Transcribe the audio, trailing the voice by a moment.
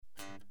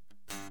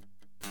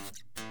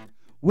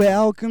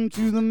Welcome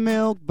to the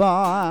milk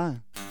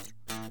bar.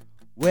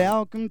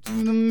 Welcome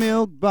to the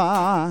milk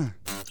bar.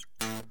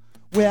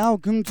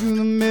 Welcome to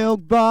the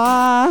milk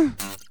bar.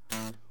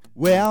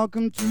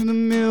 Welcome to the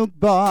milk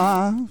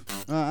bar.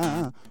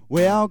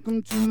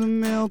 Welcome to the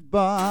milk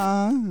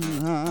bar.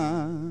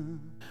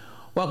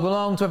 Welcome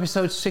along to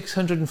episode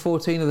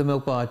 614 of The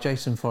Milk Bar.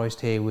 Jason Forrest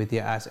here with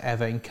you as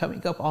ever. And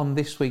coming up on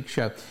this week's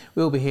show,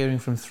 we'll be hearing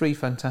from three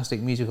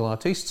fantastic musical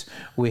artists.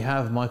 We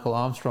have Michael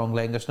Armstrong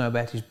letting us know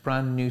about his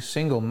brand new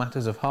single,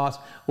 Matters of Heart,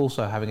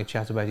 also having a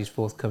chat about his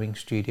forthcoming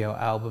studio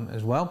album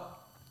as well.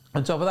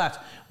 On top of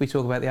that, we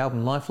talk about the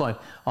album Lifeline.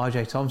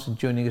 RJ Thompson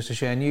joining us to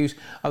share news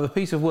of a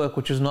piece of work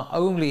which was not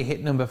only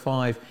hit number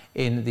 5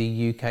 in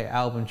the UK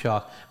album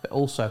chart, but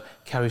also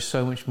carries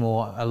so much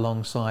more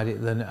alongside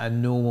it than a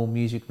normal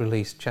music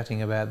release.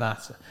 Chatting about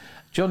that.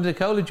 John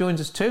DeNicola joins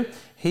us too.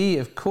 He,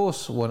 of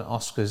course, won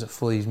Oscars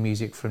for his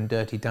music from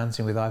Dirty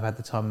Dancing with I've Had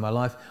the Time of My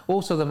Life.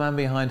 Also the man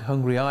behind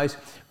Hungry Eyes.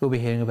 We'll be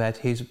hearing about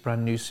his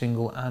brand new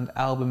single and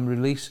album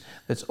release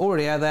that's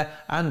already out there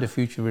and a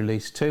future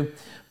release too.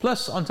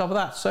 Plus, on top of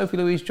that,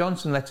 Sophie-Louise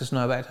Johnson let us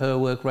know about her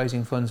work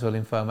raising funds for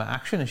Lymphoma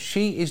Action as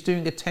she is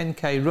doing a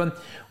 10k run.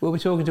 We'll be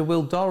talking to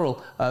Will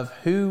Dorrell of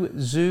Who,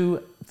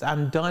 Zoo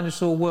and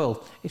Dinosaur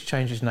World. It's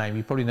changed its name.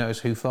 You probably know it as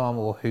Who Farm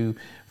or Who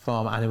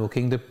Farm Animal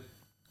Kingdom.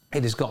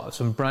 It has got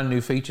some brand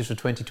new features for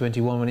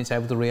 2021 when it's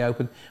able to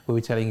reopen. We'll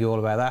be telling you all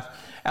about that.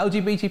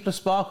 LGBT plus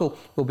Sparkle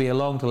will be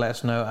along to let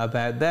us know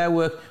about their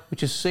work,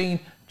 which has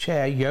seen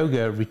chair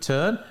yoga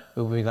return.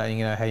 We'll be letting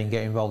you know how you can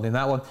get involved in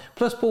that one.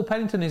 Plus, Paul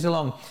Pennington is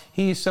along.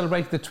 He is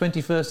celebrating the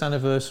 21st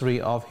anniversary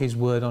of his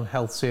Word on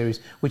Health series,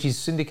 which is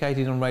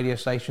syndicated on radio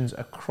stations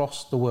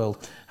across the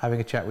world.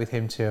 Having a chat with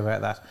him too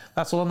about that.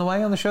 That's all on the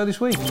way on the show this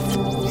week.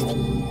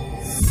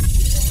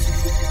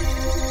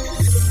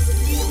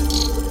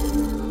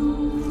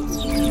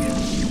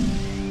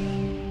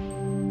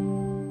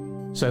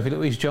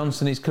 Sophie-Louise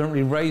Johnson is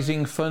currently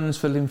raising funds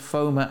for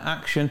Lymphoma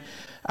Action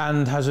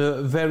and has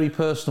a very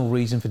personal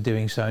reason for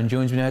doing so, and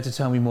joins me now to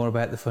tell me more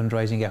about the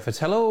fundraising efforts.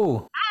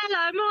 Hello.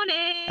 Hello,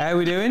 morning. How are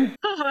we doing?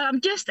 Oh, I'm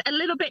just a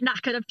little bit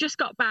knackered. I've just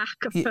got back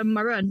from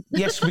my run.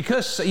 Yes,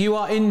 because you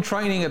are in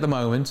training at the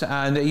moment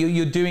and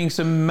you're doing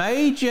some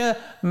major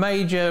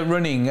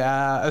running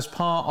as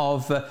part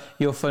of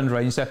your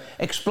fundraising. So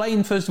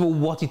explain, first of all,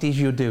 what it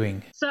is you're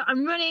doing. So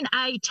I'm running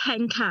a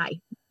 10K,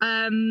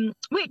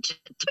 which,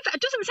 to be fair,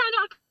 doesn't sound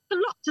like a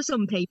lot to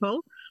some people.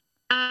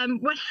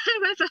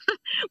 However,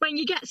 when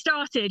you get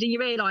started and you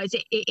realise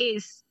it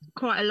is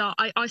quite a lot.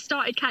 I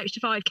started Couch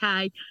to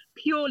 5K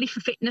purely for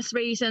fitness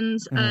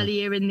reasons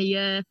earlier in the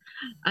year,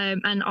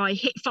 and I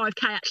hit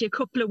 5K actually a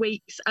couple of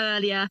weeks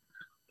earlier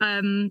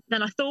than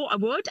I thought I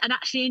would, and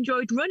actually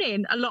enjoyed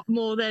running a lot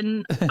more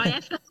than I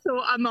ever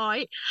thought I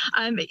might.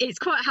 It's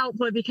quite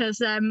helpful because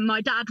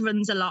my dad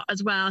runs a lot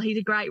as well. He's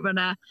a great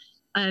runner.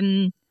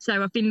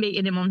 So I've been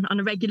meeting him on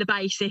a regular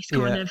basis,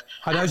 kind of.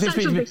 I know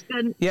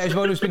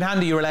it's been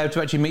handy. You're allowed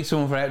to actually meet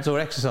someone for outdoor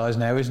exercise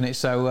now, isn't it?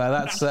 So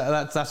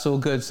that's all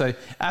good. So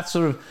that's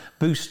sort of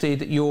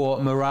boosted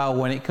your morale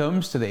when it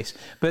comes to this.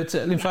 But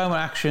Lymphoma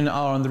Action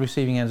are on the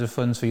receiving ends of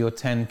funds for your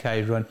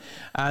 10k run,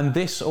 and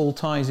this all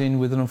ties in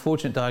with an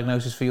unfortunate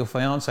diagnosis for your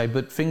fiance.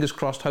 But fingers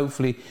crossed,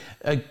 hopefully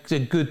a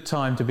good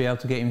time to be able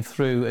to get him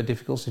through a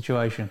difficult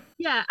situation.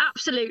 Yeah,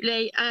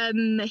 absolutely.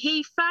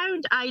 He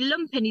found a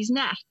lump in his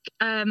neck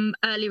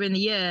earlier in the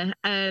year.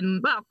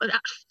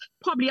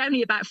 Probably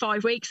only about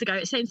 5 weeks ago.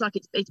 It seems like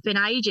it's been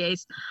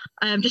ages.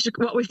 Just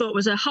what we thought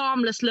was a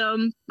harmless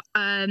lump.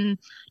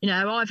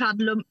 I've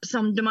had lumps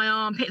under my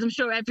armpits. I'm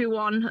sure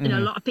everyone, a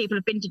lot of people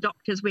have been to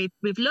doctors with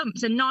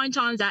lumps, and 9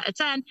 times out of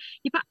 10,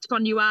 you're packed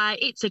upon your way.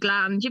 It's a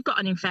gland. You've got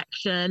an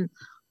infection.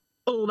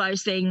 All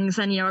those things.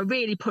 And I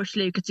really pushed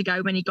Luca to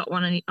go when he got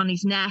one on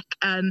his neck,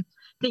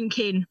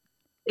 thinking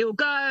he'll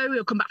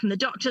come back from the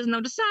doctors and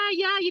they'll just say,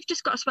 yeah, you've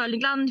just got a swollen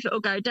gland, it'll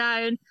go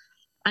down.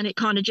 And it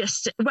kind of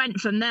just went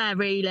from there,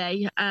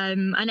 really.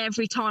 And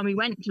every time we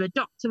went to a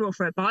doctor or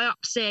for a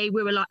biopsy,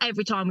 we were like,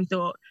 every time we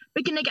thought,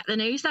 we're going to get the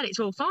news that it's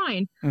all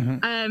fine.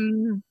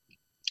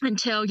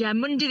 Until,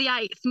 Monday the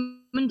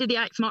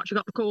 8th March, we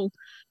got the call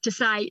to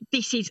say,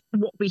 this is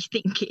what we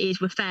think it is.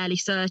 We're fairly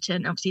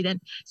certain. Obviously, then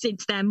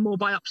since then, more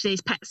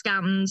biopsies, PET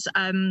scans,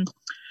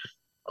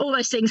 all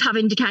those things have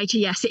indicated,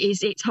 yes,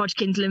 it's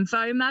Hodgkin's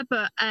lymphoma.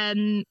 But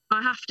I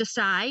have to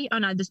say, I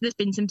know there's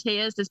been some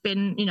tears. There's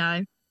been,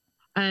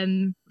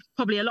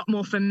 probably a lot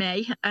more from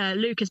me.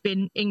 Luke has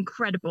been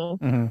incredible.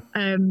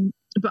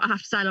 But I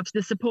have to say,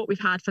 obviously, the support we've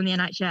had from the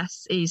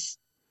NHS is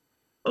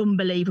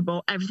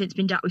unbelievable. Everything's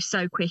been dealt with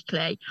so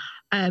quickly.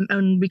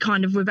 And we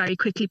kind of were very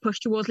quickly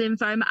pushed towards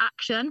Lymphoma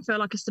Action for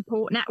like a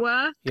support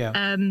network.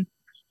 Yeah.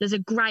 There's a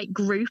great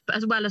group,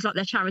 as well as like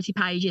their charity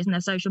pages and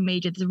their social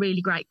media. There's a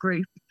really great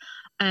group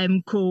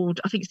called,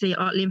 I think it's the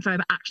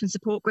Lymphoma Action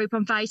Support Group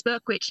on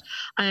Facebook, which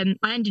I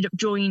ended up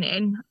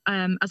joining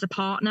as a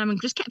partner,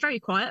 and just kept very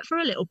quiet for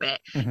a little bit,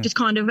 just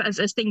kind of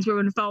as things were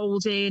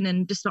unfolding,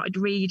 and just started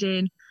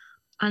reading.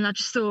 And I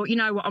just thought, you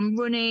know what, I'm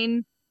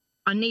running.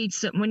 We need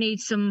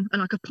some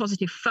like a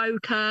positive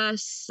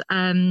focus.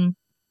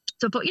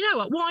 So I thought, you know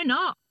what, why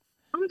not?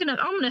 I'm gonna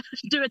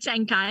do a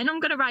 10K and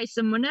I'm gonna raise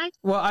some money.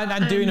 Well,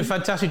 and doing a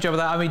fantastic job of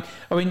that.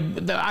 I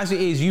mean, as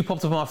it is, you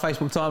popped up on our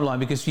Facebook timeline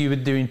because you were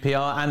doing PR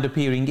and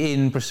appearing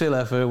in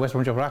Priscilla for West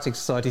Bromwich Operatic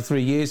Society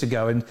 3 years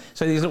ago, and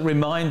so these little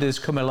reminders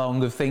come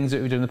along of things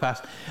that we've done in the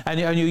past. And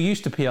you're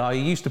used to PR, you're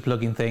used to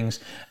plugging things,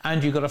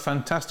 and you've got a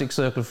fantastic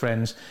circle of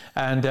friends.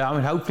 And I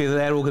mean, hopefully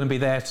they're all going to be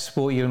there to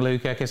support you and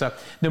Luca. Because a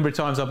number of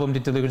times I bumped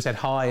into Luca and said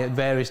hi at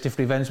various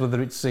different events,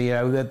 whether it's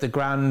at the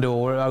Grand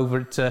or over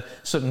at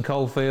Sutton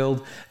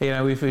Coldfield.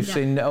 We've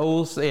seen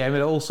all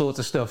sorts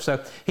of stuff.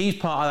 So he's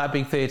part of that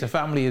big theatre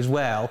family as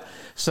well.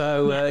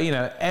 So,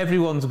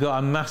 everyone's got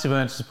a massive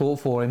amount of support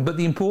for him. But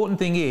the important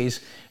thing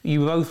is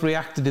you both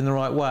reacted in the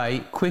right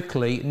way,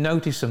 quickly,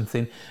 noticed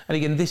something. And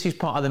again, this is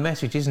part of the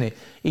message, isn't it?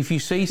 If you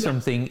see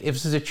something,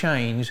 if there's a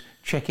change,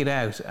 check it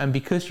out. And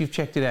because you've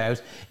checked it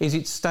out, is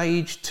it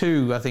stage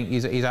 2, I think,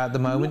 is at the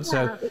moment?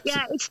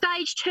 Yeah, it's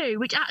stage 2,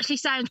 which actually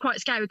sounds quite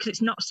scary because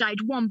it's not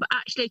stage 1, but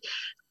actually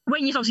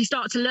when you obviously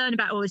start to learn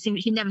about all these things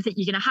that you never think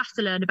you're going to have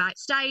to learn about,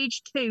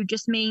 stage 2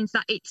 just means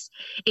that it's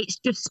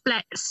just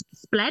spread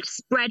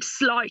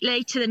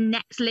slightly to the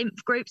next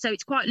lymph group. So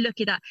it's quite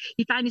lucky that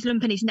he found his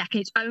lump in his neck and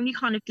it's only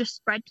kind of just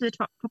spread to the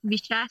top of his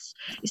chest.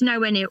 It's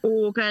nowhere near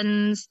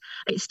organs.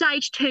 It's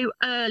stage 2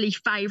 early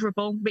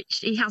favourable, which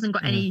he hasn't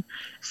got any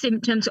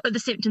symptoms. Other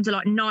symptoms are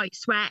like night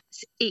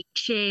sweats,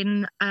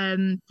 itching,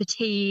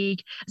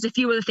 fatigue. There's a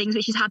few other things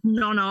which he's had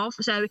none of.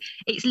 So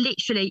it's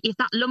literally, if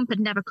that lump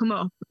had never come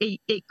up, it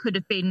could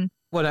have been.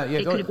 Well,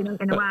 it could have been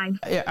in a way.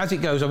 Yeah, as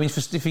it goes, I mean,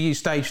 for you,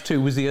 stage 2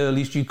 was the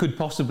earliest you could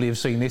possibly have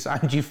seen this,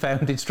 and you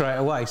found it straight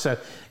away. So,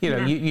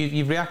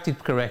 you've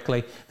reacted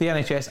correctly. The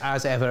NHS,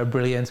 as ever, are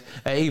brilliant,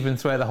 even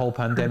throughout the whole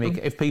pandemic.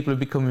 If people have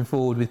been coming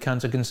forward with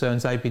cancer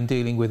concerns, they've been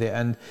dealing with it.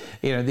 And,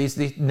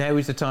 this now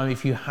is the time,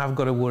 if you have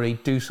got to worry,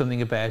 do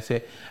something about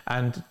it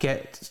and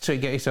get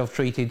yourself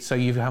treated so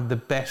you have the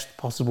best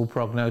possible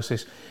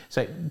prognosis.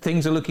 So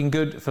things are looking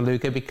good for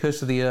Luca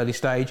because of the early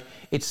stage.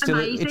 It's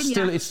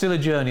still a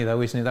journey,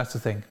 though, isn't it? That's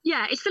the thing.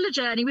 Yeah, it's still a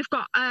journey. We've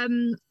got a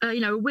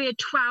weird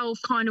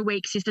 12 kind of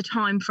weeks is the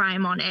time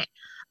frame on it.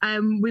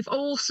 We've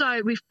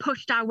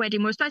pushed our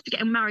wedding. We're supposed to be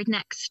getting married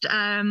next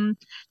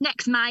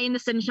May in the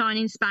sunshine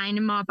in Spain,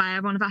 in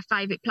Marbella, one of our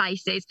favourite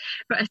places.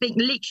 But I think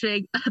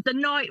literally the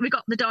night we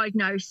got the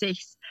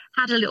diagnosis,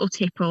 had a little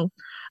tipple,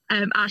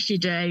 as you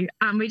do,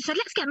 and we said,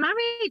 let's get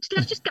married.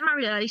 Let's just get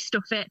married early.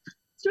 Stuff it.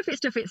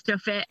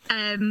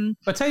 I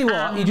tell you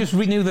what, you just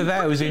renew the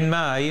vows in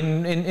May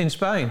in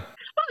Spain.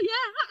 Oh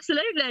yeah,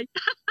 absolutely.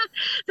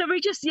 So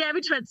we just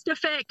went,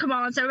 stuff it, come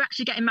on. So we're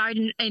actually getting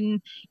married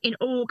in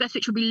August,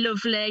 which will be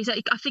lovely. So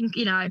I think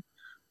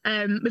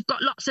we've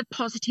got lots of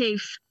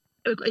positive.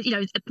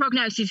 The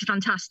prognosis is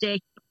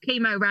fantastic.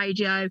 Chemo,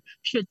 radio,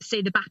 should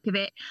see the back of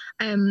it.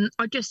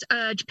 I just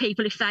urge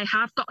people, if they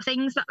have got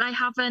things that they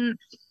haven't,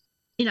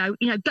 go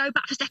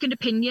back for second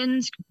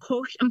opinions,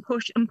 push and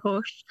push and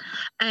push.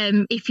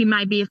 If you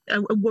may be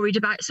worried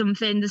about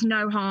something, there's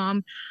no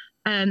harm.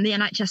 The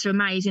NHS are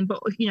amazing,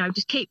 but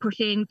just keep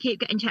pushing,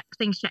 keep getting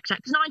things checked out,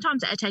 because 9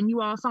 times out of 10 you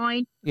are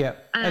fine. Yeah,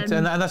 and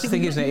that's the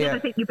thing, isn't it? I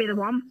think you'll be the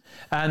one.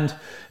 And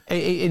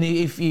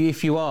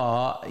if you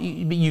are,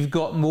 you've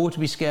got more to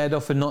be scared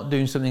of for not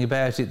doing something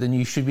about it than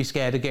you should be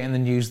scared of getting the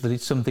news that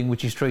it's something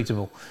which is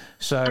treatable.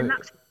 So. And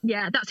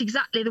that's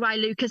exactly the way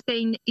Luca's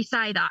been. You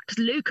say that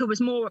because Luca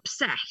was more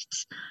upset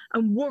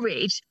and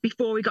worried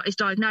before he got his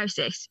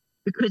diagnosis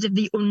because of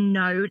the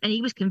unknown, and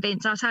he was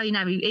convinced. I'll tell you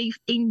now, he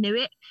knew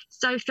it.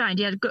 So strange.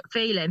 He had a gut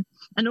feeling,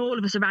 and all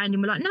of us around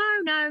him were like,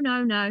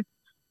 no.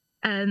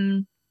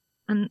 And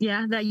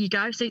yeah, there you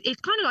go. So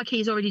it's kind of like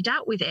he's already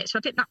dealt with it. So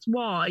I think that's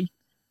why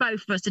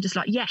both of us are just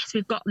like, yes,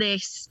 we've got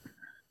this.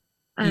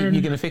 You're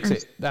going to fix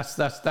it. That's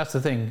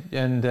the thing.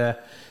 And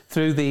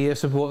through the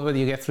support, whether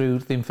you get through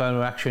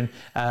Lymphoma Action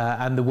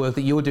and the work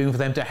that you're doing for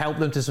them to help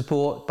them to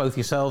support both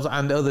yourselves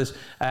and others,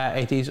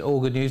 it is all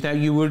good news. Now,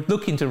 you were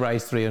looking to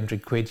raise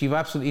 300 quid. You've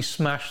absolutely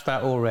smashed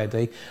that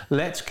already.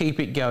 Let's keep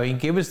it going.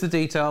 Give us the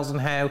details on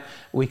how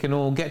we can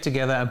all get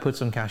together and put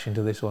some cash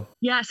into this one.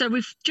 Yeah, so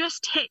we've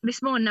just hit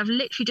this morning. I've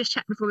literally just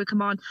checked before we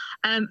come on.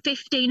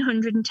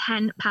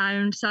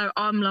 £1,510. So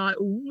I'm like,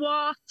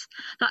 what?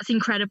 That's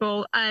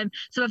incredible.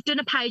 So I've done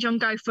a page on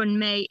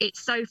GoFundMe.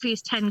 It's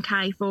Sophie's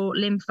 10K for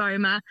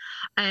lymphoma.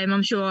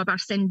 I'm sure I'll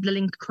send the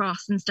link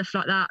across and stuff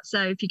like that.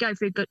 So if you go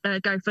through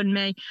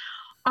GoFundMe,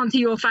 onto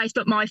your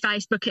Facebook, my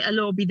Facebook, it'll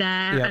all be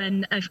there. Yeah.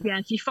 And if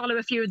you follow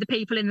a few of the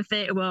people in the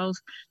theatre world,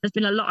 there's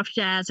been a lot of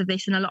shares of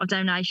this and a lot of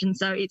donations,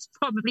 so it's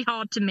probably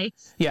hard to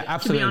miss. Yeah,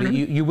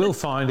 absolutely. You will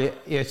find it.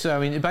 It's,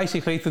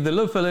 basically through the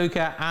love for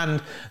Luca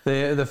and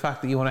the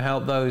fact that you want to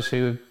help those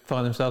who have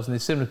find themselves in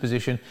this similar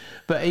position.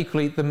 But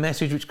equally, the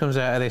message which comes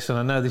out of this, and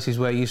I know this is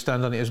where you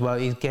stand on it as well,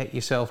 is get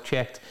yourself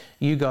checked.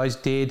 You guys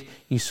did,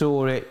 you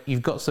saw it,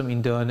 you've got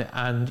something done,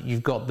 and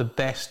you've got the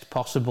best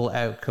possible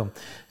outcome.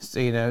 So,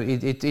 you know,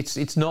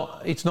 it's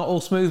not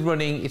all smooth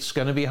running. It's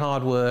going to be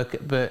hard work,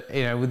 but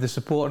you know, with the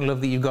support and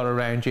love that you've got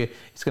around you,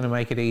 it's going to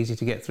make it easy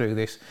to get through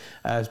this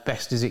as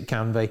best as it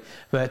can be.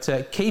 But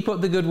keep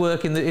up the good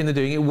work in the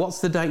doing it. What's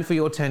the date for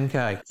your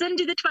 10K?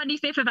 Sunday the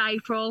 25th of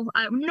April.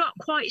 I'm not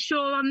quite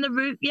sure on the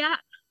route yet.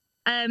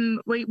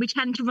 We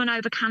tend to run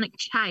over Cannock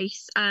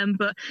Chase,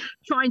 but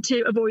trying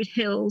to avoid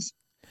hills.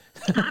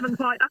 I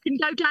can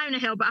go down a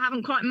hill, but I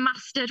haven't quite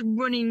mastered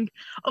running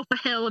up a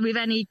hill with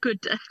any good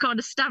kind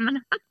of stamina.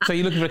 So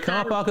you're looking for a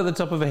car park at the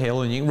top of a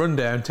hill, and you can run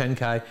down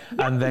 10K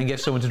and then get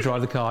someone to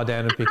drive the car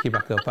down and pick you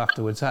back up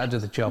afterwards. That'll do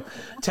the job.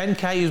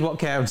 10K is what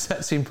counts.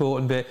 That's the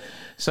important bit.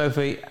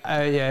 Sophie,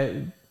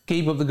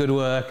 keep up the good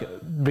work.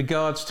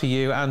 Regards to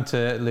you and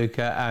to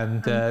Luca,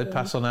 and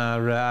pass on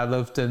our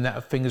love,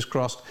 and fingers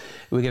crossed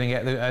we're going to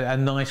get a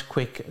nice,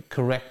 quick,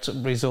 correct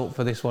result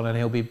for this one, and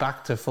he'll be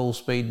back to full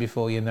speed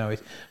before you know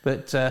it.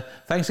 But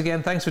thanks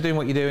again. Thanks for doing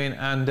what you're doing,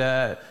 and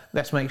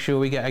let's make sure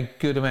we get a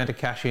good amount of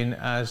cash in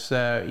as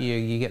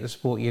you get the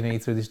support you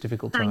need through this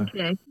difficult time. Thank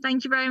you.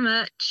 Thank you very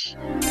much.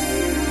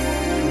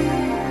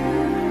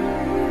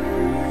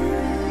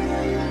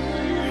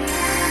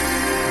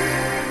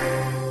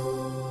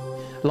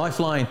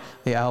 Lifeline,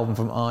 the album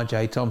from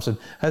RJ Thompson,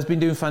 has been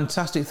doing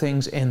fantastic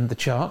things in the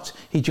charts.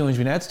 He joins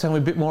me now to tell me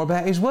a bit more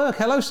about his work.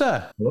 Hello,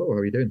 sir. Hello, how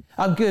are you doing?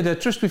 I'm good. I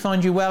trust we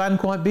find you well and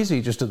quite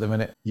busy just at the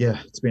minute. Yeah,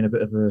 it's been a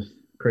bit of a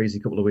crazy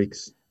couple of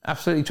weeks.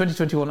 Absolutely.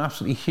 2021,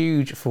 absolutely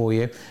huge for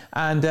you.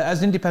 And as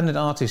an independent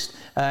artist,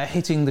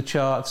 hitting the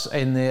charts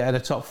at a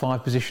top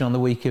 5 position on the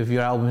week of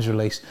your album's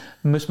release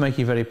must make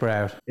you very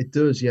proud. It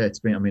does, yeah.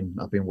 I've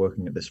been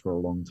working at this for a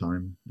long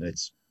time.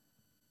 It's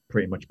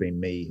pretty much been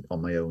me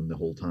on my own the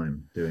whole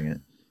time doing it.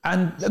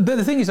 But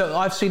the thing is that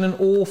I've seen an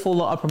awful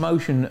lot of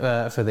promotion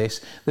for this.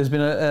 There's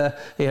been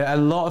a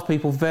lot of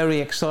people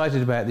very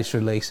excited about this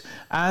release,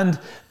 and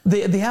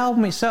the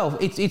album itself,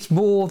 it's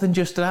more than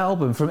just an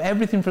album. From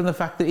everything from the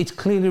fact that it's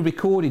clearly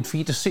recorded for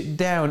you to sit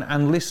down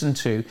and listen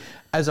to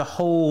as a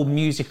whole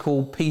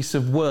musical piece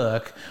of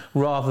work,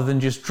 rather than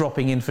just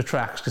dropping in for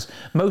tracks. Because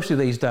most of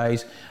these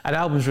days, an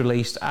album's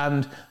released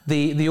and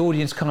the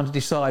audience can't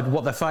decide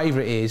what their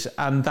favourite is,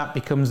 and that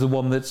becomes the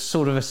one that's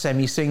sort of a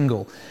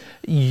semi-single.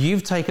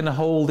 You've taken a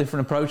whole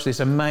different approach to this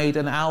and made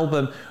an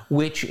album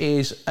which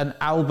is an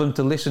album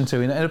to listen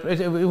to.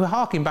 And we're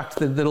harking back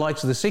to the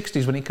likes of the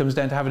 60s when it comes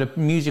down to having a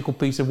musical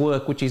piece of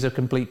work which is a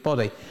complete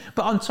body.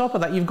 But on top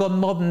of that, you've gone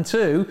modern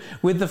too,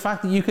 with the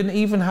fact that you can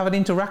even have an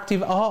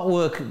interactive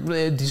artwork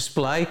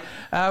display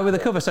with a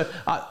cover. So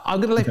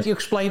I'm going to let you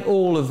explain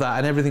all of that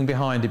and everything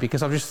behind it,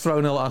 because I've just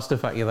thrown a lot of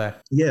stuff at you there.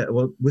 Yeah,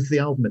 well, with the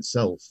album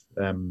itself,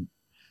 I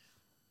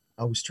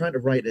was trying to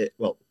write it.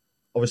 Well,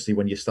 obviously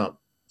when you start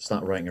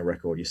writing a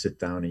record, you sit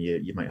down and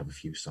you might have a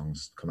few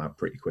songs come out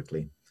pretty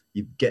quickly.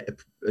 You get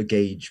a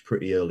gauge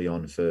pretty early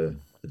on for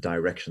the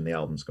direction the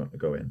album's going to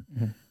go in.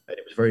 Mm-hmm. And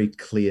it was very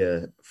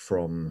clear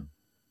from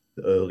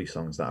the early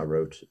songs that I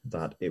wrote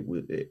that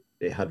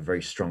it had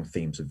very strong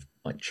themes of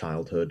like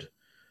childhood,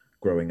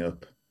 growing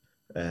up,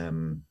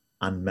 and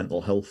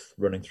mental health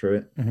running through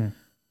it.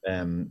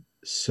 Mm-hmm.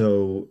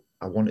 So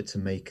I wanted to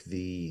make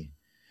the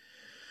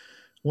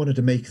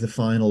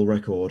final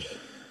record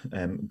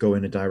go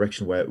in a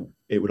direction where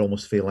it would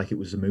almost feel like it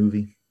was a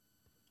movie.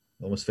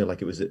 Almost feel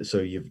like it was. So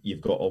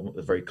you've got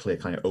a very clear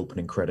kind of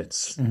opening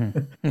credits.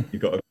 Mm-hmm.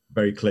 You've got a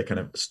very clear kind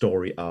of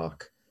story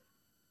arc,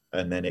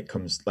 and then it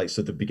comes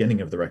so the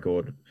beginning of the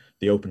record,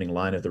 the opening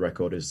line of the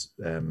record is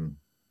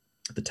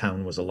the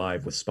town was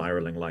alive with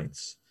spiraling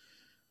lights.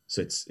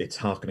 So it's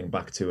harkening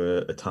back to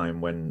a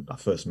time when I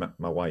first met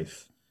my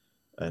wife,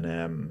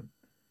 and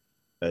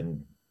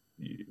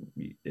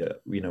you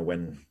know,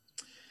 when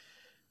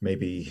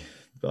maybe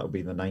that would be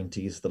in the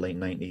 90s, the late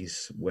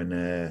 90s, when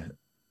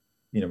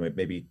you know,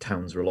 maybe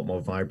towns were a lot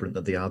more vibrant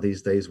than they are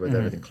these days, with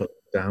everything closed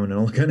down and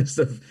all that kind of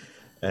stuff.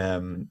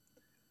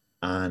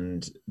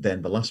 And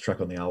then the last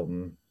track on the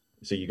album,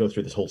 so you go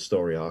through this whole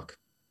story arc.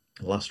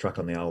 The last track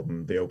on the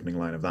album, the opening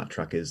line of that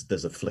track is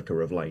 "There's a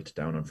flicker of light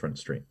down on Front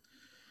Street."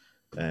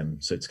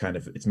 So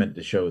it's meant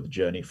to show the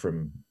journey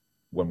from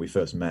when we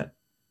first met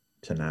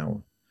to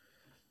now.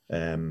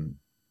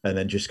 And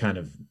then just kind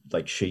of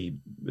like she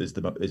is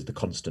the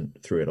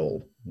constant through it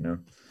all, you know.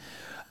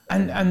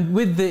 And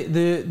with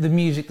the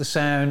music, the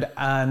sound,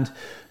 and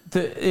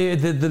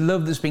the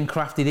love that's been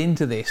crafted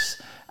into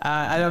this,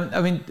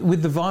 I mean,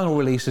 with the vinyl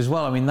release as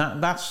well. I mean,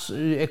 that's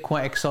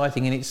quite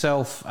exciting in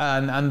itself,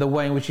 and the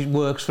way in which it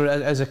works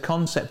as a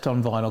concept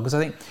on vinyl. Because I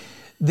think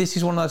this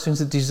is one of those things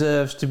that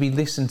deserves to be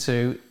listened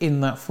to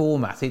in that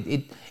format.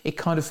 It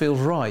kind of feels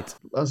right.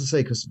 As I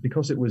say,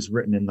 because it was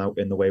written in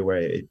the way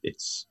where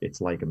it's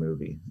like a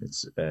movie.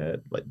 It's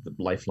like the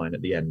lifeline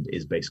at the end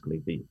is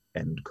basically the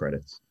end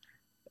credits.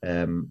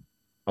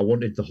 I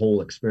wanted the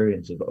whole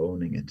experience of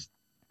owning it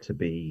to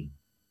be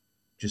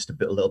just a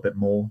little bit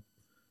more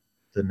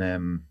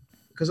than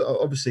because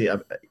obviously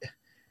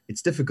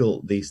it's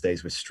difficult these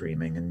days with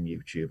streaming and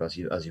YouTube, as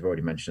you've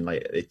already mentioned.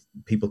 Like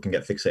people can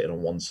get fixated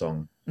on one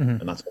song,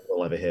 and that's all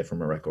they'll ever hear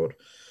from a record.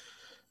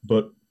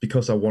 But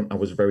because I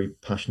was very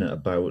passionate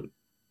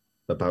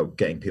about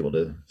getting people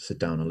to sit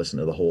down and listen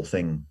to the whole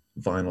thing.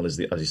 Vinyl is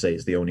as you say,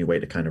 is the only way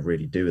to kind of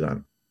really do that.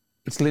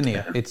 It's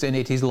linear.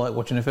 It is like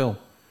watching a film.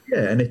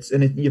 Yeah, and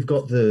you've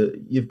got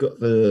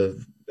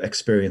the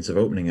experience of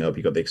opening it up.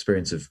 You've got the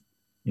experience of,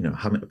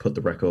 having to put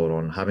the record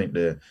on, having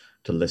to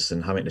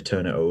listen, having to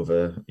turn it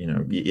over.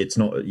 It's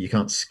not, you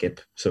can't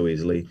skip so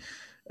easily.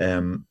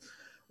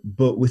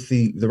 But with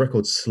the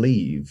record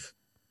sleeve,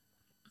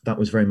 that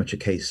was very much a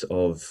case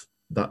of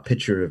that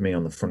picture of me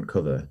on the front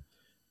cover.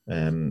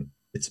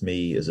 It's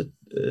me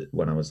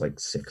when I was like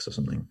 6 or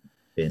something.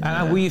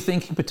 And were you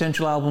thinking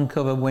potential album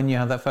cover when you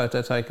had that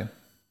photo taken?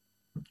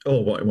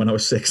 Oh, what, when I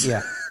was 6?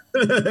 Yeah.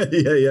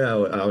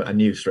 yeah. I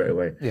knew straight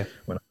away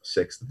when I was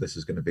 6 that this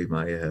was going to be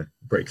my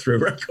breakthrough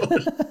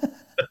record.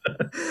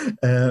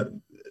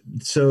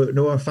 So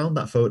no, I found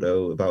that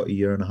photo about a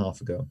year and a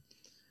half ago.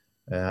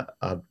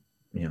 I'd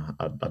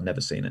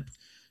never seen it,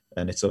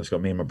 and it's obviously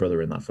got me and my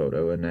brother in that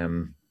photo,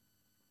 and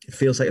it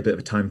feels like a bit of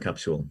a time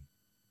capsule.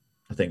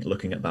 I think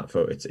looking at that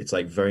photo, it's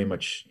like very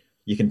much,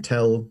 you can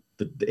tell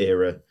the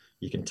era,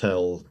 you can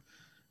tell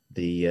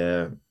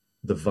the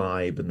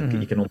vibe,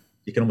 and you can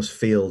almost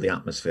feel the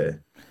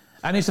atmosphere.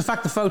 And it's the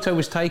fact the photo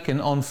was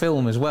taken on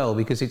film as well,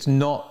 because it's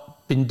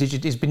not been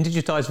it's been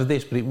digitized for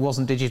this, but it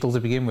wasn't digital to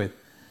begin with.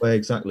 Well,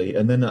 exactly.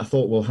 And then I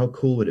thought, well, how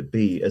cool would it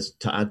be as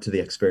to add to the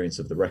experience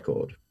of the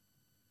record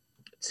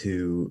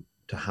to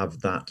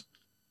have that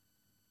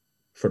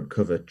front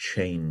cover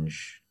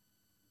change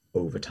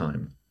over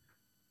time.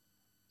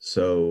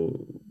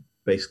 So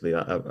basically,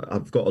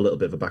 I've got a little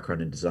bit of a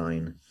background in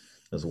design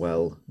as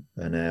well,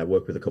 and I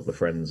work with a couple of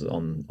friends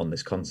on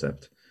this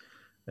concept.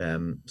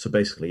 So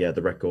basically,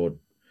 the record,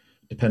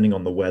 depending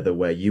on the weather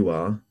where you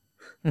are,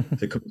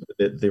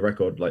 the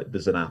record, like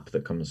there's an app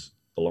that comes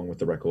along with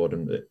the record,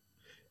 and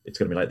it's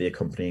going to be like the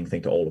accompanying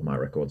thing to all of my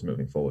records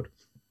moving forward.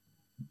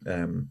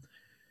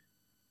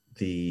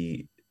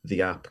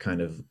 The app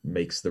kind of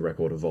makes the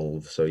record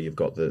evolve. So you've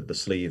got the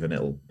sleeve,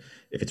 and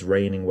if it's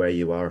raining where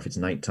you are, if it's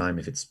nighttime,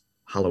 if it's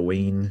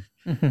Halloween,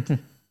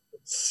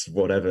 it's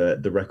whatever,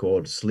 the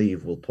record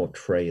sleeve will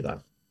portray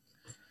that.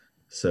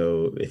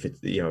 So if it's,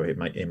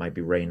 it might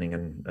be raining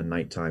and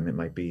nighttime, there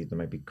might be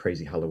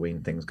crazy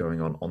Halloween things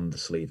going on the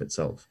sleeve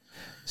itself.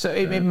 So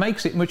it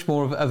makes it much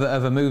more of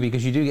a movie,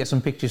 because you do get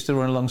some pictures to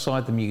run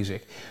alongside the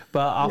music.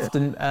 But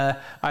often,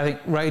 I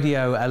think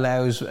radio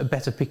allows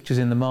better pictures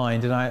in the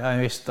mind, and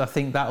I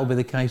think that will be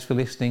the case for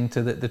listening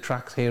to the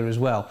tracks here as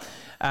well.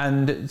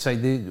 And so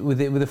with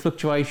the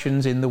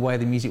fluctuations in the way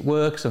the music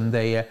works and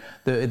the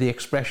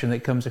expression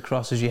that comes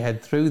across as you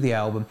head through the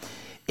album,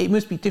 it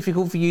must be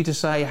difficult for you to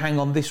say, hang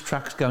on, this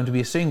track's going to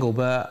be a single,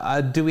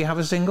 but do we have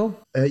a single?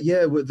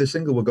 The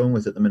single we're going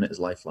with at the minute is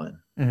Lifeline.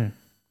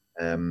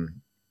 Mm-hmm.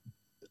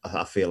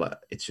 I feel like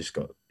it's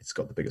got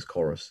the biggest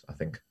chorus, I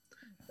think.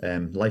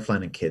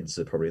 Lifeline and Kids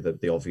are probably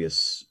the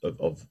obvious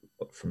of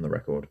from the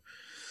record.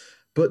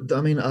 But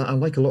I mean, I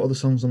like a lot of the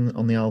songs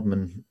on the album,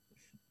 and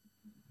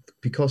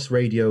because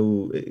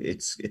radio,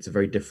 it's a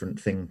very different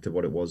thing to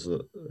what it was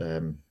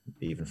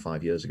even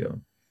 5 years ago.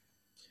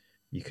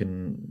 You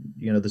can,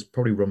 there's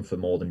probably room for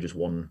more than just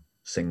one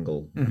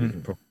single. Mm-hmm.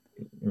 You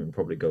can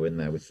probably go in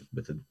there with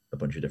a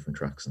bunch of different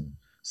tracks and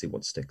see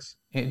what sticks.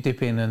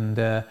 Dip in and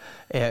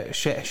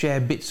share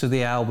bits of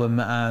the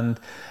album, and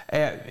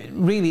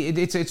really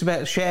it's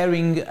about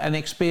sharing an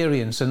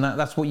experience, and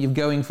that's what you're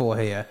going for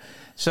here.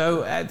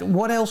 So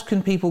what else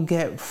can people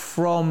get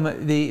from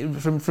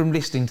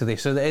listening to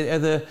this? So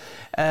is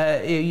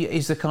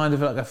the kind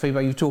of like a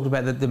feedback you've talked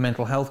about, the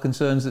mental health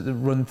concerns that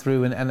run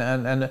through,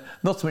 and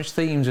not so much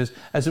themes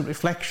as a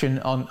reflection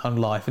on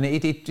life, and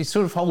it's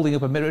sort of holding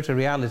up a mirror to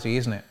reality,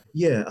 isn't it?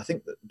 Yeah, I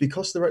think that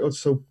because the record's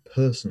so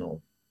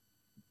personal,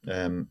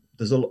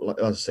 there's a lot, like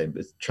I was saying,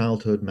 it's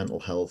childhood,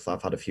 mental health.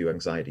 I've had a few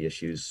anxiety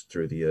issues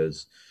through the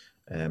years,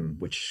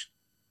 which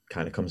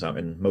kind of comes out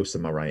in most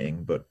of my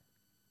writing, but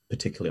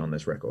particularly on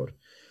this record,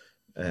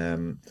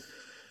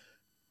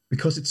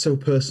 because it's so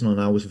personal, and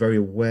I was very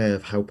aware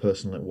of how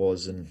personal it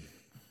was, and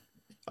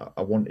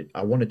I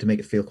wanted to make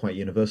it feel quite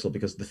universal,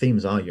 because the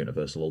themes are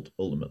universal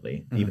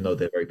ultimately, mm-hmm. even though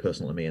they're very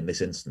personal to me. In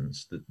this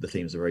instance, the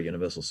themes are very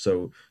universal.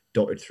 So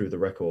dotted through the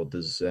record,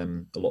 there's a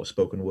lot of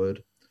spoken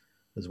word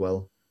as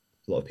well,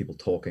 a lot of people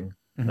talking,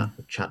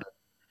 mm-hmm. chatting,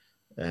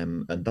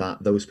 and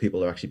those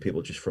people are actually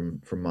people just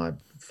from my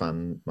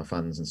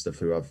fans and stuff,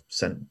 who I've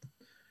sent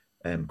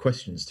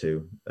questions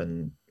to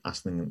and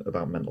asking them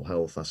about mental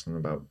health, asking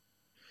them about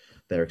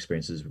their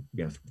experiences,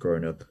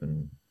 growing up,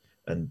 and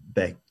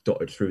they're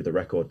dotted through the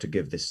record to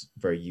give this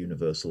very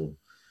universal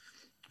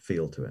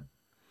feel to it.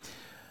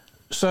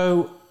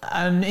 So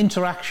an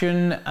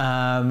interaction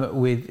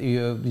with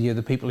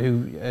the people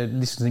who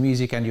listen to the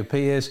music and your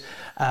peers,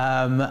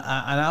 an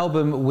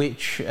album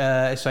which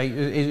has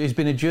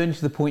been a journey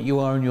to the point you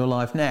are in your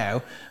life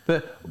now,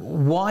 but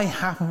why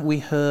haven't we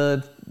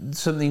heard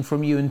something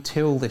from you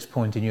until this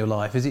point in your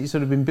life? Has it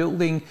sort of been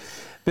building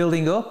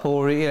up,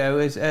 or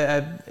is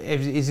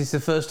this the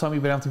first time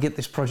you've been able to get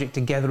this project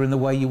together in the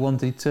way you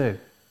wanted to?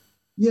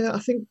 Yeah,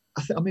 I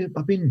mean,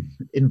 I've been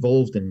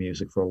involved in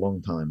music for a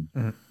long time,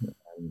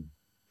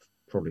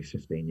 probably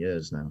 15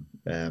 years now,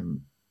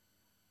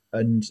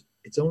 and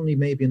it's only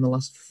maybe in the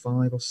last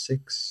 5 or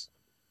 6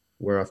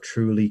 where I've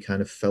truly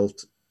kind of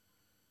felt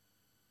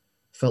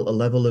a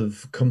level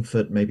of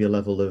comfort, maybe a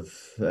level of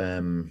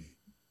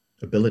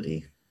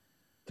ability.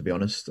 To be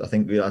honest, I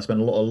think I spent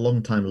a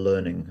long time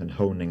learning and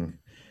honing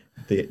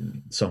the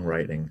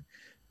songwriting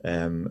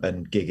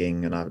and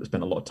gigging, and I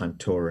spent a lot of time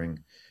touring.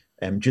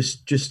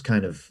 Just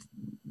kind of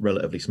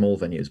relatively small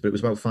venues, but it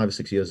was about 5 or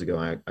 6 years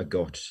ago I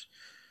got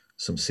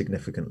some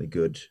significantly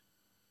good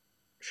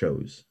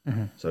shows.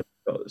 So I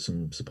got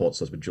some support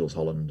stars with Jules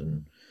Holland,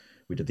 and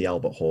we did the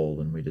Albert Hall,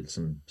 and we did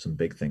some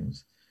big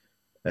things.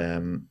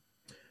 And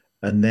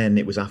then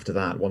it was after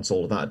that, once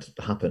all of that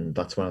happened,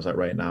 that's when I was like,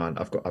 right now,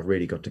 I've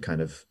really got to kind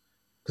of,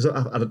 because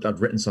I'd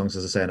written songs,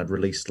 as I say, and I'd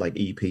released like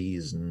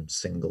EPs and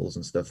singles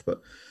and stuff,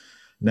 but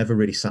never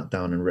really sat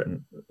down and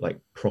written like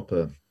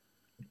proper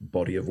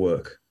body of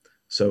work.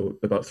 So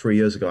about 3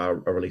 years ago, I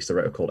released a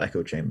record called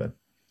Echo Chamber,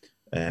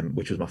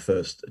 which was my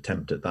first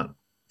attempt at that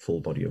full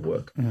body of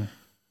work.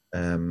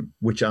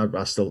 Which I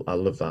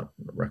love that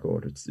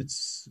record.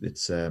 It's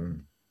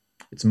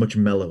much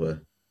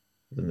mellower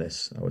than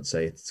this, I would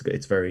say.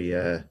 It's very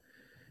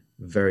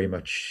very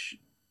much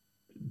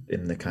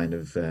in the kind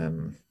of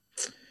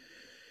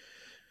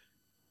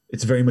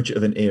it's very much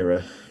of an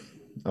era,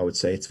 I would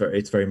say. It's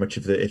very much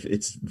of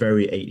it's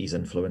very 80s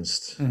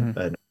influenced,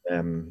 and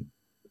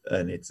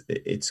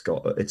it's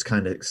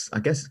kind of, I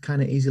guess it's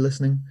kind of easy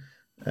listening.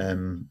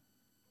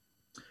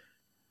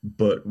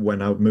 But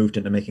when I moved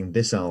into making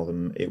this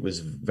album, it was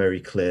very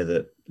clear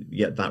that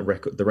the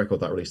record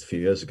that I released a few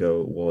years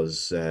ago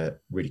was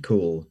really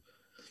cool,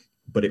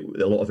 but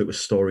a lot of it was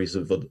stories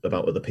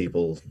about other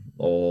people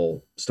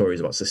or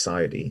stories about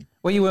society.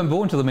 Well, you weren't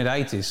born till the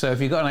mid-80s, so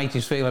if you've got an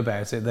 80s feel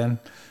about it, then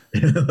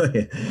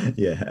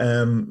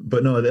yeah.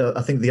 But no,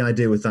 I think the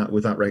idea with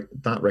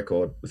that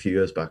record a few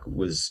years back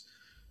was,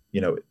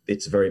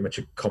 it's very much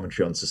a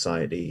commentary on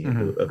society,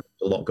 a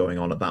lot going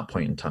on at that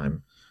point in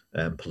time.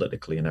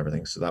 Politically and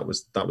everything, so that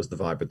was the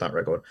vibe with that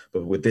record.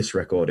 But with this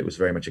record, it was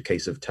very much a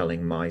case of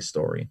telling my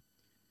story,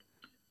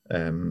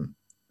 and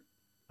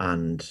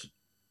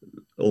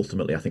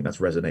ultimately, I think that's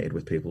resonated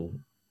with people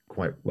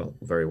quite well,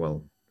 very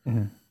well.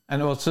 And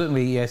well,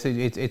 certainly, yes,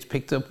 it's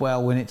picked up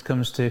well when it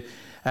comes to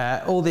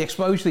all the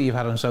exposure that you've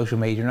had on social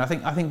media, and I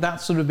think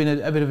that's sort of been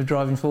a bit of a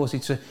driving force.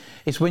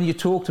 It's when you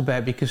talked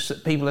about, because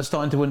people are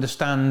starting to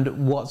understand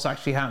what's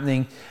actually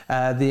happening,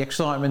 the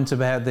excitement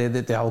about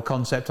the whole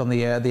concept on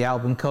the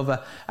album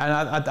cover, and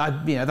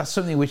I that's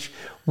something which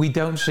we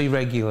don't see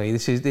regularly.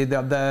 This is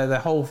the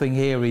whole thing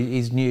here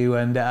is new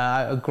and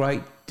a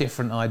great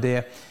different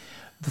idea.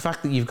 The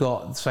fact that you've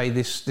got, say,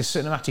 this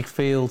cinematic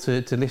feel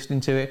to listening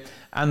to it,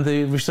 and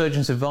the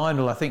resurgence of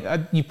vinyl, I think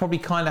you probably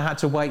kind of had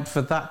to wait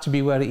for that to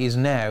be where it is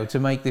now to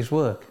make this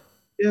work.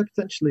 Yeah,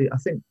 potentially. I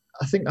think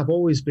I've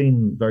always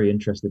been very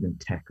interested in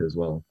tech as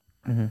well.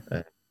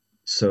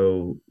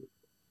 So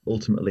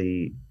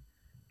ultimately,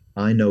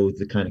 I know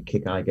the kind of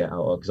kick I get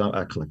out of, because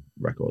I collect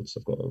records.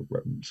 I've got a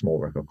small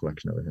record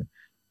collection over here.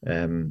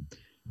 And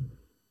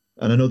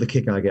I know the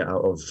kick I get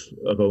out of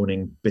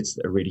owning bits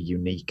that are really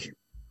unique,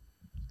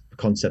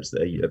 concepts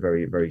that are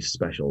very, very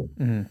special.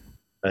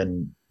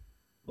 And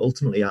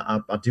ultimately, I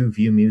do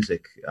view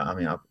music. I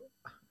mean,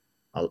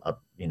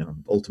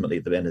 ultimately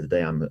at the end of the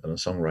day, I'm a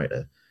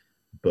songwriter,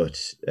 but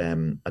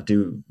I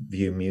do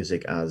view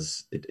music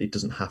as it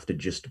doesn't have to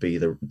just be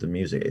the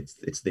music.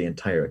 It's the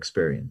entire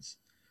experience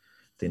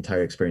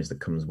that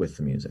comes with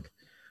the music.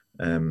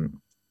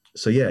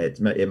 So yeah,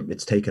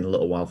 it's taken a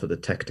little while for the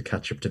tech to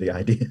catch up to the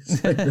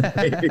ideas.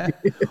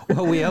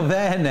 Well, we are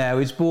there now.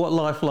 It's brought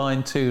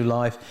Lifeline to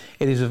life.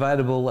 It is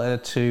available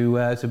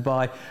to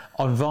buy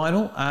on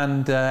vinyl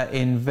and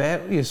in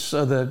various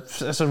other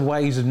sort of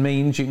ways and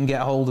means you can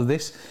get a hold of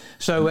this.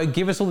 So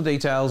give us all the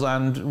details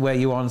and where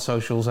you are on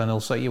socials, and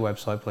also your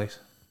website, please.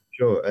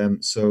 Sure.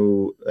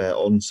 So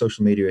on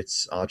social media,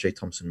 it's RJ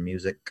Thompson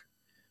Music,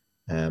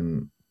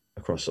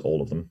 across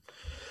all of them.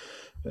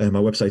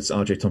 My website's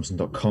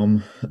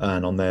rjthompson.com,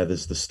 and on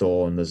there's the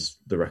store, and there's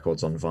the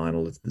records on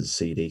vinyl, there's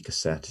CD,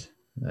 cassette,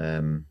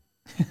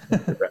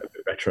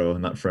 retro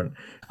on that front.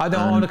 I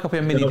want a copy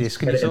of mini disc.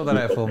 Can you sort that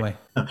out for me?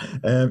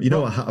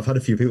 I've had a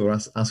few people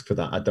ask for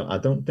that. I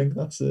don't think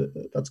that's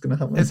going to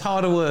happen. It's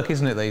harder work,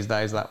 isn't it, these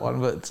days, that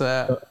one? But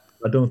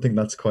I don't think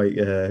that's quite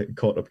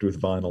caught up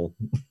with vinyl.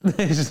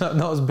 It's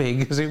not as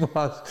big as it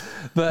was,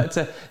 but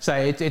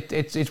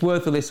it's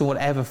worth a listen,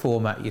 whatever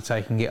format you're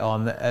taking it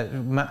on.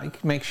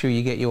 Make sure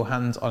you get your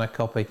hands on a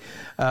copy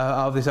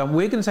of this.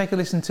 We're going to take a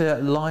listen to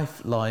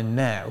Lifeline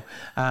now,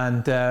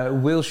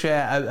 and we'll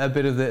share a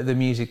bit of the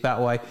music that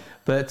way.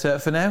 But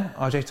for now,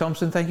 RJ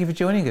Thompson, thank you for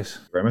joining us.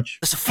 Very much.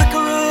 There's a flicker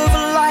of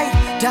a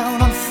light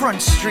down on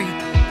Front Street,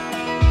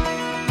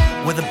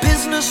 where the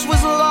business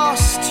was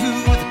lost to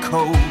the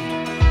code.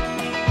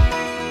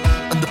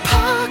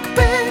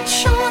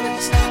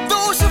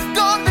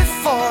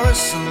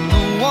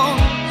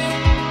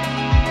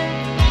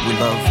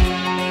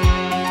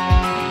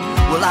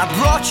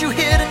 brought you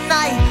here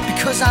tonight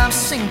because I'm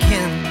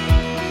sinking,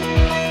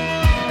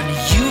 and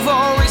you've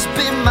always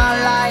been my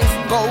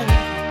lifeboat.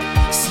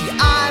 See,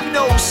 I'm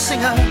no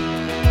singer,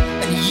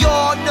 and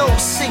you're no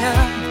singer,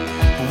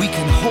 but we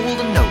can hold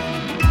a note.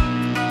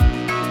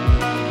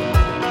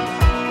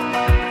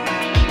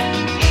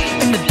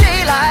 In the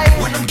daylight,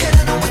 when I'm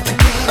getting on with the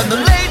game, and the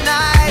late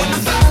night, when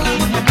I'm battling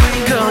with my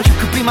brain, girl, you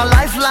could be my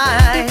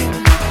lifeline,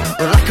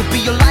 well, I could be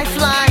your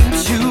lifeline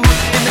too.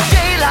 In the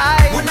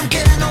daylight, when I'm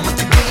getting on with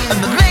the game, and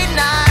the late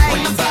night,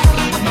 when I'm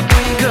battling with my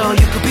brain, girl,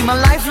 you could be my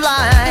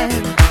lifeline,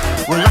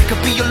 well, I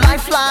could be your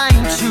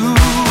lifeline too.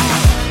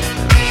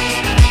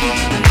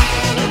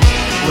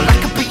 Well, I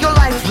could be your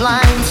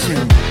lifeline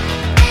too.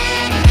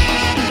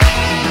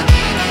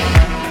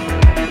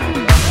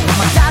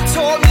 My dad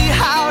taught me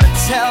how to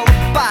tell a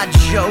bad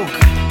joke,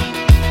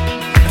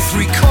 and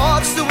 3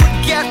 chords that would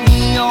get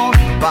me on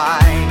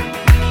by.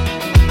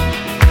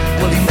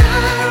 Well, he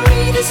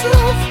married his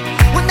love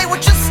when they were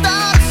just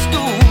out of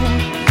school,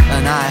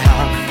 and I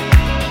have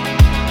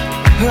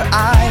her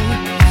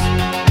eyes.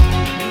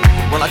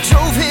 Well, I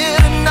drove here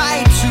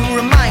tonight to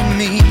remind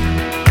me,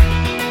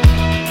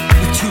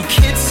 with 2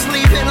 kids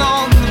sleeping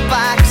on the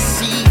back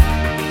seat,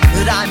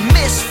 that I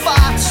miss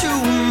far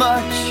too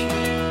much,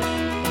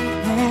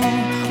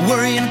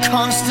 worrying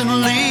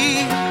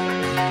constantly.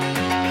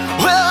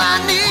 Well,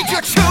 I need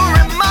you to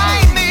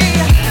remind me,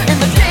 in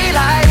the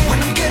daylight, when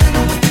I'm getting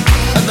on with the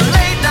game, and the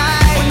late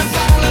night, when I'm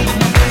battling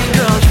with my brain,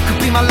 girl, you could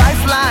be my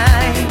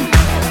lifeline,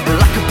 well,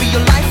 I could be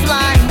your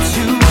lifeline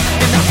too.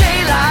 In the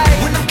daylight,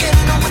 when I'm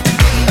getting on with the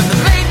game, and the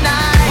late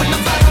night, when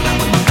I'm battling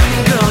with my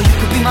brain, girl, you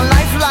could be my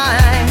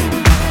lifeline,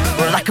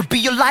 well, I could be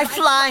your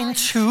lifeline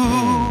too.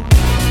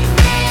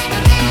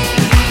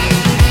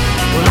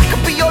 Well, I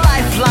could be your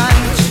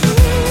lifeline too.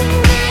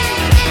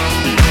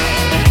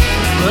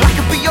 Well, I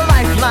could be your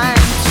lifeline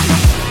too.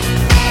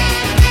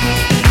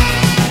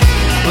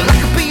 Well, I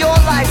could be your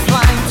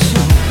lifeline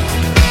too.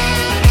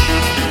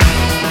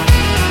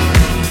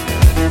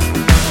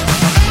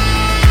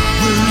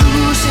 We're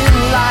losing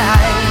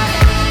light,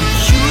 but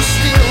you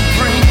still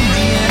bring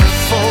me in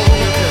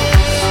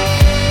focus.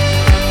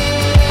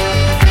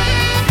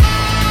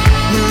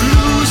 We're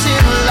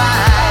losing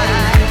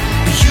light,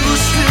 but you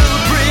still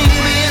bring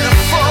me in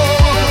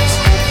focus.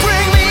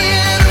 Bring me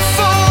in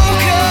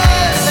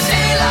focus. In the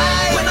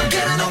daylight, when I'm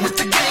getting on with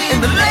the game, in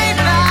the late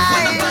night,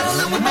 when I'm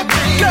battling with my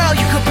brain, girl,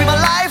 you could be my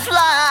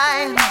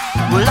lifeline.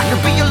 Well, I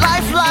could be your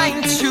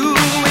lifeline too.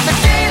 In the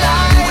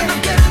daylight, when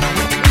I'm getting on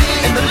with the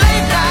game, in the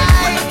late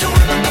night, when I'm doing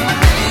it under my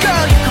name,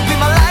 girl, you could be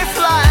my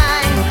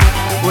lifeline.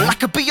 Well, I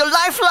could be your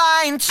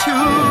lifeline too.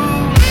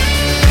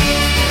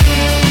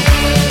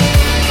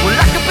 Well,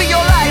 I could be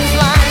your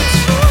lifeline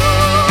too.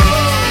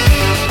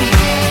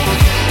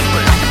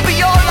 Well, I could be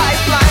your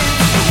lifeline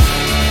too.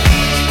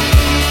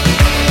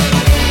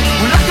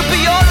 Well, I could be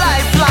your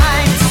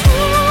lifeline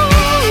too.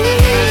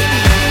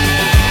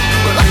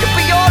 Well, I could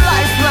be your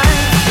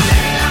lifeline too.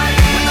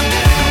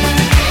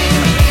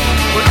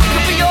 Well, I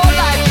could be your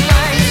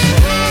lifeline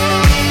too.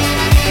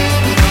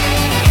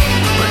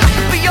 Well, I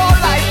could be your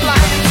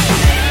lifeline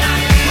too.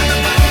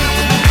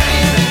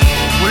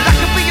 Well, I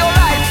could be your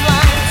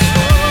lifeline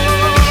too.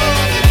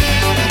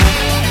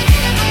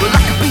 Well,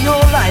 I could be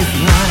your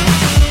lifeline.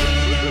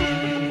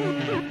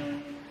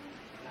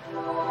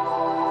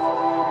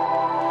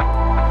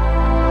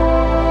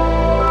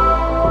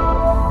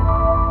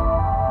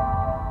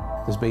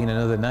 There's been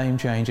another name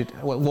change. It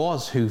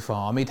was Who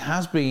Farm. It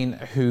has been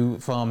Who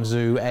Farm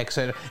Zoo,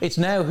 etc. It's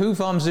now Who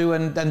Farm Zoo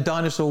and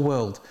Dinosaur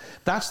World.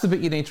 That's the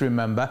bit you need to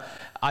remember.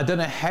 I don't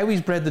know how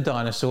he's bred the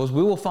dinosaurs.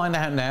 We will find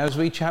out now as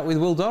we chat with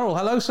Will Dorrell.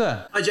 Hello,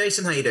 sir. Hi,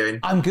 Jason. How you doing?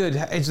 I'm good.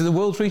 Is the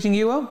world treating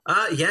you well?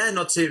 Yeah,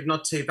 not too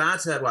bad.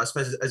 Well, I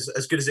suppose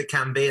as good as it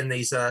can be in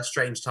these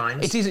strange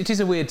times. It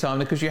is a weird time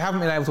because you haven't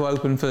been able to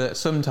open for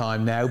some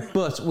time now,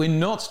 but we're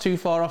not too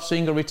far off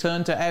seeing a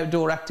return to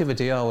outdoor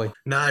activity, are we?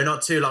 No,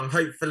 not too long.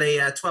 Hopefully,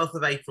 12th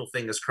of April,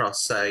 fingers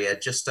crossed. So yeah,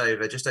 just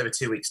over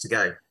 2 weeks to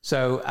go.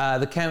 So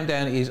the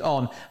countdown is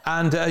on,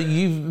 and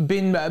you've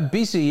been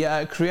busy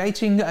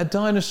creating a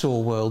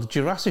dinosaur world,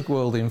 Jurassic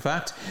World, in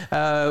fact,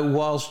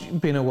 whilst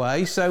you've been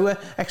away. So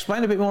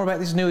explain a bit more about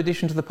this new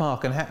addition to the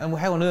park and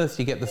how on earth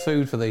you get the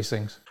food for these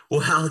things.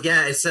 Well,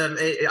 yeah, it's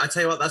I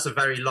tell you what, that's a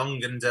very long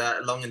and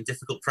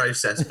difficult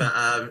process. But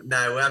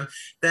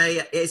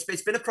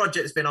it's been a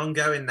project that's been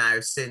ongoing now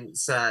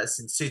since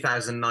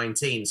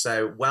 2019.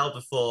 So well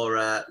before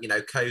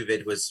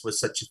COVID was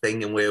such a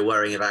thing, and we were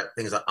worrying about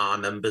things like R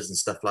numbers and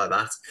stuff like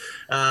that.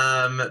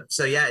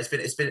 So yeah, it's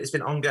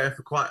been ongoing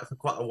for quite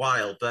a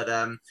while. But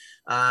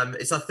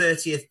it's our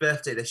 30th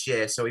birthday this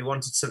year, so we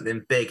wanted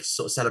something big to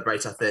sort of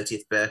celebrate our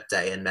 30th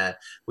birthday, and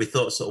we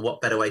thought, sort of,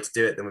 what better way to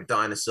do it than with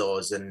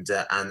dinosaurs and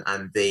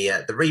and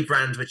the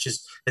rebrand, which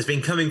has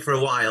been coming for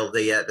a while,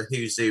 the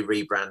Who Zoo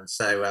rebrand.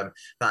 So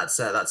that's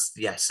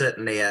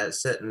certainly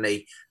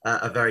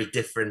a very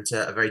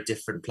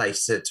different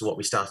place to what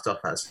we started off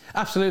as.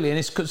 Absolutely, and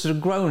it's sort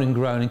of grown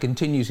and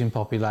continues in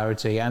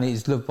popularity, and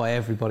it's loved by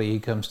everybody who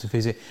comes to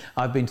visit.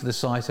 I've been to the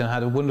site and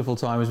had a wonderful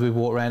time as we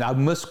walked around. I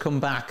must come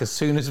back as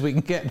soon as we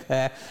can get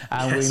there,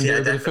 and we can do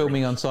a bit of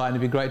filming on site, and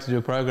it'd be great to do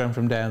a programme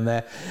from down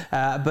there.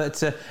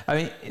 But I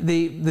mean,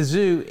 the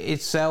zoo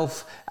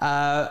itself,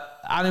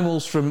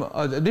 animals from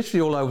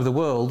literally all over the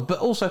world, but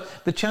also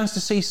the chance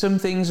to see some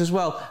things as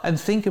well and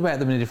think about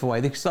them in a different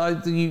way.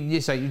 You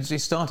say it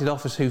started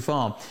off as Who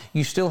Farm.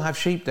 You still have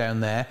sheep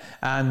down there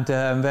and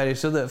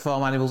various other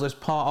farm animals as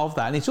part of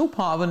that, and it's all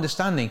part of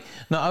understanding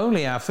not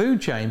only our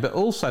food chain but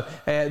also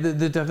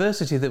the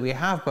diversity that we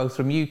have both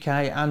from UK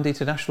and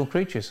international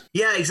creatures.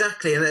 Yeah,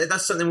 exactly, and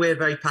that's something we're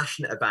very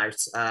passionate about.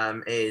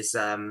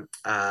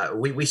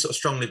 We sort of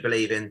strongly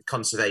believe in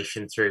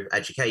conservation through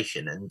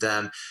education,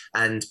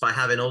 and by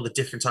having all the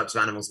different types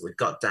of animals that we've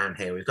got down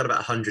here. We've got about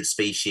 100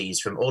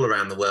 species from all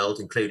around the world,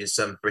 including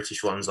some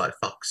British ones like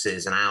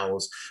foxes and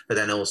owls, but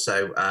then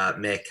also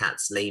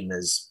meerkats,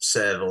 lemurs,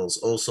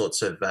 servals, all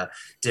sorts of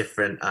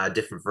different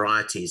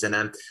varieties.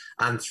 And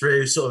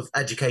through sort of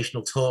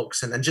educational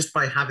talks and just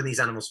by having these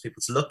animals for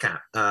people to look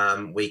at,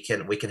 we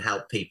can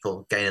help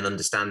people gain an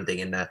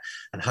understanding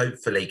and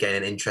hopefully gain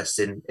an interest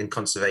in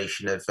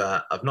conservation of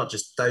not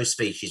just those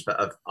species, but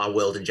of our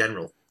world in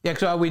general. Yeah,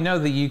 because we know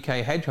the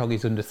UK hedgehog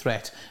is under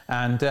threat,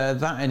 and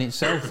that in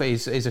itself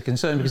is a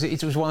concern because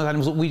it was one of the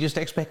animals that we just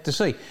expect to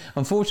see.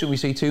 Unfortunately, we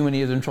see too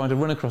many of them trying to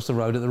run across the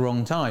road at the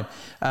wrong time.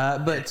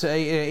 But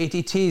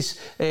it is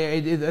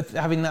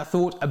having that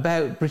thought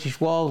about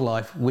British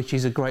wildlife, which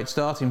is a great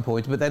starting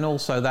point, but then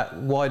also that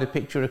wider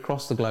picture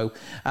across the globe.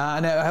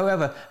 Now,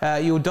 however,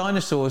 your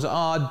dinosaurs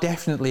are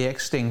definitely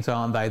extinct,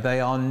 aren't they? They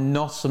are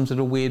not some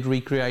sort of weird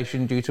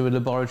recreation due to a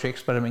laboratory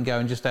experiment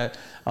going just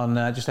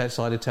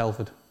outside of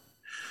Telford.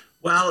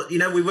 Well,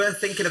 we were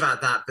thinking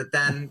about that, but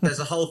then there's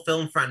a whole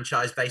film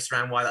franchise based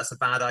around why that's a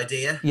bad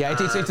idea. Yeah,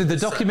 it's the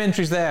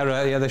documentary's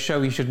there. The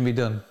show shouldn't be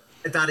done.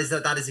 That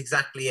is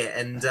exactly it,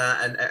 and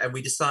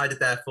we decided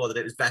therefore that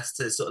it was best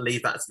to sort of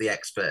leave that to the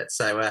experts.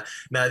 So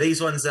no,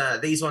 these ones are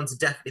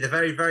definitely, they're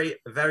very, very,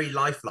 very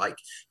lifelike,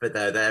 but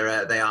no,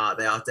 they are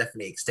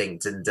definitely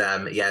extinct. And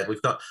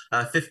we've got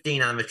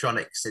 15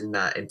 animatronics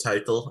in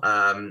total.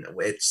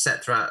 It's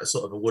set throughout a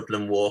sort of a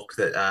woodland walk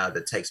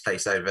that takes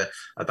place over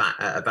about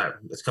a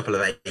couple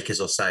of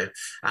acres or so,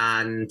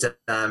 and.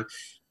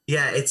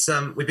 It's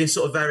we've been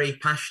sort of very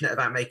passionate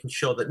about making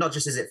sure that not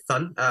just is it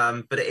fun,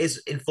 but it is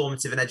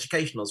informative and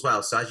educational as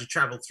well. So as you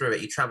travel through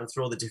it, you travel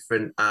through all the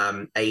different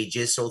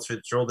ages, all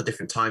through all the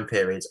different time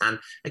periods. And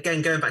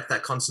again, going back to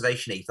that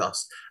conservation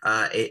ethos,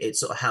 it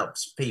sort of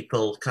helps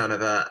people kind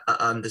of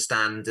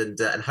understand and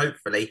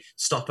hopefully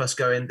stop us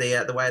going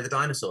the way of the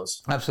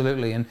dinosaurs.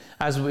 Absolutely. And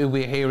as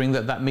we're hearing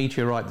that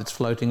meteorite that's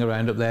floating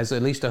around up there is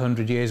at least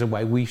 100 years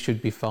away, we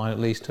should be fine, at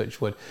least touch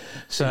wood.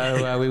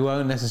 So we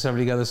won't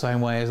necessarily go the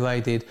same way as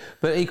they did.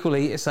 But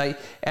equally,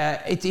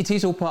 it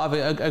is all part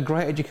of a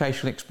great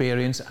educational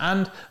experience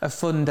and a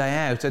fun day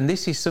out. And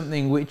this is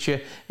something which,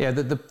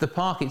 the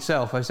park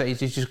itself, I say, it's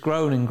just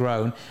grown and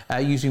grown,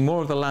 using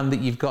more of the land that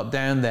you've got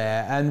down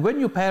there. And when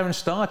your parents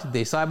started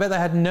this, I bet they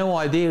had no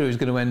idea it was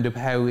going to end up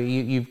how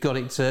you've got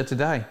it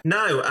today.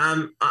 No,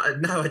 I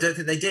don't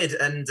think they did.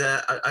 And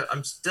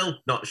I'm still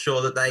not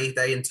sure that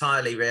they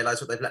entirely realise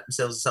what they've let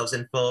themselves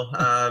in for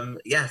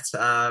yet.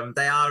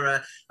 They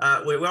are,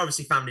 we're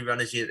obviously family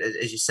run, as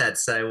you said.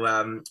 So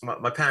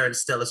my parents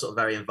still are sort of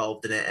very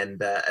involved in it,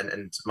 and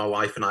my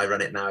wife and I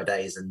run it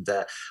nowadays, and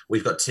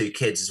we've got 2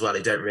 kids as well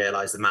who don't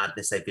realise the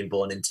madness they've been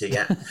born into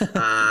yet.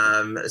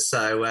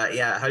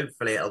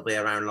 Hopefully it'll be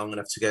around long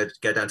enough to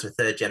go down to a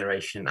 3rd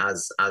generation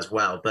as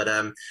well. But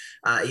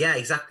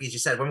exactly as you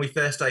said, when we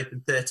first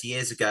opened 30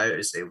 years ago,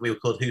 we were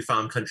called Who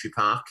Farm Country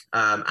Park,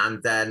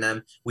 and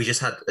then we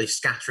just had a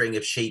scattering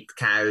of sheep,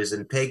 cows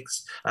and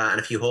pigs and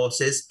a few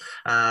horses,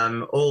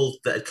 all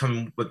that had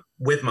come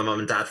with my mum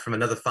and dad from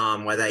another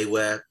farm where they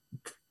were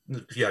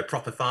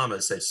proper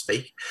farmers, so to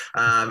speak.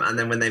 And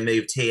then when they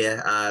moved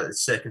here,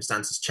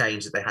 circumstances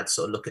changed that they had to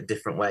sort of look at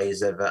different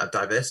ways of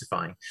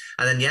diversifying.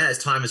 And then, as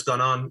time has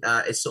gone on,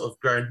 it's sort of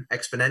grown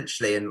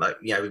exponentially. And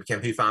we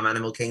became Who Farm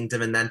Animal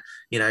Kingdom. And then,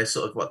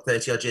 sort of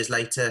 30 odd years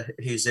later,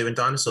 Who Zoo and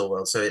Dinosaur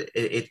World. So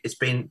it's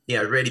been,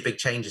 really big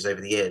changes over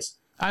the years.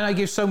 And it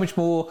gives so much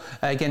more,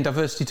 again,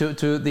 diversity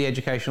to the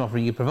education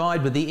offering you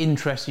provide, but the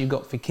interest you've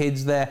got for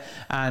kids there.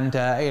 And,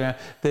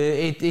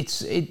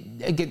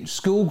 again,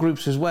 school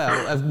groups as well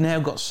have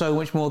now got so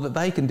much more that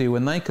they can do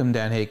when they come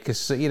down here.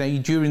 Because,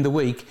 during the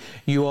week,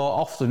 you are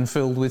often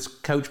filled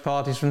with coach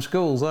parties from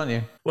schools, aren't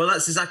you? Well,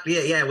 that's exactly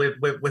it. Yeah,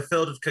 we're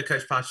filled with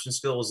coach parties in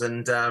schools,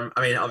 and I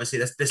mean, obviously,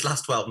 this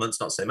last 12 months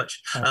not so much.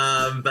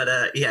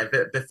 But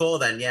before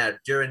then, yeah,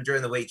 during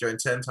the week, during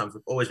term times,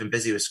 we've always been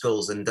busy with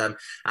schools, and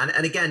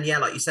again, yeah,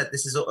 like you said,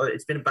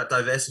 it's been about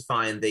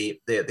diversifying the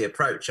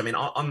approach. I mean,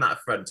 on that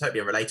front, totally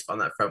unrelated. On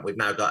that front, we've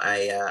now got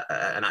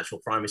an actual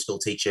primary school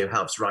teacher who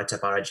helps write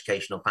up our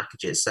educational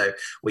packages, so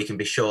we can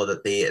be sure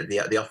that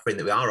the offering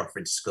that we are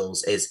offering to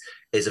schools is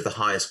of the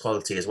highest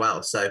quality as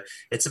well. So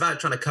it's about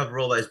trying to cover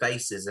all those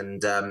bases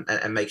and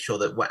make sure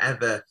that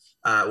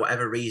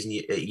whatever reason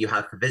you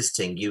have for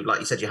visiting, like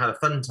you said, you have a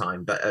fun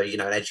time, but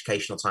an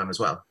educational time as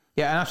well.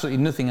 Yeah, and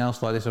absolutely nothing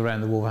else like this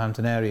around the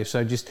Wolverhampton area.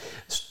 So just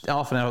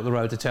half an hour up the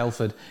road to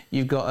Telford,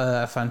 you've got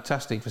a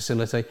fantastic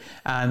facility.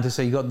 And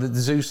so you've got the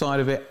zoo side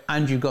of it,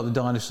 and you've got the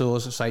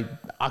dinosaurs. Say,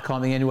 I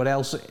can't think anyone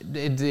else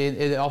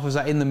it offers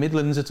that in the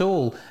Midlands at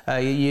all.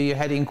 You're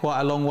heading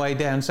quite a long way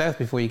down south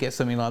before you get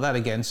something like that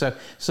again. So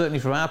certainly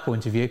from our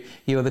point of view,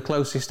 you are the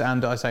closest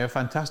and, I say, a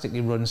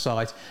fantastically run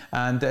site.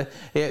 And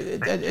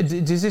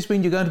does this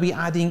mean you're going to be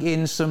adding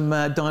in some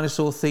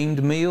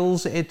dinosaur-themed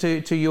meals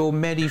to your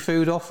many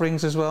food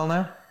offerings as well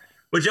now?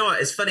 Well, you know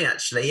what? It's funny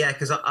actually, yeah,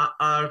 because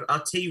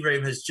our tea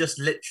room has just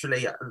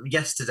literally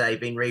yesterday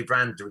been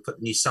rebranded. We put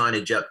the new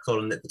signage up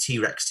calling it the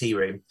T-Rex Tea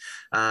Room,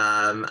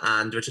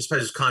 and which I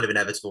suppose was kind of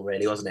inevitable,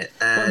 really, wasn't it?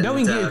 And,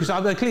 knowing you, because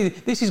clearly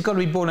this has got to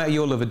be born out of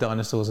your love of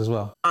dinosaurs as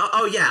well.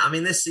 Oh yeah, I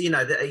mean this,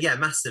 yeah,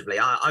 massively.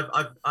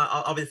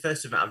 I'll be the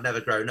first to admit I've never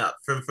grown up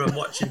from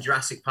watching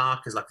Jurassic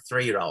Park as like a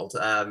 3-year-old.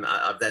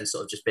 I've then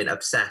sort of just been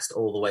obsessed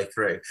all the way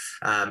through,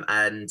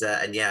 and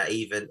yeah,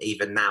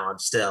 even now I'm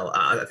still.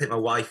 I think my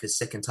wife is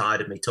sick and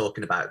tired of me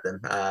talking about them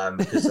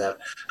because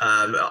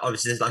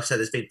obviously, like I said,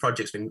 there's been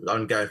projects been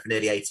ongoing for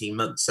nearly 18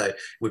 months, so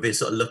we've been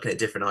sort of looking at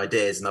different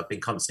ideas, and I've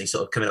been constantly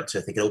sort of coming up to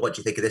her thinking, what do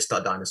you think of this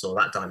dinosaur,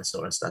 that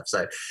dinosaur and stuff.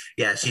 So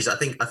yeah,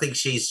 I think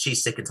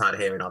she's sick and tired of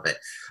hearing of it.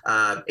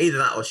 Either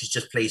that or she's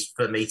just pleased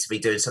for me to be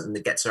doing something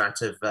that gets me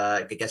out of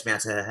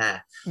her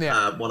hair.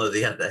 Yeah. One or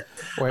the other.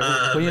 When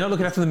you're not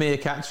looking after the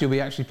meerkats, you'll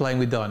be actually playing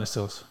with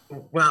dinosaurs.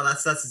 Well,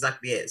 that's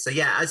exactly it. So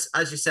yeah, as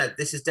you said,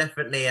 this is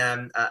definitely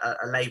a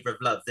labour of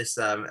love. This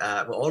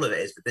all of it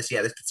is, but this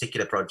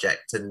particular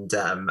project. And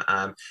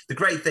the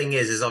great thing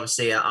is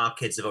obviously our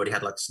kids have already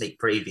had like a sneak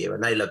preview,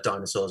 and they love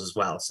dinosaurs as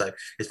well. So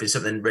it's been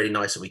something really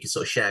nice that we can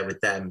sort of share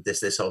with them.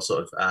 This whole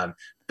sort of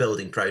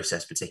building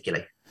process,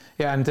 particularly.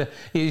 Yeah, and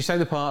you say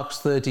the park's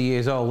 30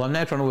 years old. I'm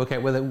now trying to work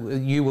out whether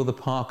you or the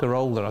park are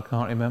older. I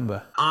can't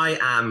remember. I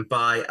am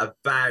by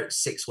about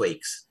 6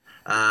 weeks.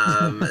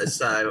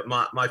 So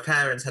my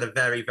parents had a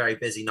very, very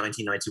busy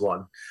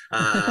 1991.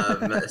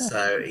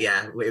 So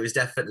yeah, it was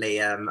definitely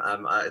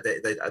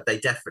they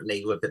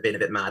definitely would have been a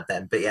bit mad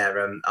then. But yeah,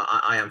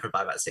 I am for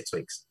about 6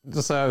 weeks.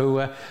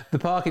 So the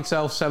park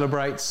itself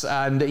celebrates,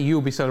 and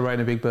you'll be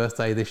celebrating a big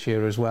birthday this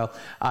year as well.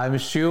 I'm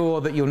sure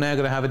that you're now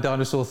going to have a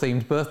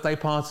dinosaur-themed birthday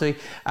party,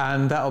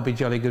 and that'll be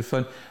jolly good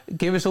fun.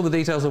 Give us all the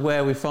details of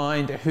where we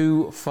find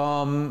Who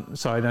Farm.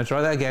 Sorry, no,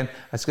 try that again.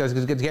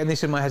 Getting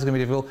this in my head is going to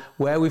be difficult.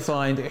 Where we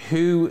find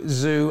Who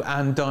Zoo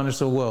and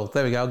Dinosaur World.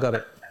 There we go, I got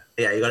it.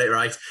 Yeah, you got it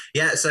right.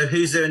 Yeah, so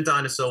Who Zoo and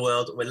Dinosaur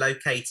World, we're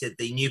located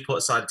the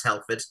Newport side of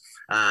Telford.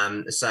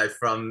 So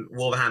from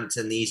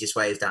Wolverhampton, the easiest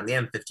way is down the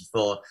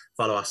M54,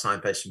 follow our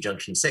signpost from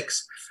Junction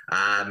 6.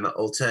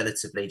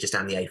 Alternatively, just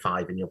down the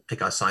A5, and you'll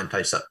pick our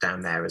signposts up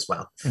down there as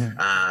well.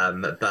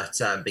 Mm-hmm. But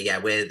yeah,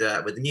 with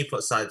the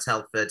Newport side of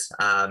Telford,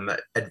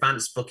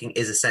 advanced booking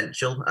is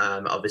essential.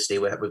 Obviously,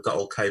 we've got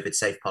all COVID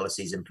safe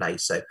policies in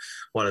place. So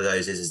one of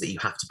those is that you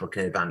have to book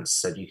in advance.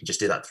 So you can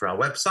just do that through our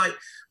website,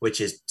 which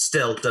is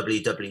still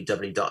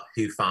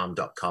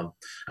www.whofarm.com.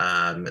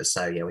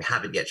 So yeah, we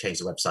haven't yet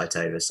changed the website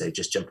over, so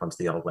just jump onto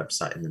the old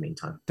website in the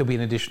meantime. There'll be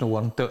an additional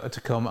one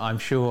to come, I'm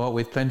sure,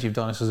 with plenty of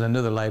dinosaurs.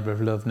 Another labour of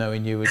love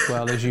knowing you as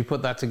well. As you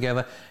put that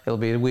together, it'll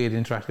be a weird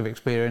interactive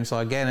experience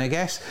again, I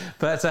guess.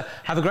 But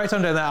have a great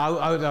time down there.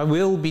 I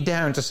will be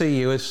down to see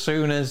you as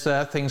soon as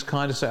things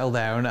kind of settle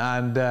down,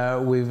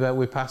 and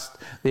we've passed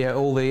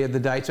all the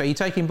dates. Are you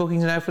taking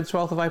bookings now for the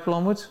 12th of April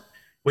onwards?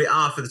 We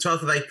are, for the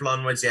 12th of April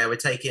onwards. Yeah, we're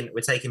taking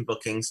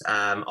bookings.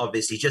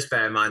 Obviously, just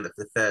bear in mind that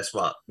for the first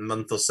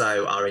month or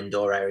so, our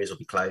indoor areas will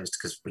be closed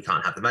because we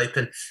can't have them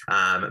open.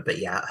 But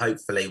yeah,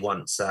 hopefully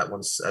once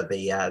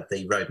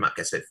the roadmap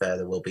gets a bit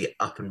further, we'll be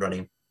up and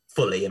running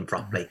fully and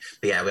properly.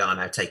 But yeah, we are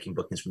now taking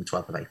bookings from the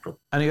 12th of April.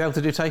 And are you able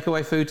to do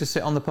takeaway food to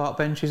sit on the park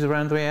benches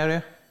around the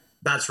area?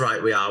 That's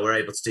right, we are. We're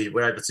able to do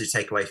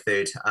takeaway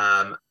food.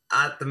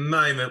 At the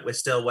moment, we're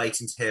still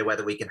waiting to hear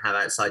whether we can have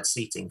outside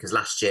seating, because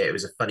last year it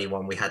was a funny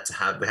one. We had to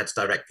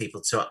direct people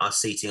to our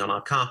seating on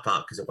our car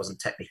park because it wasn't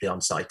technically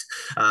on site.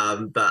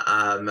 Don't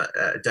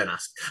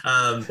ask.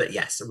 But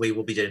yes, we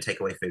will be doing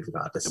takeaway food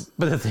regardless.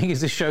 But the thing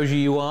is, this shows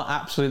you are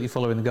absolutely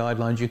following the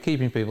guidelines. You're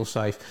keeping people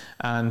safe,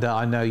 and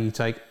I know you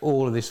take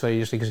all of this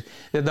very seriously, because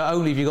not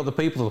only have you got the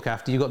people to look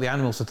after, you've got the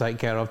animals to take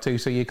care of too.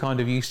 So you're kind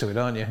of used to it,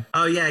 aren't you?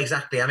 Oh yeah,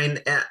 exactly. I mean,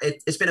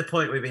 it's been a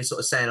point we've been sort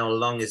of saying all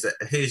along, is that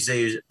Who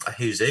Zoo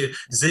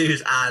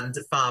zoos and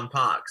farm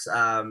parks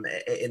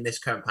in this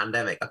current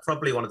pandemic are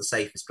probably one of the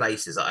safest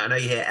places. I know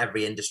you hear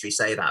every industry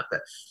say that,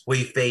 but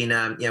we've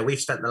been, we've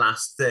spent the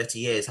last 30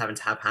 years having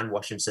to have hand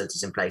washing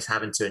facilities in place,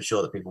 having to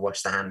ensure that people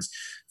wash their hands,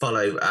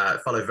 follow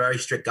very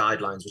strict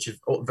guidelines, which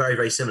are very,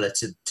 very similar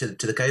to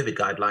the COVID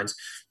guidelines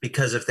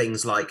because of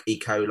things like E.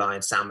 coli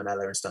and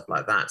salmonella and stuff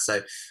like that.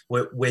 So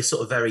we're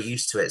sort of very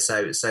used to it.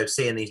 So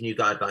seeing these new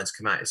guidelines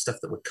come out is stuff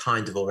that we're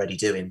kind of already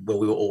doing. Well,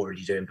 we were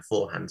already doing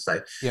beforehand.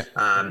 So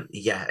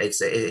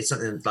it's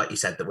something, like you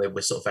said, that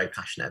we're sort of very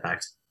passionate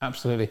about.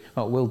 Absolutely.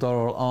 Well, Will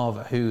Dorrell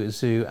of Who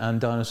Zoo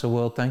and Dinosaur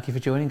World, thank you for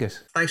joining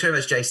us. Thanks very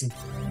much, Jason.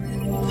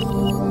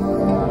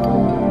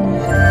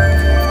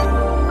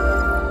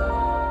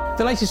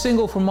 The latest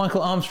single from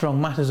Michael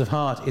Armstrong, Matters of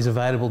Heart, is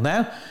available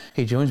now.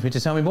 He joins me to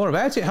tell me more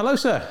about it. Hello,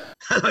 sir.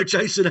 Hello,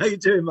 Jason. How you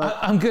doing, mate?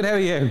 I'm good. How are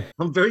you?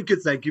 I'm very good,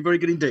 thank you. Very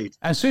good indeed.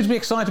 And soon to be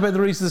excited about the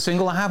release of the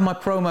single. I have my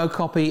promo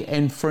copy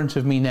in front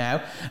of me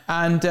now.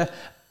 And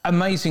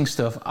amazing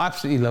stuff.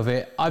 Absolutely love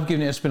it. I've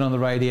given it a spin on the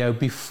radio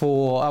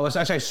before. I was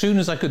actually, as soon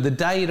as I could, the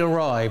day it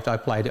arrived, I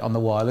played it on the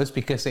wireless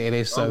because it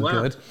is so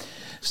good.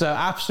 So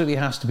absolutely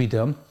has to be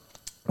done.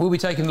 We'll be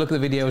taking a look at the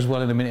video as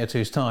well in a minute or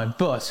two's time.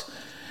 But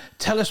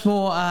tell us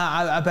more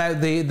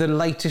about the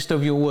latest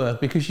of your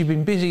work, because you've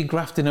been busy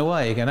grafting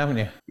away again, haven't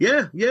you?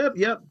 Yeah.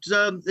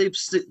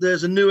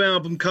 There's a new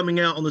album coming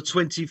out on the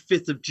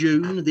 25th of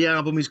June. The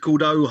album is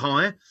called Oh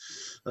Hi,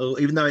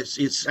 even though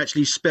it's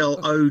actually spelled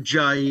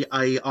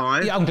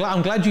O-J-A-I. Yeah, I'm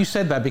glad you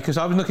said that, because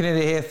I was looking at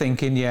it here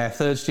thinking,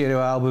 third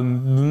studio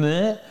album,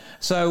 meh.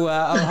 So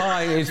Oh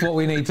Hi is what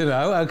we need to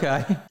know.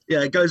 Okay.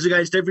 Yeah, it goes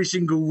against every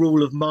single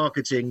rule of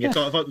marketing. If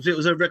it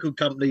was a record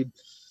company,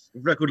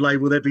 record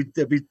label, they'd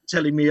be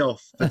telling me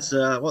off. But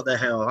what the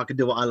hell, I can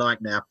do what I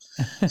like now.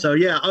 So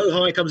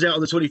Oh Hi comes out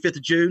on the 25th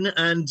of June,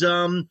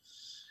 and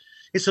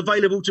it's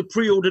available to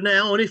pre-order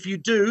now. And if you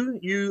do,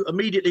 you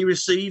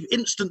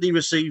instantly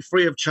receive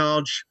free of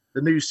charge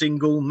the new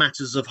single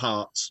Matters of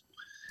Heart,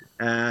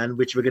 and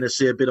which we're going to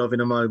see a bit of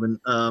in a moment.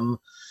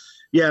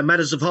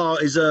 Matters of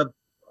Heart is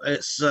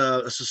it's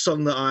a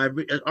song that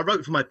I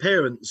wrote for my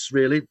parents,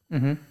 really.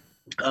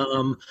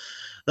 Mm-hmm.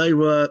 They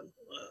were,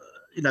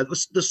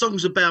 the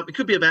song's about, it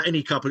could be about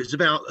any couple. It's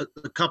about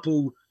a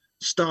couple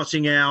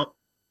starting out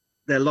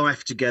their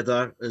life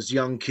together as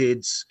young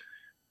kids,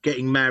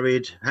 getting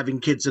married, having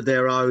kids of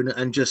their own,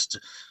 and just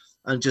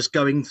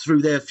going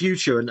through their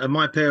future. And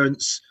my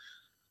parents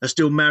are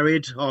still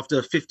married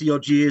after 50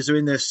 odd years. They're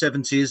in their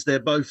 70s. They're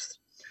both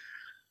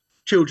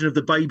children of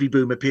the baby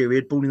boomer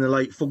period, born in the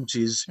late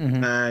 40s,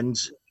 mm-hmm. and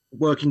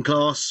working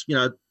class.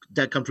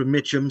 Dad come from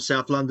Mitcham,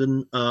 South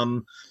London.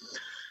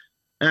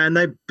 And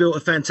they built a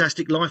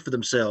fantastic life for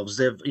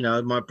themselves.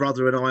 My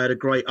brother and I had a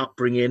great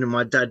upbringing, and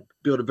my dad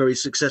built a very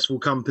successful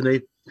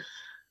company.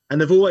 And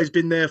they've always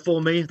been there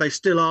for me. They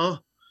still are,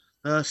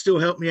 still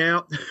help me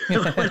out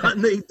when I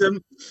need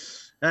them.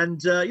 And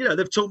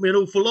they've taught me an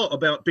awful lot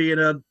about being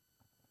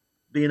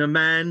a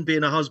man,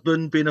 being a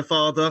husband, being a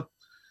father.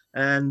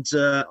 And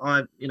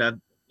I'm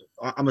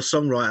a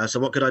songwriter, so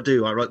what could I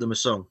do? I wrote them a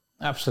song.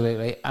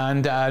 Absolutely,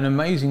 and an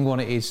amazing one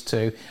it is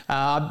too.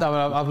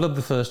 I've loved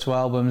the first two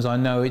albums. I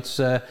know it's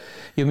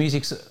your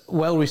music's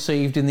well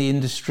received in the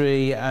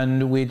industry,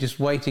 and we're just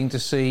waiting to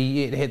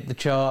see it hit the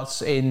charts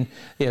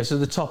so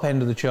the top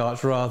end of the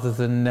charts, rather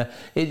than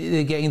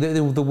getting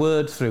the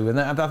word through. And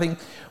I think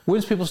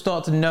once people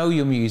start to know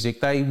your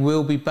music, they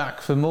will be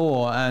back for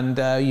more. And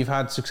you've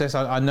had success.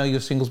 I know your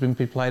single's been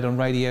played on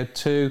radio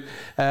too.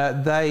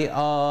 They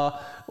are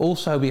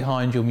also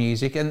behind your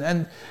music,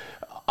 and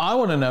I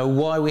want to know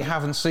why we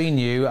haven't seen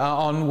you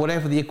on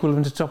whatever the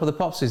equivalent of Top of the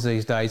Pops is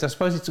these days. I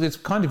suppose it's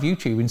kind of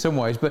YouTube in some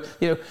ways, but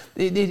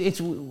there's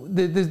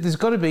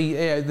got to be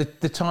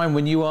the time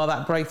when you are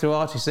that breakthrough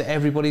artist that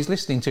everybody's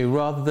listening to,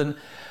 rather than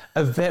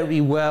a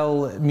very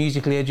well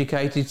musically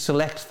educated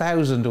select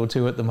 1,000 or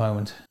two at the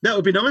moment. That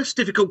would be nice.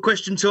 Difficult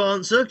question to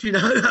answer,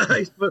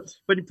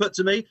 when you put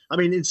to me. I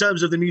mean, in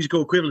terms of the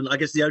musical equivalent, I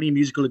guess the only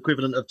musical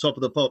equivalent of Top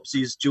of the Pops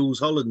is Jules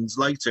Holland's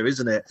Later,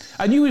 isn't it?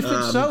 And you would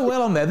fit so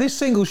well on there. This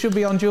single should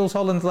be on Jules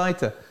Holland's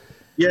Later.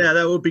 Yeah,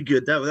 that would be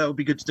good. That would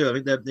be good to do. I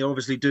think they're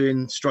obviously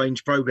doing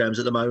strange programs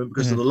at the moment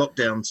because of the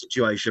lockdown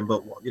situation.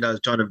 But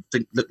trying to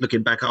think,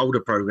 looking back at older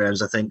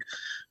programs, I think.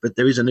 But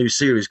there is a new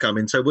series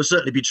coming, so we'll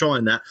certainly be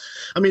trying that.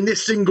 I mean,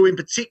 this single in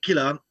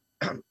particular,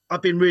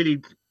 I've been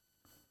really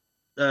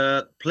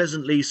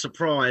pleasantly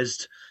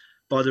surprised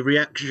by the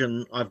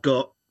reaction I've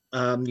got.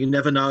 You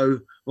never know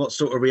what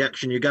sort of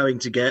reaction you're going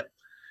to get,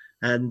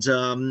 and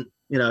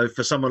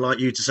for someone like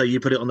you to say you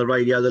put it on the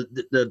radio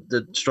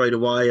the straight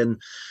away,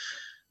 and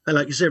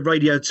like you said,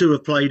 Radio 2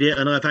 have played it,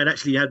 and I've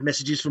actually had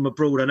messages from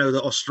abroad. I know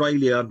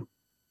that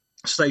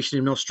station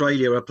in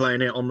Australia are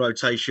playing it on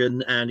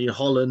rotation, and in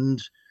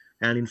Holland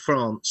and in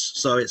France.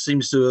 So it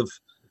seems to have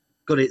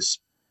got its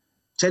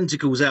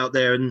tentacles out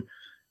there, and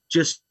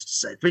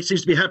it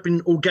seems to be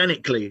happening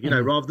organically,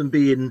 rather than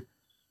being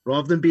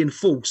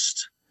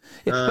forced.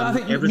 Yeah, but I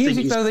think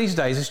music, though, these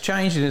days has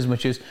changed in as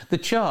much as the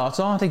charts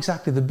aren't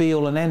exactly the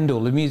be-all and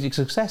end-all of music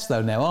success,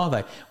 though, now, are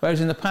they?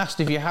 Whereas in the past,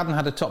 if you hadn't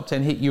had a top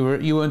 10 hit, you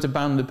weren't a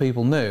band that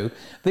people knew.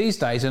 These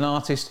days, an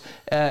artist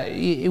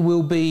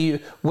will be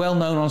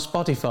well-known on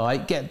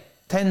Spotify, get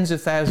tens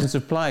of thousands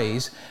of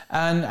plays,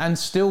 and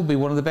still be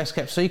one of the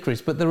best-kept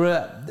secrets. But there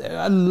are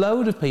a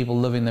load of people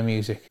loving the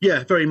music.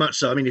 Yeah, very much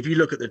so. I mean, if you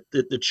look at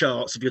the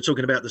charts, if you're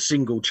talking about the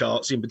single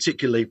charts in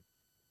particular,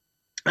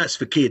 that's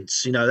for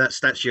kids, you know,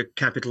 that's your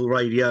Capital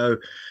Radio,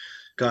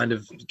 kind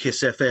of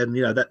Kiss FM,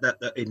 you know,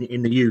 that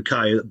in the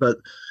UK. But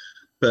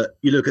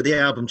you look at the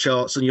album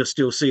charts and you're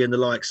still seeing the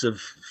likes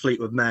of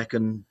Fleetwood Mac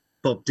and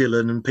Bob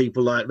Dylan and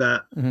people like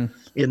that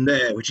in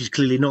there, which is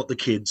clearly not the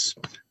kids,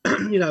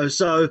 you know.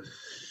 So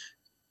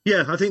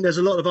yeah, I think there's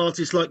a lot of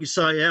artists, like you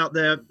say, out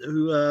there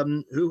who are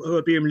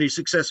being really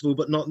successful,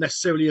 but not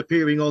necessarily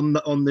appearing on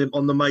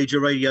the major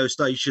radio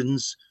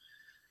stations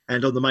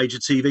and on the major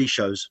TV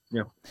shows.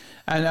 Yeah,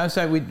 and I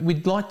say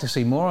we'd like to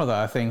see more of that,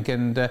 I think.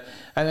 And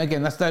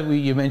again, that's that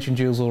you mentioned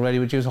Jules already,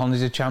 but Jules Holland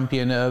is a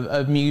champion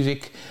of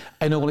music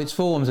in all its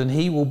forms, and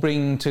he will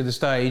bring to the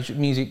stage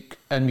music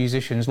and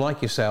musicians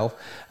like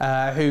yourself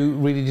who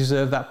really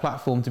deserve that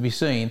platform to be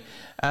seen.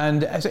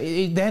 And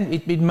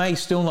it may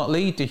still not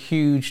lead to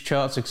huge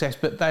chart success,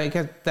 but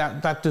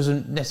that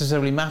doesn't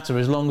necessarily matter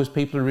as long as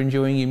people are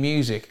enjoying your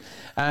music.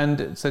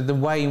 And so the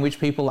way in which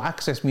people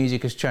access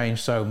music has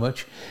changed so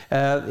much.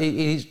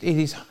 It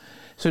is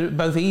sort of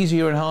both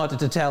easier and harder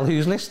to tell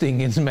who's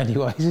listening in many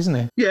ways, isn't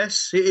it?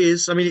 Yes, it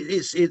is. I mean,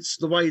 it's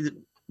the way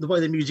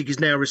the music is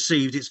now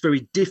received. It's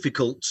very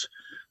difficult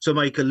to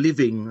make a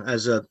living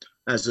as a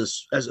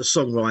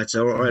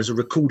songwriter or as a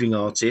recording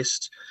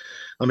artist.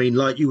 I mean,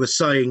 like you were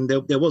saying,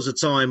 there was a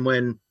time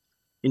when,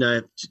 you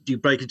know, you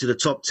break into the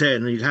top 10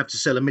 and you'd have to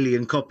sell 1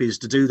 million copies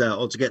to do that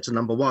or to get to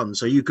number one.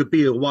 So you could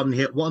be a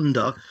one-hit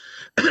wonder,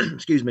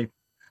 excuse me,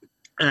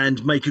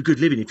 and make a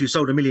good living. If you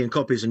sold 1 million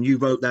copies and you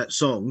wrote that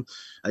song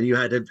and you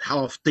had a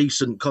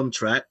half-decent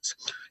contract,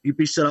 you'd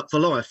be set up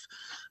for life.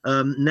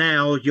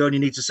 Now you only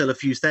need to sell a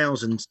few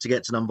thousand to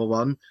get to number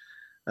one,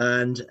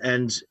 and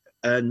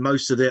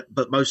most of it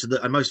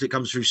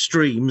comes through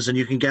streams, and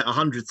you can get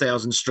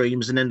 100,000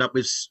 streams and end up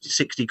with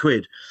 60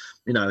 quid,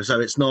 you know. So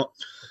it's not,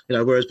 you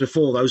know, whereas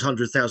before those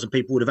 100,000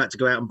 people would have had to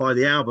go out and buy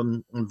the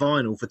album on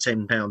vinyl for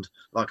 £10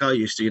 like I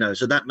used to, you know.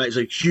 So that makes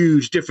a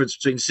huge difference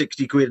between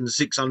 60 quid and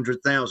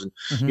 600,000,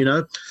 you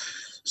know.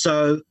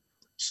 So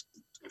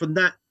from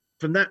that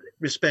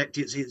respect,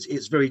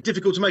 it's very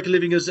difficult to make a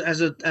living as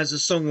a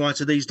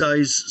songwriter these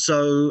days.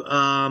 So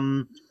I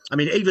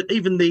mean,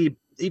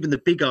 even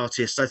the big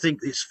artists, I think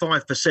it's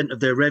 5%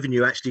 of their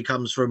revenue actually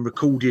comes from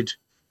recorded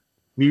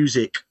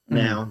music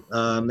now.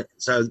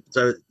 So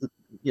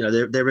you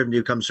know, their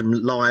revenue comes from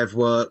live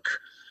work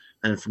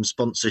and from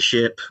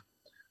sponsorship,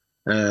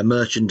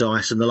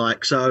 merchandise and the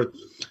like. So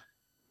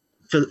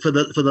for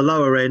the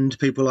lower end,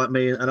 people like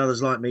me and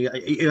others like me,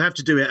 you have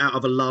to do it out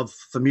of a love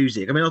for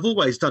music. I mean, I've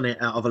always done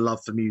it out of a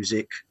love for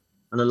music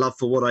and a love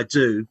for what I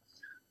do.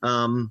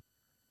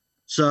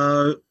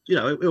 So, you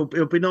know,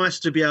 it'll be nice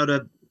to be able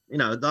to, you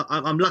know,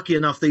 I'm lucky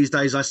enough these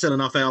days I sell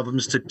enough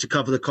albums to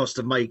cover the cost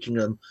of making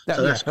them.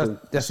 So that's cool.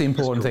 That's the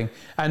important thing.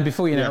 And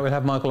before you know it, we'll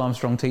have Michael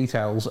Armstrong tea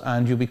towels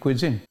and you'll be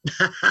quids in.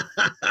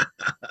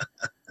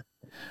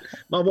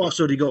 My wife's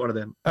already got one of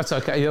them. That's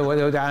okay.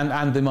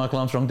 And the Michael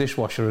Armstrong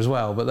dishwasher as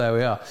well, but there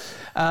we are.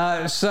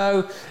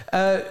 So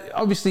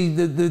obviously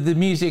the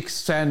music's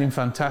sounding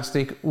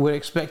fantastic. We're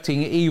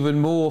expecting even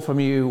more from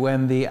you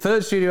when the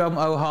third studio album,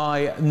 Oh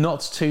Hi,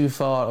 not too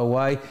far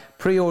away.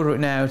 Pre-order it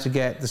now to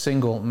get the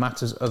single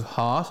Matters of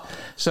Heart.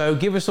 So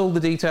give us all the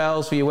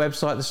details for your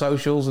website, the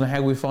socials, and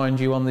how we find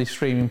you on the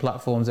streaming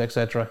platforms,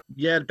 etc.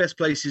 Yeah, the best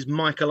place is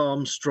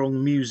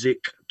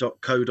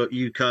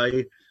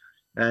michaelarmstrongmusic.co.uk.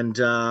 And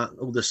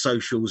all the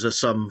socials are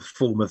some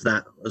form of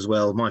that as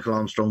well. Michael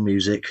Armstrong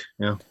Music,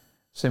 yeah.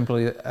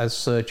 Simply as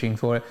searching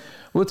for it.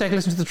 We'll take a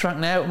listen to the track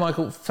now.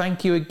 Michael,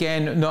 thank you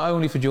again, not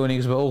only for joining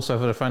us, but also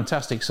for the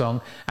fantastic song,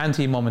 and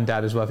to your mum and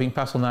dad as well. I think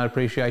pass on our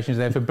appreciations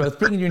there for both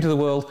bringing you into the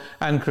world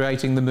and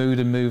creating the mood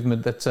and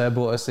movement that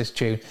brought us this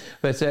tune.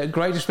 But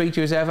great to speak to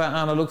you as ever,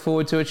 and I look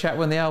forward to a chat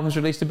when the album's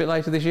released a bit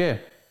later this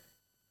year.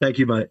 Thank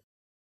you, mate.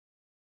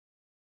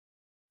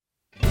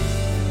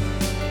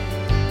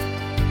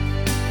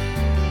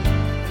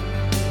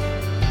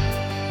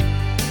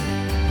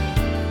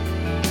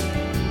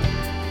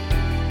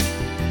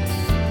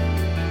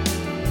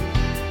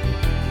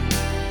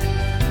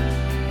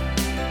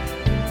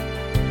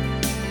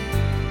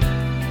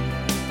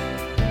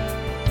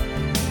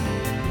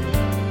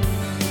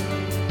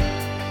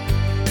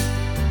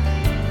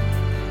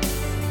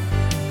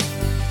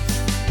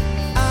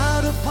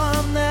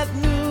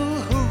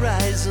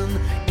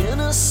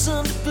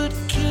 Innocent but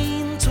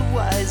keen to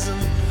wisen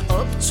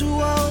up to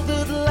all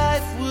that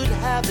life would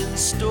have in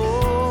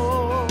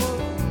store.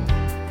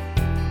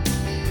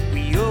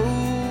 We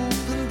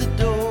opened the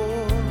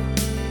door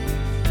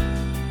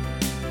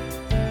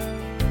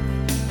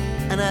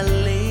and I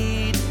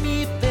laid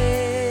me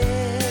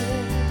bare.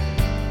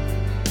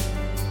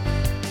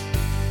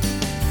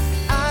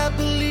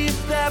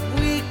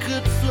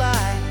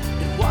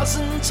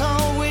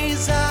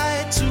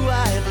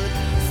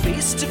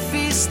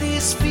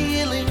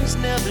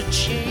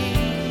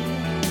 chain.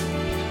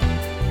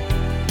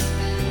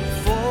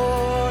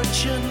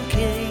 Fortune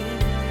came,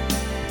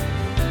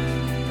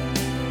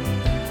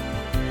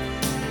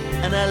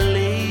 and I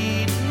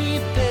laid me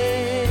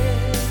bare.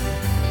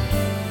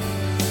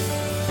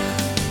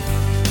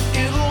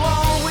 It'll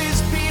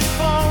always be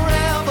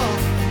forever,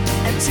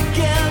 and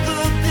together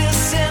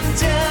this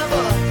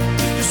endeavor,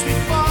 'cause we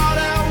fought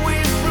our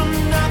way from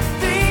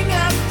nothing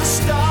at the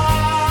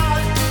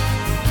start.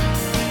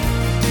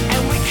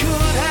 And we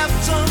could have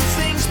done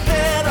things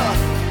better,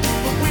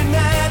 but we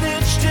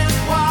managed it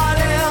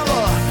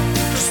whatever,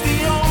 'cause the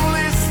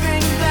only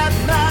thing that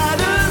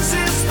matters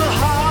is the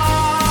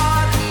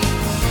heart.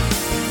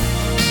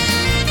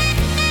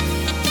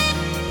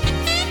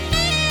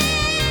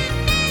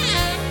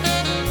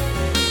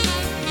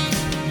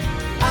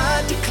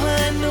 I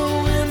decline no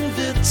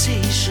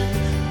invitation,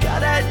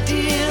 got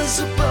ideas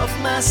above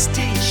my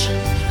station.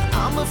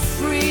 I'm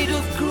afraid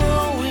of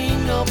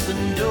growing up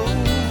and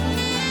old.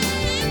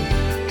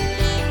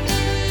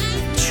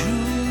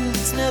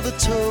 Truth's never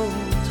told.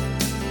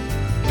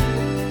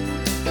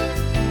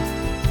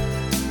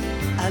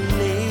 I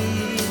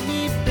lay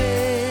me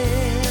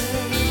bare.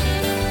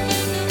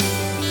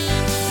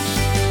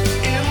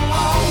 It'll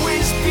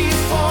always be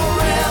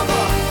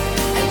forever,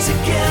 and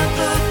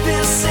together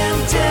this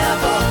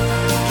endeavor,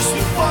 'cause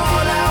we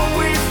fought our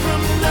way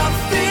from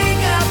nothing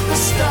at the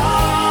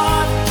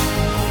start.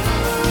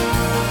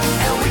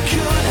 And we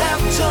could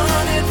have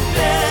done it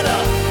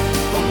better,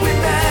 but we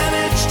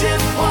managed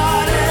it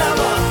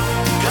whatever,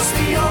 'cause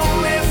the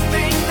only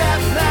thing that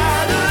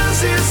matters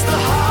is the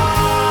heart.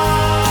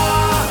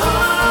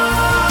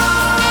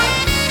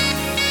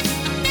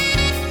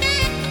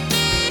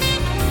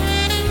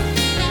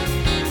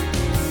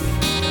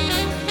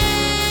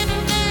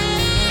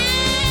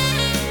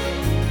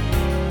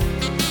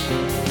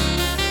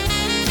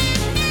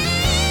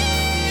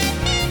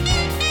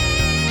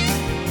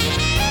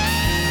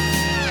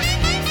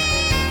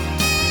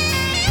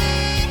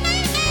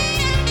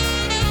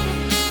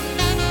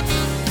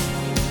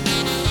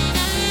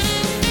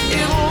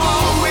 It'll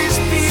always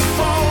be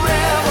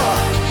forever,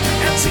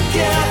 and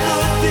together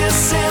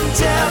this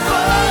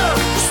endeavor,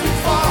 'cause we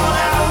fought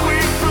our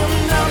way from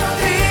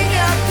nothing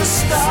at the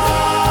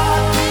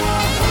start.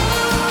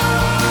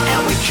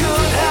 And we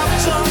could have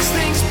done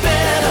things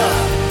better,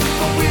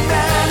 but we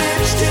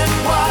managed it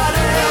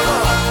whatever,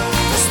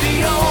 'cause the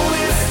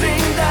only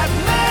thing that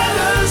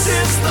matters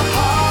is the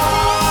heart.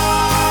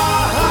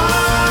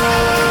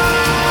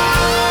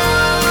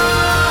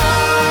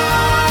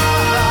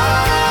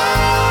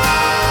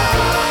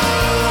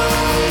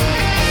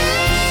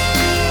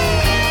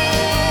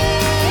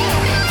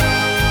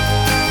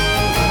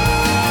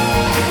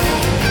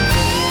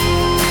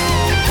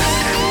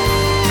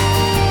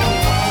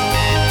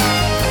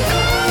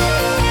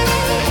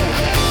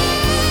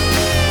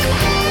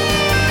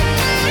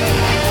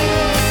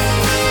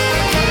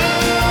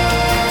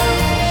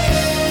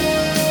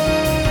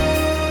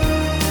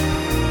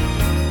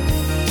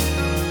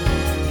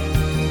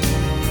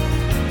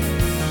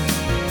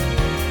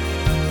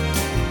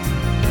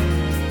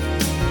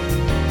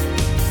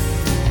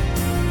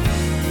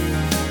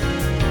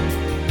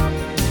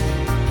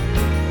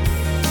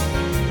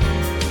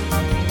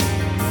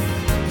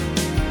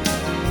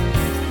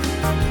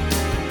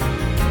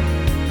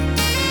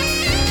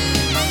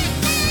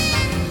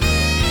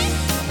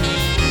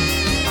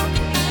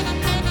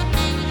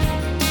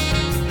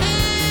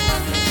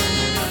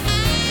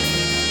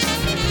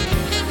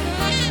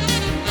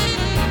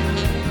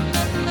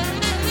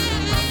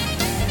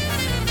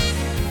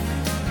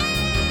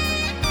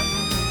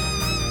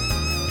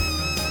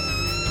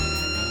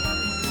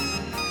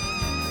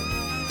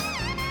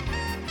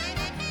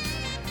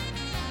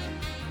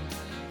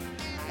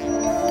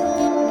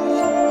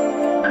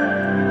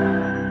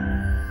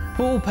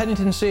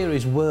 Pennington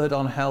series Word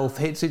on Health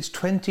hits its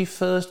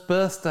 21st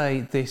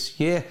birthday this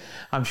year.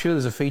 I'm sure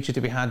there's a feature to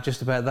be had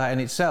just about that in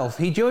itself.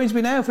 He joins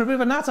me now for a bit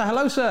of a natter.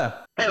 Hello, sir.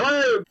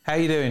 Hello. How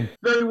you doing?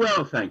 Very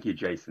well, thank you,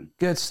 Jason.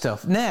 Good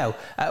stuff. Now,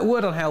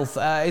 Word on Health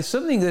is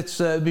something that's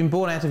been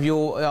born out of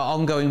your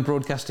ongoing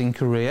broadcasting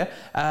career.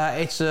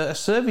 It's a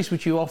service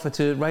which you offer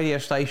to radio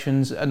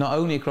stations not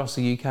only across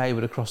the UK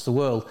but across the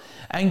world,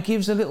 and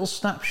gives a little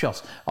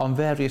snapshot on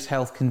various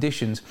health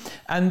conditions.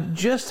 And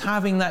just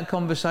having that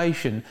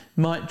conversation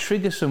might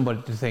trigger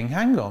somebody to think,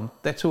 hang on,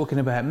 they're talking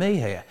about me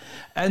here.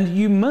 And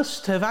you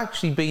must have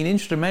actually been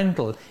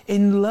instrumental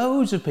in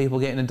loads of people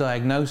getting a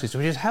diagnosis,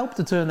 which has helped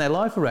to turn their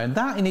life around.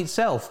 That in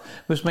itself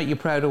must make you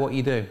proud of what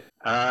you do.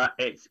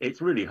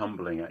 It's really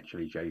humbling,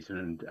 actually,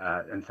 Jason,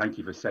 and thank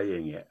you for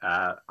saying it.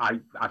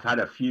 I've had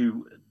a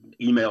few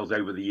emails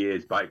over the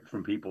years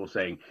from people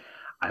saying,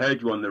 I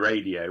heard you on the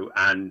radio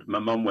and my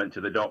mum went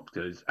to the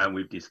doctors and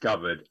we've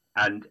discovered,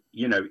 and,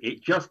 you know,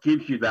 it just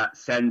gives you that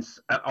sense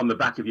on the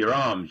back of your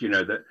arms, you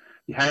know, that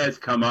the hairs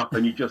come up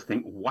and you just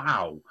think,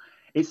 wow.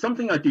 It's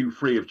something I do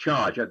free of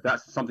charge.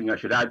 That's something I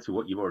should add to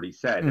what you've already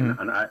said.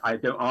 And I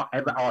don't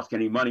ever ask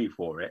any money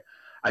for it.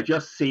 I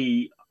just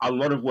see a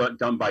lot of work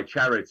done by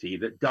charity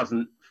that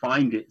doesn't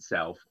find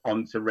itself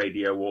onto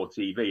radio or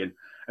TV.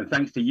 And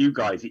thanks to you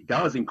guys, it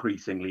does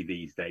increasingly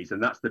these days.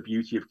 And that's the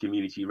beauty of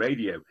community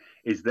radio,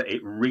 is that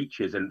it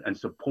reaches and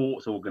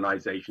supports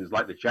organizations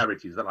like the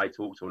charities that I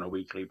talk to on a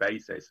weekly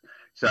basis.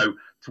 So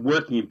to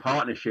working in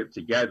partnership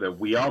together,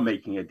 we are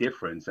making a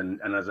difference. And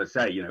as I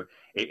say, you know,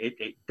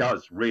 it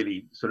does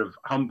really sort of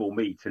humble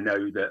me to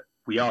know that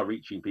we are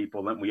reaching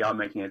people and we are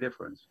making a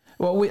difference.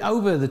 Well,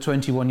 over the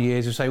 21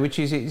 years or so, which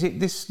is it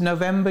this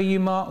November you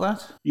mark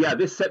that? Yeah,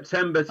 this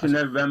September to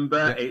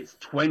November, it's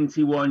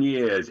 21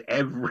 years,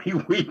 every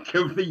week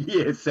of the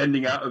year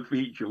sending out a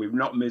feature. We've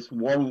not missed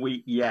 1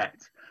 week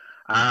yet.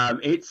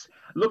 It's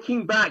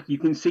looking back, you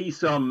can see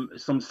some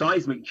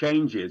seismic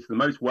changes. The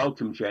most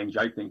welcome change,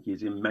 I think,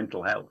 is in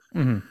mental health.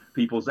 Mm-hmm.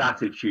 People's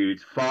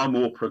attitudes far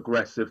more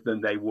progressive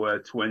than they were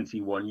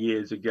 21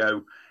 years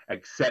ago,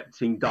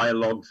 accepting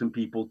dialogues and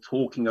people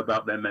talking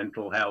about their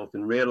mental health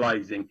and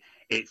realizing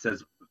it's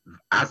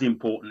as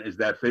important as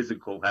their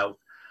physical health.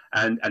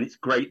 And it's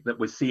great that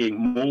we're seeing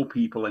more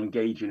people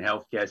engage in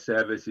healthcare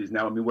services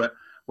now. I mean, we're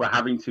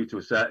having to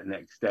a certain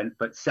extent,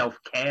 but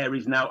self-care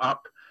is now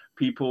up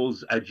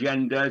people's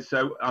agenda.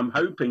 So I'm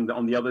hoping that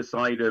on the other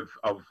side of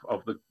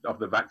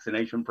the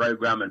vaccination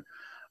program and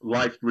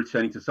life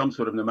returning to some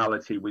sort of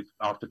normality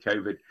after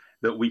COVID,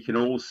 that we can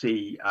all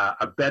see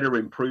a better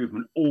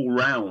improvement all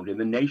round in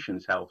the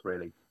nation's health,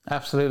 really.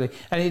 Absolutely,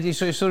 and it's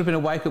sort of been a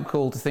wake-up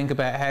call to think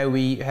about how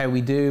we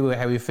do,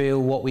 how we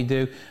feel, what we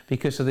do,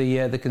 because of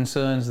the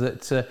concerns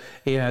that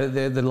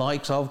the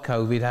likes of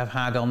COVID have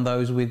had on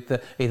those with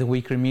either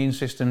weaker immune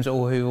systems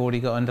or who've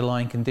already got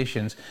underlying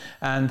conditions.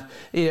 And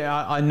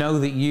I know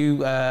that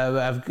you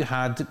have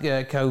had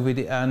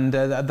COVID, and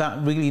that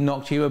really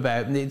knocked you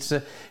about. And it's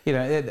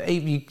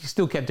you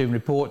still kept doing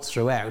reports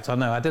throughout.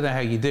 I don't know how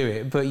you do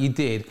it, but you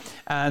did.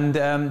 And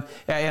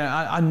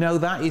I know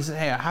that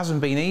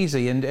hasn't been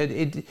easy,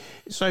 and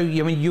so, I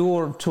mean,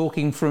 you're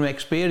talking from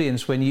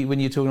experience when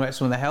you're talking about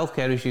some of the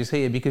healthcare issues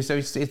here, because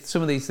it's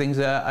some of these things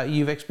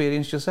you've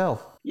experienced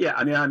yourself. Yeah,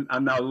 I mean,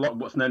 I'm now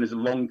what's known as a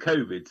long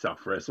COVID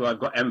sufferer. So I've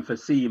got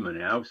emphysema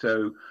now.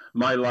 So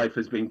my life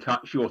has been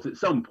cut short at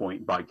some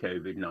point by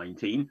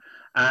COVID-19.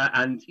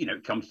 And,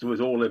 it comes to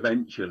us all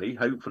eventually,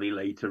 hopefully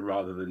later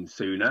rather than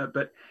sooner.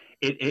 But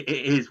it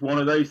is one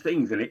of those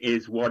things, and it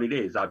is what it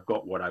is. I've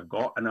got what I've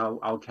got, and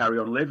I'll carry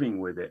on living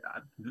with it.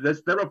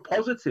 There are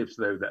positives,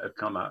 though, that have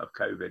come out of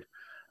COVID.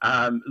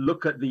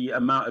 Look at the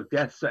amount of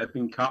deaths that have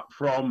been cut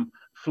from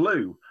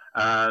flu.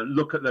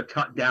 Look at the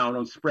cut down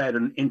on spread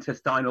and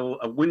intestinal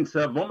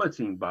winter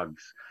vomiting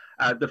bugs.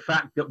 The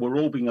fact that we're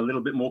all being a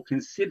little bit more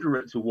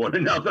considerate to one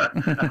another,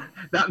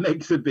 that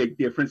makes a big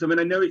difference. I mean,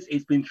 I know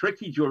it's been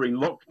tricky during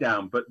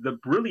lockdown, but the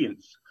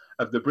brilliance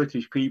of the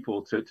British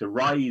people to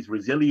rise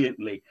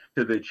resiliently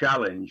to the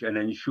challenge and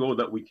ensure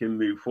that we can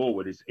move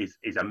forward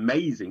is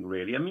amazing,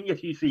 really. I mean,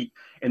 yes, you see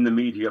in the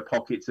media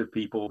pockets of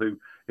people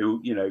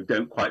who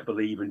don't quite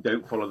believe and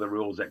don't follow the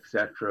rules,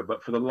 etc.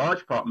 But for the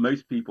large part,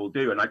 most people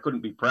do, and I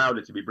couldn't be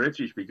prouder to be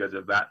British because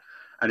of that.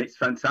 And it's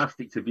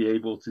fantastic to be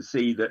able to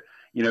see that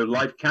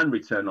life can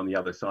return on the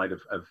other side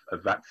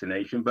of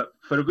vaccination. But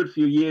for a good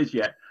few years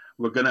yet,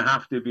 we're going to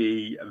have to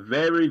be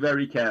very,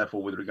 very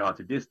careful with regard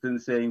to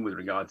distancing, with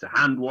regard to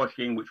hand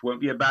washing, which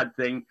won't be a bad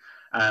thing,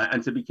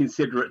 and to be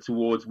considerate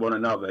towards one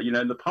another.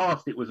 In the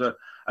past, it was a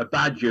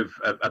badge of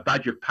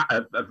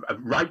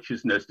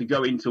righteousness to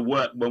go into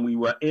work when we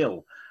were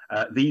ill.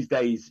 These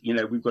days,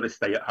 we've got to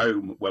stay at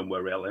home when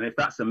we're ill. And if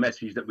that's a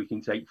message that we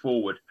can take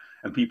forward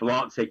and people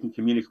aren't taking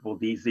communicable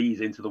disease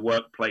into the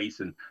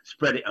workplace and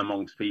spread it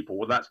amongst people,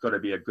 well, that's got to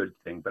be a good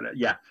thing. But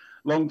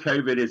long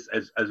COVID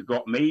has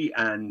got me,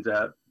 and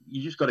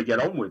you just got to get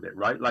on with it,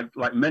 right?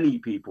 Like many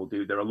people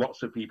do. There are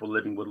lots of people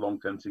living with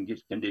long-term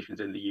conditions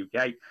in the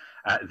UK.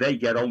 They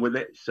get on with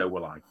it, so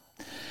will I.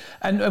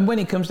 And when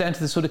it comes down to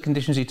the sort of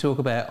conditions you talk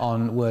about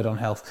on Word on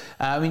Health,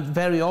 I mean,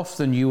 very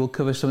often you will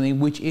cover something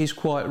which is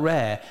quite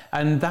rare,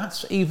 and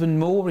that's even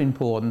more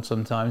important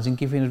sometimes in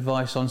giving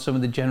advice on some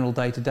of the general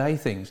day-to-day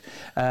things.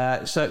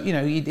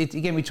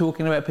 Again, we're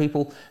talking about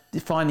people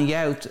finding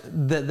out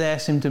that their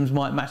symptoms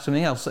might match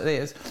something else.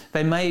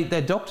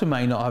 Their doctor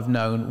may not have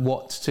known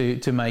what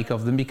to make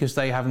of them because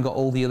they haven't got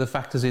all the other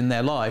factors in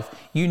their life.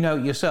 You know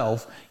it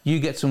yourself. You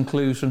get some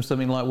clues from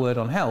something like Word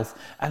on Health,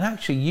 and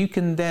actually you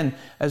can then,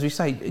 as we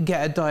say,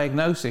 get a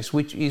diagnosis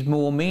which is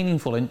more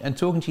meaningful. And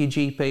talking to your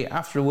GP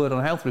after a Word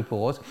on Health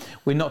report,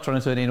 we're not trying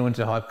to turn anyone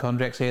into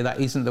hypochondriacs here. That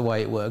isn't the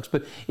way it works.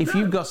 But if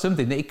you've got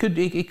something, it could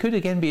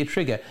again be a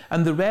trigger.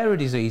 And the rarer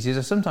diseases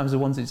are sometimes the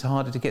ones that it's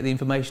harder to get the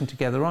information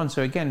together on.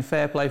 So again,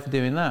 fair play for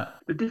doing that.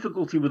 The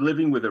difficulty with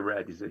living with a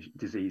rare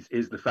disease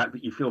is the fact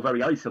that you feel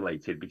very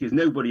isolated because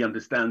nobody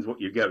understands what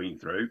you're going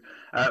through.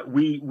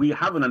 We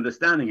have an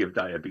understanding of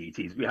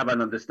diabetes. We have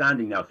an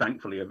understanding now,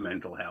 thankfully, of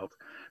mental health.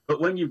 But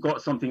when you've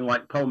got something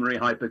like pulmonary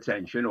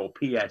hypertension or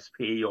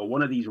PSP or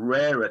one of these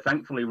rarer,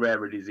 thankfully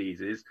rarer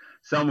diseases,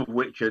 some of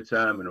which are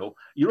terminal,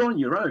 you're on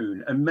your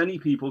own, and many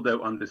people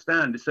don't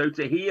understand. So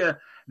to hear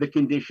the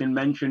condition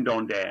mentioned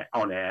on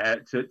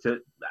air, to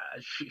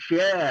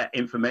share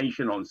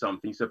information on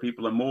something so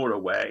people are more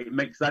aware, it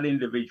makes that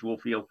individual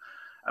feel,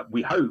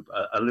 we hope,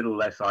 a little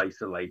less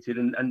isolated,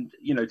 and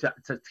you know, to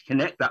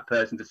connect that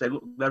person, to say,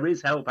 look, there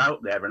is help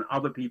out there and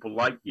other people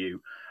like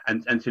you,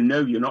 and to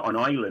know you're not an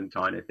island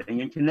kind of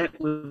thing, and connect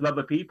with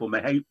other people.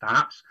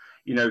 Perhaps,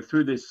 you know,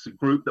 through this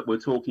group that we're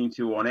talking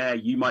to on air,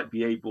 you might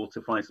be able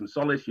to find some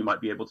solace, you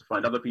might be able to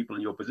find other people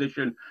in your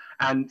position,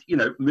 and, you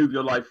know, move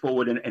your life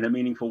forward in a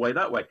meaningful way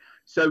that way.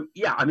 So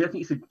yeah, I mean, I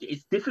think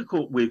it's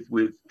difficult with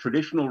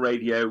traditional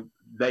radio.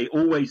 They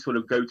always sort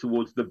of go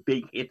towards the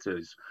big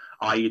hitters,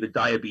 i.e. the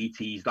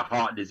diabetes, the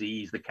heart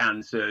disease, the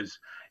cancers.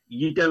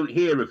 You don't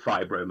hear of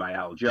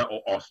fibromyalgia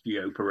or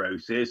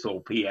osteoporosis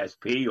or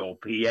PSP or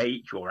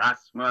PH or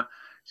asthma.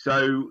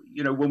 So,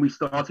 you know, when we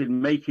started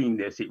making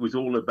this, it was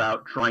all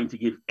about trying to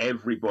give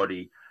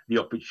everybody the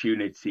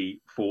opportunity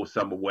for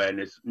some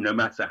awareness, no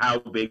matter how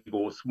big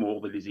or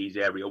small the disease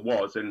area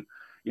was. And,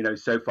 you know,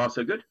 so far,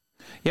 so good.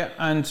 Yeah,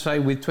 and say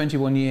with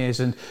 21 years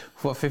and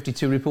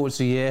 52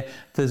 reports a year,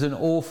 there's an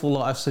awful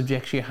lot of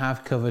subjects you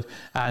have covered,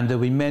 and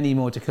there'll be many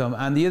more to come.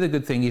 And the other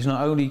good thing is,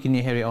 not only can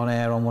you hear it on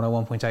air on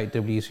 101.8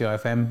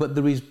 WCIFM, but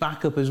there is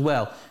backup as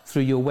well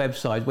through your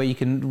website, where you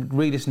can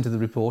re-listen to the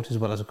report, as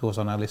well as, of course,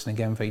 on our Listen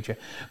Again feature.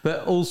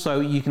 But also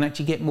you can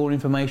actually get more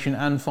information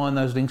and find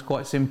those links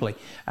quite simply.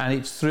 And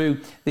it's through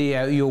the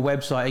your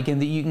website, again,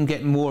 that you can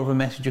get more of a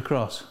message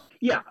across.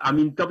 Yeah, I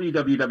mean,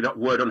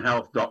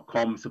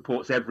 www.wordonhealth.com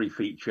supports every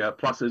feature.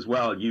 Plus, as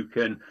well, you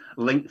can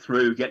link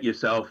through, get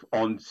yourself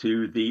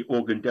onto the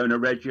organ donor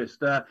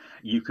register.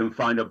 You can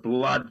find a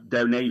blood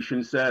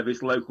donation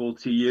service local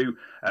to you.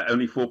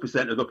 Only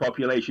 4% of the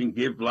population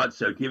give blood,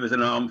 so give us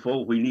an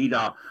armful. We need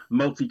our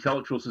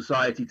multicultural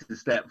society to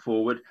step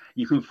forward.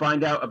 You can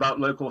find out about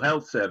local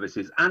health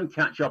services and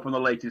catch up on the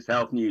latest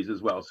health news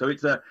as well. So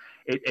it's a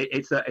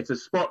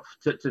spot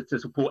to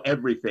support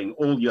everything,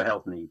 all your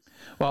health needs.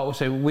 Well,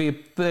 so we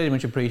very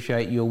much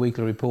appreciate your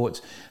weekly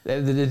reports.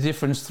 The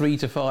difference 3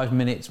 to 5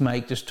 minutes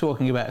make just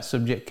talking about a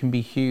subject can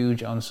be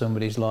huge on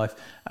somebody's life.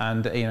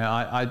 And, you know,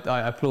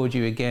 I applaud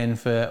you again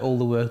for all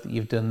the work that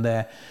you've done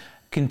there.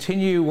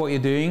 Continue what you're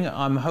doing.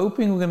 I'm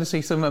hoping we're going to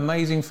see some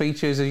amazing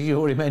features, as you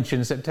already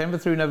mentioned, September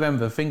through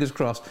November. Fingers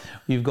crossed.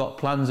 You've got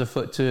plans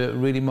afoot to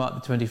really mark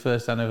the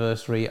 21st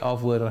anniversary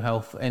of Word on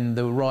Health in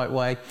the right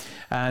way,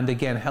 and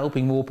again,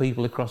 helping more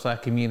people across our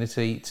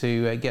community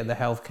to get the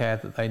health care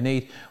that they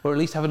need, or at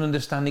least have an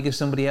understanding of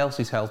somebody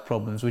else's health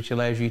problems, which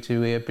allows you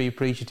to be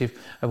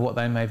appreciative of what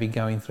they may be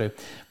going through.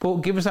 Paul,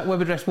 give us that web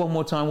address one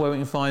more time, where we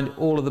can find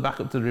all of the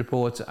backup to the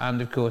report,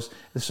 and of course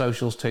the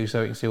socials too,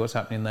 so we can see what's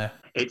happening there.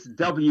 It's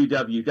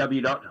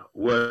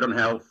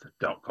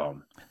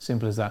www.wordonhealth.com.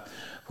 Simple as that.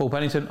 Paul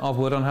Pennington of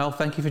Word on Health,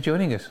 thank you for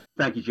joining us.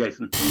 Thank you,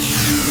 Jason.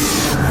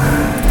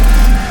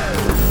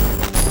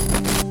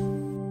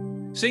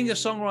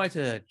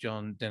 Singer-songwriter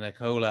John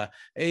DeNicola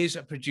is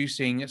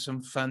producing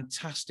some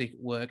fantastic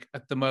work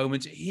at the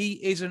moment. He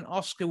is an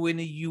Oscar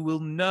winner. You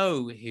will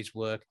know his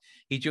work.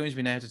 He joins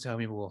me now to tell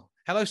me more.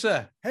 Hello,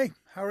 sir. Hey,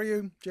 how are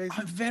you, Jason?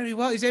 I'm very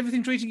well. Is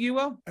everything treating you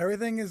well?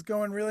 Everything is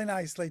going really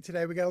nicely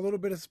today. We got a little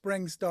bit of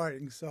spring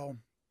starting, so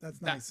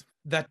that's nice.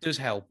 That does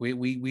help.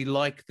 We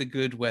like the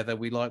good weather.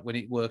 We like when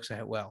it works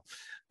out well.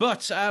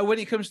 But when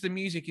it comes to the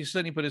music, you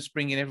certainly put a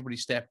spring in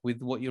everybody's step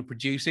with what you're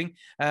producing.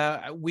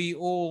 We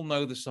all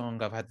know the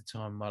song, I've Had the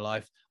Time of My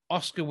Life,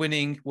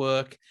 Oscar-winning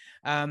work.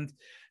 And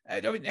I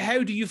mean,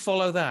 how do you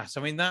follow that? I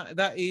mean,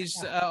 that is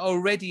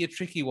already a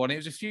tricky one. It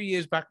was a few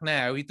years back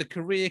now. The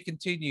career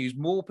continues.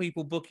 More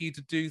people book you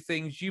to do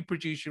things. You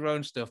produce your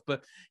own stuff.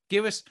 But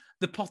give us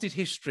the potted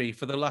history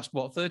for the last,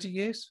 30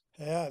 years?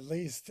 Yeah, at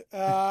least.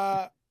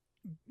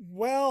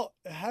 Well,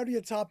 how do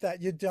you top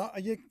that? You don't.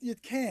 You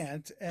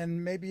can't,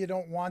 and maybe you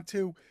don't want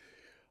to.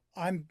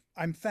 I'm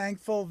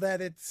thankful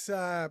that it's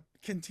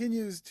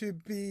continues to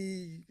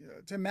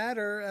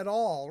matter at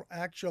all.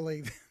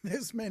 Actually,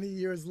 this many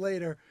years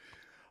later.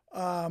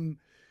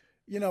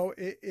 You know,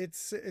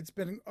 it's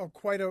been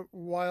quite a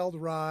wild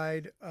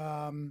ride,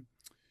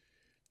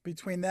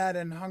 between that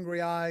and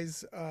Hungry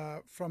Eyes,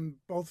 from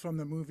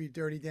the movie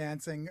Dirty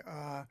Dancing.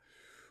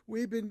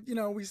 We've been, you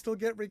know, we still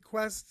get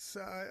requests.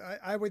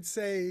 I would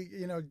say,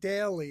 you know,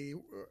 daily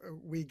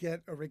we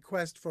get a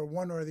request for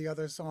one or the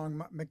other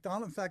song.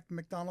 In fact,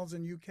 McDonald's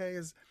in UK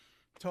is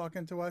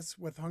talking to us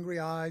with Hungry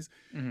Eyes.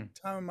 Mm-hmm.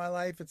 Time of My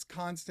Life, it's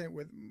constant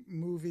with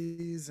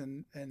movies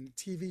and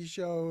TV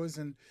shows.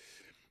 And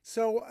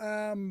so,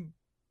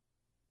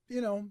 you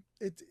know,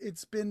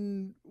 it's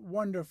been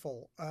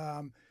wonderful.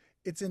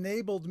 It's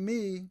enabled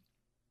me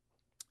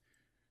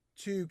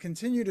to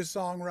continue to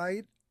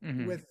songwrite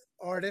with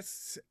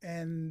artists,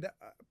 and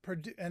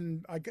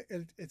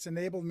it's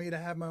enabled me to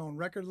have my own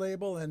record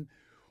label and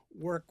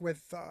work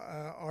with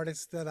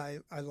artists that I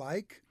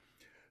like.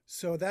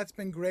 So that's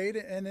been great.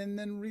 And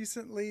then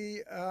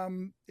recently,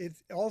 it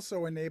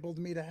also enabled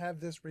me to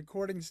have this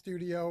recording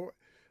studio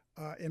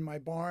in my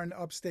barn,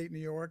 upstate New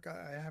York.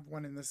 I have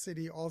one in the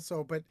city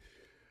also, but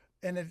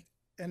and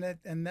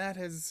that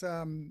has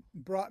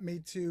brought me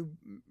to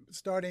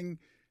starting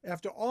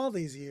after all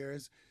these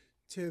years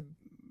to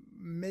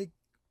make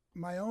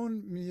my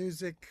own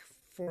music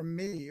for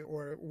me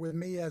or with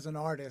me as an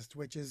artist,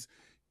 which is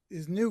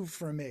new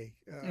for me.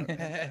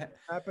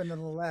 Happened in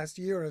the last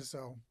year or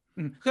so.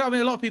 I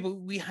mean, a lot of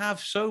people, we have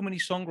so many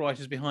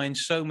songwriters behind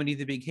so many of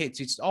the big hits.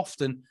 It's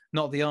often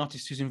not the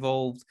artist who's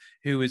involved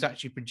who has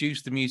actually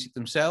produced the music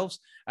themselves.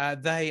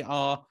 They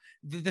are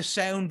the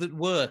sound that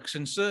works.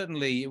 And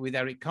certainly with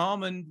Eric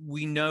Carmen,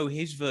 we know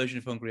his version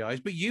of Hungry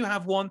Eyes, but you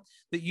have one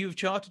that you've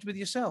charted with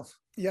yourself.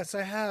 Yes,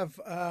 I have.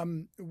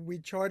 We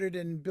charted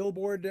in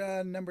Billboard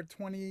number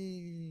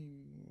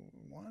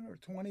 21 or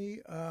 20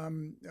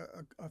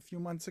 a few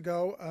months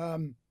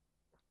ago.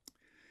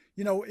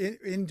 You know,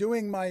 in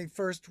doing my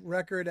first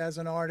record as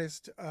an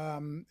artist,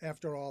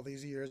 after all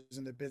these years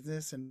in the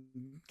business and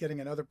getting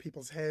in other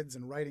people's heads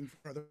and writing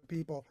for other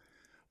people,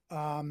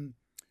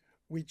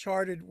 we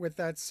charted with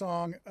that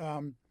song.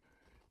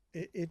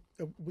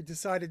 We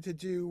decided to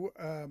do.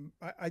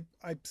 I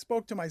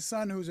spoke to my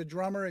son, who's a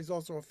drummer. He's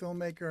also a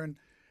filmmaker,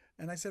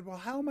 and I said, well,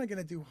 how am I going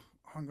to do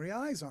Hungry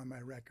Eyes on my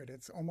record?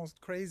 It's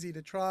almost crazy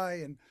to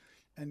try,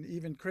 and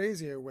even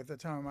crazier with the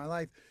time of my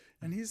life.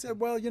 And he said,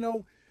 well, you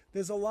know,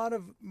 there's a lot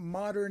of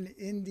modern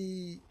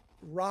indie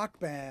rock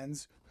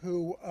bands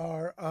who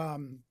are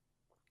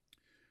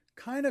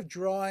kind of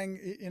drawing,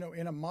 you know,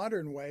 in a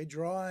modern way,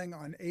 drawing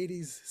on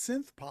 80s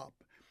synth pop,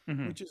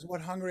 which is what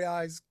Hungry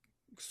Eyes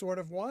sort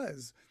of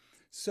was.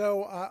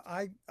 So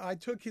I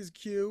took his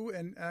cue,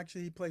 and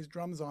actually he plays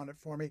drums on it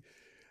for me.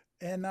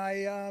 And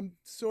I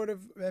sort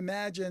of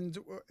imagined,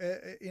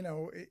 you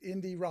know,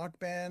 indie rock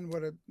band,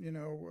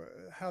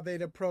 how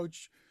they'd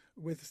approach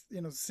with,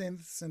 you know,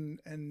 synths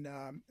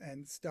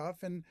and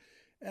stuff, and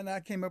I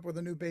came up with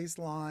a new bass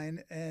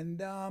line, and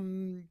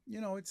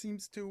you know, it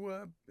seems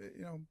to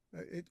you know,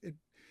 it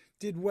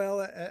did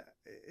well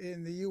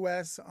in the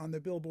U.S. on the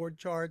Billboard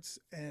charts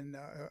and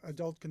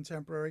adult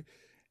contemporary,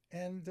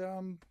 and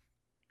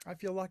I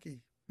feel lucky.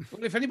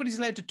 Well, if anybody's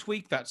allowed to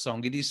tweak that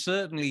song, it is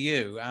certainly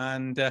you.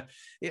 And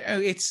you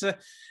know,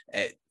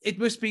 it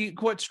must be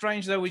quite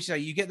strange, though, which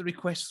you get the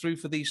requests through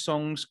for these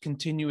songs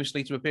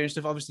continuously to appear and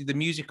stuff. Obviously, the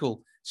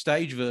musical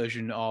stage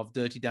version of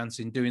Dirty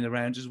Dancing doing the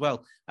rounds as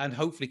well, and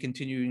hopefully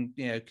continue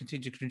to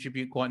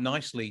contribute quite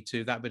nicely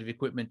to that bit of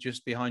equipment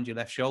just behind your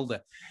left shoulder.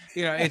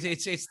 You know,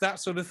 it's that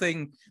sort of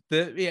thing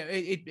that, you know,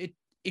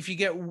 if you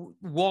get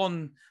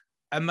one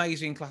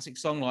amazing classic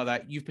song like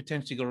that, you've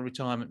potentially got a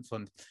retirement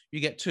fund. You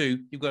get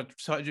two, you've got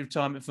a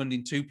retirement fund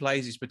in two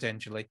places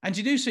potentially. And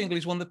your new single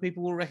is one that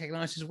people will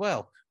recognize as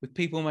well, with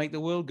People Make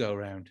the World Go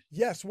Round.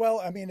 Yes, well,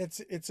 I mean,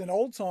 it's an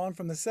old song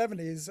from the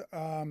 70s.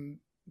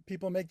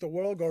 People Make the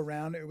World Go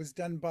Round. It was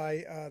done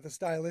by the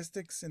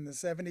Stylistics in the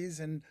 70s,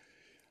 and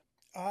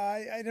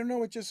I don't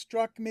know, it just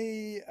struck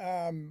me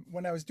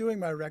when I was doing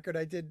my record.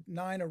 I did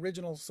 9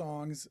 original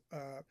songs,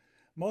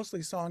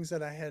 mostly songs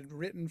that I had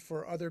written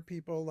for other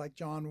people like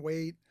John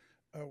Waite.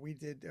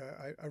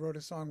 I wrote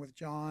a song with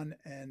John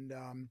and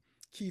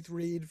Keith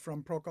Reed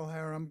from Procol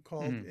Harum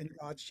called In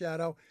God's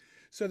Shadow.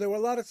 So there were a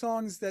lot of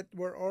songs that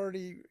were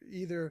already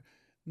either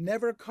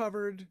never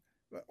covered,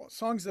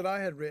 songs that I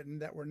had written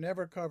that were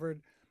never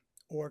covered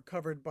or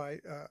covered by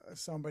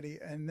somebody.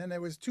 And then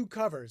there was 2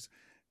 covers.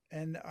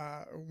 And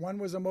one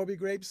was a Moby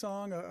Grape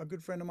song. A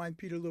good friend of mine,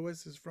 Peter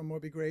Lewis, is from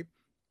Moby Grape.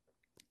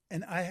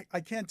 And I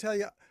can't tell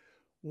you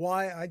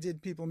why I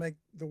did People Make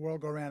the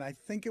World Go Round. I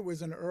think it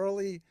was an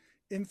early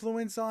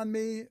influence on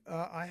me.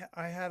 I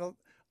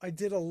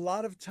did a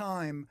lot of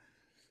time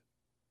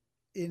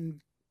in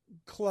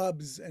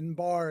clubs and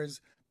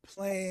bars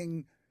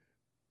playing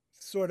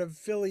sort of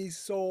Philly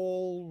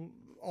soul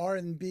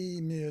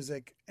R&B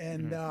music,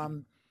 and I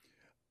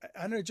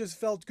don't know, it just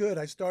felt good.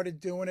 I started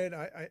doing it.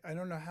 I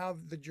don't know how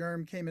the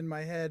germ came in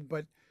my head,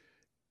 but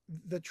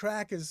the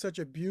track is such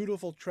a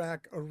beautiful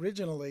track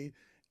originally.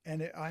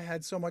 And I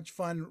had so much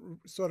fun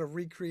sort of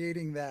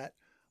recreating that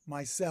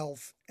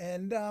myself.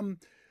 And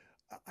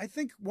I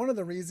think one of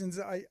the reasons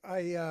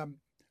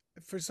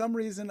for some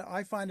reason,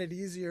 I find it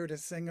easier to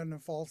sing in a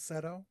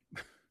falsetto.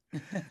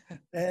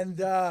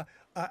 And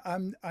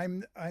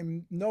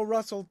I'm no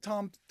Russell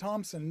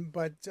Thompson,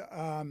 but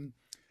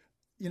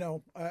you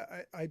know,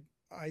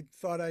 I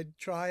thought I'd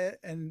try it,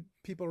 and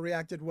people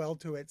reacted well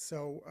to it,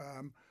 so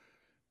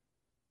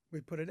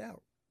we put it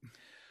out.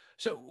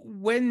 So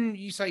when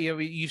you say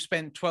you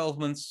spent 12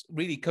 months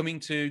really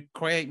coming to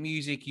create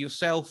music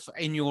yourself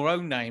in your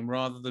own name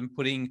rather than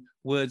putting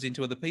words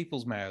into other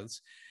people's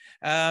mouths,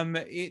 are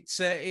you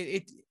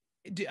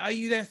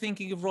then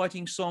thinking of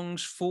writing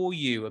songs for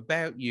you,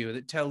 about you,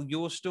 that tell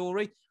your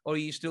story, or are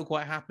you still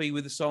quite happy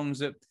with the songs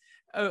that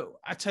are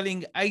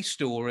telling a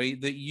story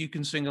that you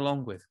can sing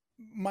along with?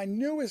 My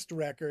newest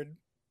record,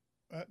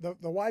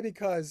 the Why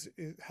Because,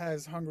 it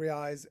has Hungry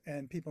Eyes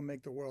and People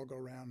Make the World Go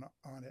Round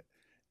on it.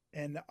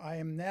 And I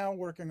am now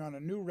working on a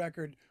new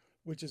record,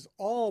 which is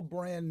all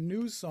brand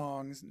new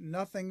songs,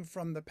 nothing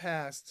from the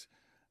past.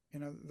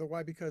 The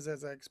Why Because,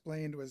 as I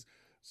explained, was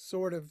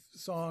sort of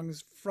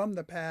songs from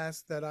the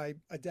past that I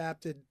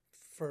adapted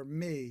for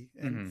me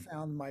and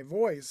found my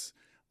voice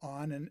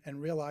on,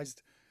 and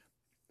realized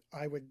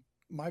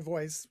my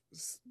voice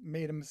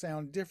made them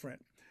sound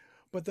different.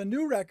 But the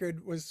new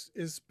record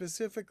is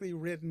specifically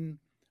written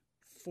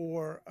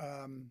for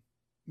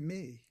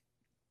me,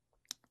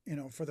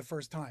 for the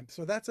first time.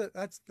 So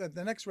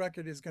the next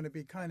record is going to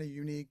be kind of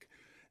unique,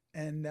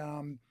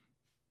 and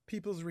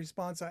people's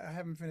response. I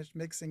haven't finished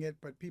mixing it,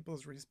 but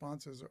people's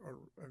responses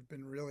have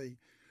been really,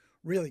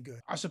 really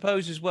good. I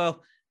suppose as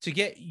well, to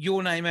get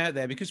your name out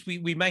there, because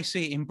we may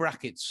see it in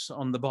brackets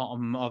on the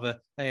bottom of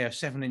a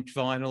 7-inch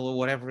vinyl or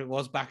whatever it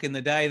was back in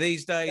the day.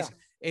 These days,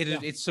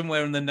 it's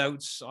somewhere in the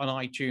notes on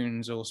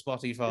iTunes or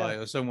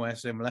Spotify or somewhere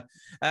similar.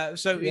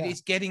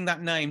 It's getting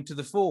that name to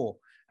the fore.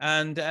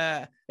 And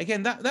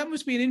again, that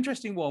must be an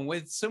interesting one,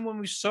 with someone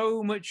with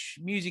so much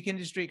music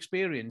industry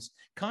experience,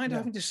 kind of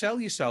having to sell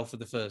yourself for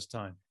the first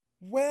time.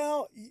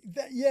 Well,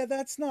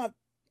 that's not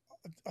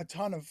a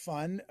ton of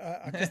fun,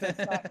 because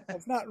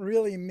that's not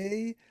really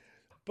me.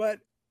 But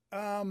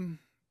in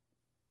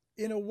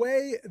a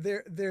way,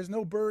 there's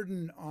no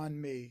burden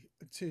on me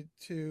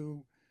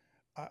to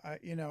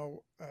in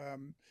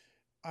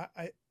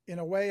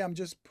a way, I'm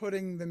just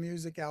putting the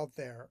music out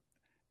there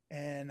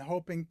and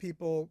hoping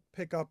people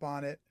pick up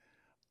on it.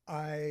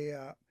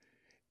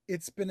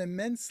 It's been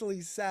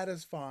immensely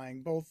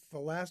satisfying, both the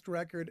last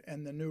record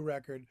and the new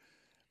record,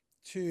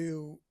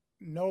 to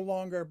no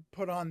longer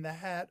put on the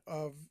hat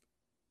of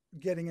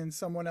getting in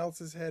someone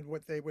else's head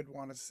what they would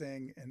want to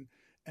sing, and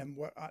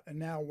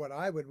now what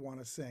I would want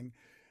to sing.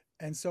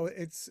 And so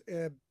it's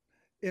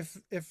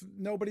if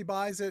nobody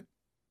buys it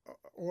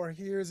or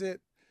hears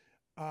it,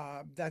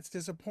 that's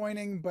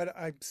disappointing, but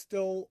I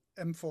still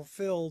am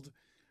fulfilled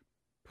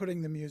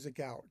putting the music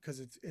out, because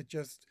it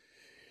just,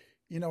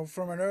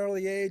 from an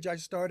early age, I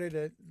started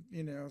at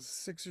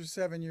 6 or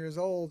 7 years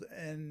old,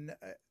 and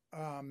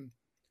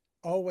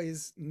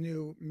always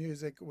knew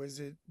music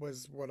was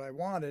what I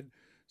wanted.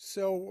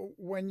 So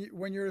when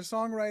you're a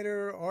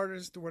songwriter,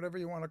 artist, whatever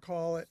you want to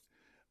call it,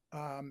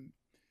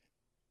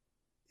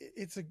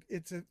 it's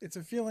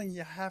a feeling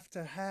you have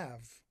to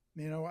have.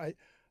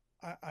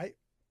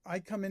 I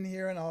come in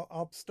here and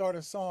I'll start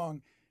a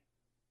song,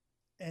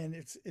 and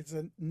it's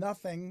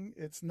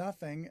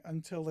nothing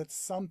until it's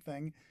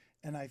something,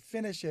 and I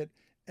finish it,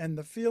 and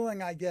the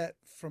feeling I get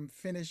from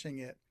finishing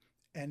it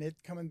and it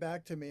coming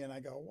back to me, and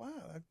I go,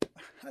 wow,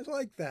 I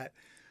like that.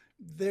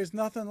 There's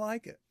nothing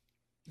like it.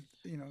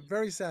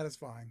 Very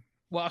satisfying.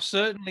 Well,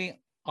 certainly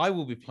I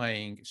will be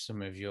playing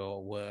some of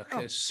your work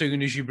as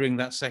soon as you bring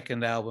that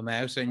second album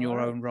out in your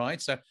own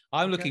right. So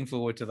I'm looking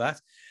forward to that.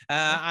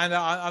 And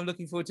I'm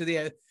looking forward to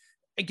the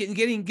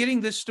getting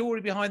the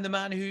story behind the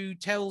man who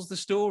tells the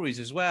stories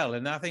as well.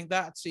 And I think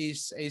that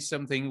is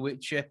something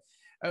which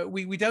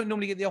we don't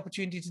normally get the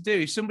opportunity to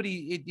do.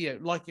 Somebody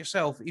like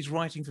yourself is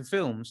writing for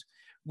films.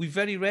 We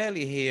very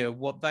rarely hear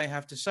what they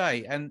have to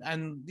say, and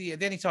the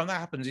only time that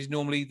happens is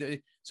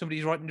normally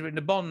somebody's written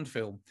a Bond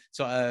film,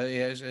 so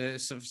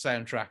sort of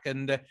soundtrack,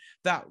 and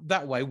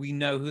that way we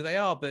know who they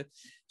are. But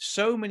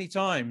so many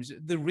times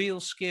the real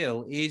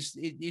skill is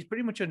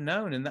pretty much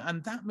unknown, and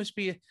that must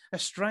be a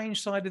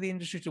strange side of the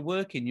industry to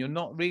work in. You're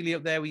not really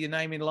up there with your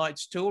name in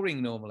lights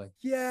touring normally.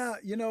 Yeah,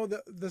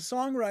 the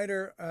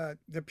songwriter,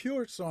 the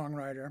pure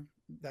songwriter,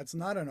 that's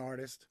not an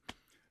artist,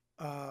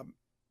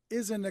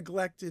 is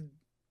neglected.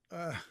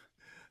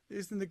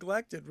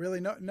 Really.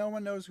 No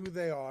one knows who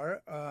they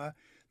are.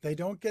 They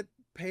don't get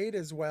paid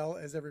as well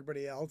as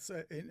everybody else.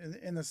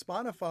 In the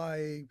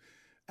Spotify,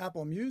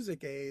 Apple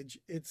Music age,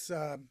 it's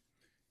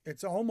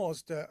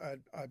almost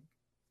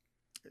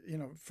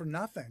for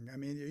nothing. I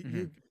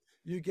mean,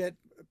 you get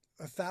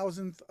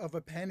 1/1000th of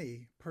a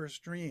penny per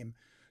stream.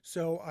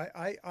 So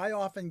I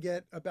often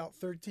get about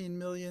 13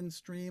 million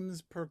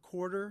streams per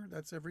quarter.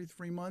 That's every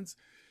 3 months.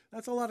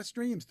 That's a lot of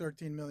streams.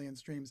 13 million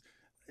streams.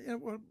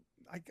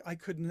 I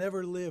could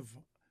never live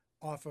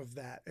off of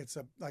that. It's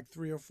like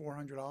 $300 or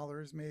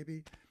 $400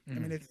 maybe. I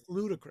mean, it's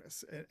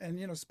ludicrous. And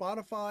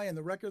Spotify and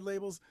the record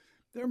labels,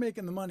 they're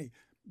making the money.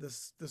 The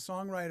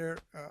songwriter,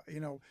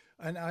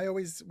 and I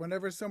always,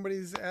 whenever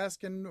somebody's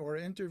asking or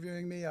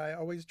interviewing me, I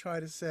always try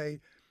to say,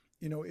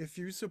 if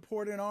you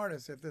support an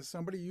artist, if there's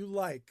somebody you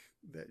like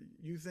that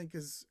you think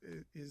is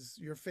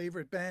your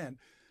favorite band,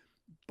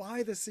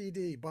 buy the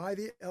CD, buy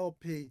the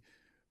LP.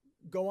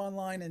 Go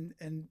online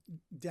and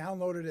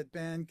download it at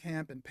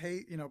Bandcamp and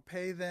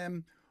pay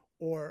them,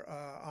 or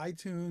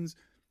iTunes,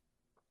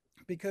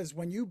 because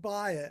when you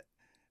buy it,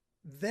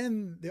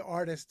 then the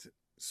artist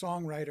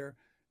songwriter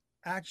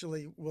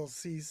actually will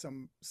see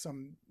some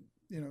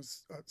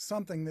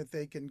something that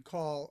they can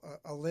call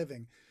a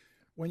living.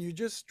 When you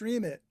just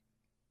stream it,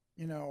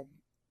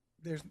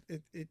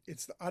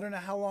 it's I don't know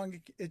how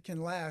long it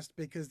can last,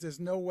 because there's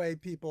no way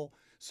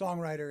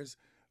songwriters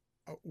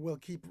will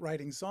keep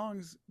writing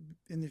songs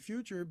in the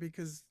future,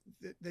 because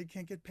they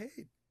can't get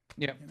paid.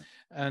 Yeah, you know?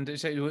 and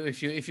so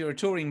if you're a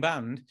touring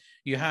band,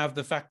 you have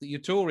the fact that you're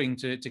touring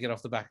to get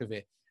off the back of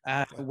it.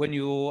 When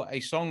you're a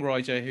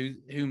songwriter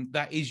whom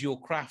that is your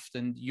craft,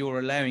 and you're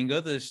allowing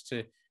others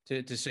to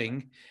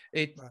sing,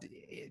 it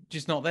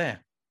just not there.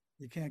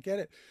 You can't get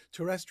it.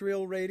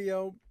 Terrestrial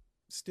radio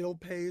still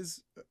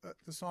pays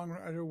the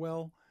songwriter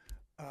well,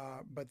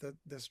 but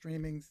the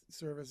streaming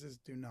services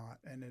do not,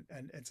 and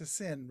it's a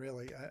sin,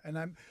 really. And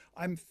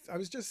I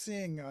was just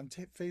seeing on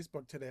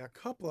Facebook today a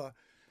couple of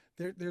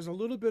there's a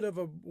little bit of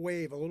a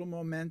wave, a little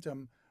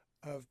momentum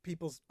of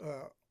people's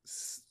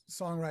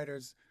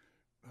songwriters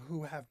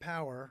who have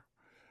power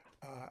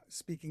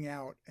speaking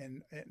out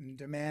and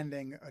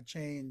demanding a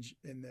change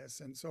in this.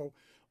 And so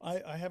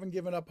I haven't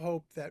given up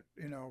hope that,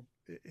 you know,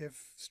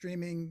 if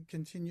streaming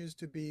continues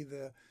to be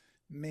the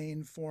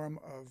main form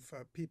of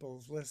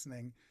people's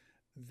listening,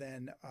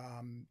 then,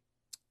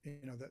 you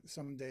know, that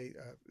someday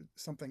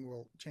something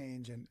will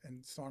change and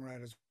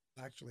songwriters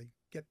will actually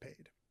get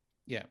paid.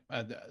 Yeah,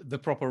 the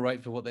proper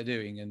rate for what they're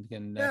doing, and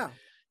can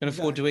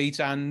afford exactly. to eat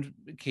and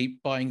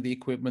keep buying the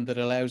equipment that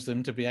allows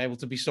them to be able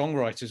to be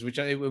songwriters, which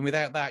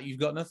without that, you've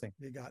got nothing.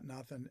 You got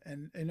nothing.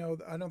 And, you know,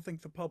 I don't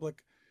think the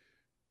public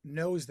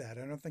knows that.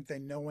 I don't think they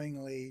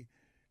knowingly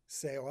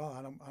say, well,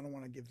 I don't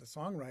want to give the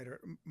songwriter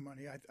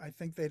money. I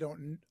think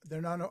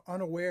they're not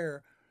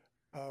unaware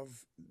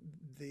of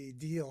the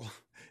deal.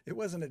 It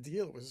wasn't a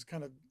deal. It was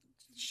kind of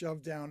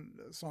shoved down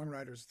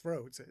songwriters'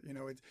 throats. You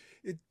know,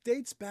 it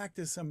dates back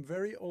to some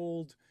very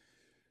old,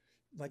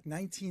 like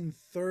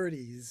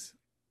 1930s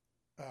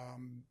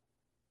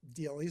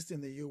deal, at least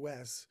in the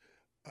U.S.,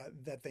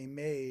 that they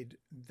made,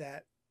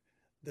 that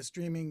the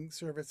streaming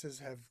services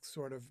have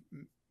sort of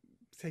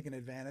taken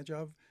advantage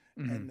of,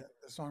 and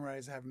the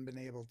songwriters haven't been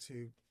able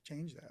to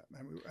change that.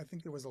 I mean, I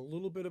think there was a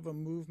little bit of a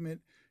movement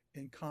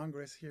in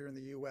Congress here in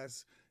the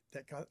U.S.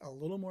 that got a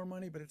little more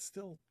money, but it's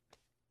still.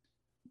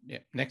 Yeah,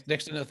 next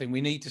to nothing.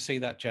 We need to see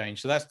that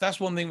change. So that's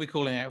one thing we're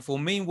calling out for.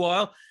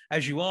 Meanwhile,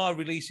 as you are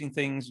releasing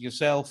things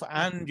yourself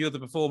and you're the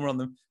performer on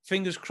them,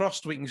 fingers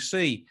crossed we can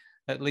see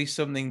at least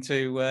something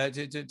to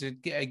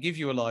give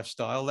you a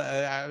lifestyle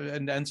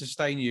and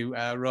sustain you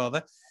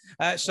rather.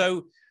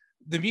 So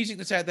the music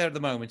that's out there at the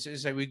moment,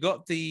 so we've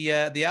got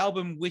the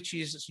album, which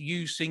is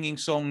you singing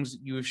songs that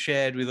you have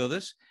shared with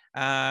others,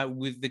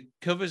 with the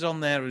covers on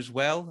there as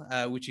well,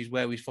 which is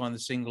where we find the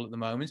single at the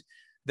moment.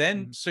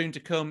 Then soon to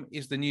come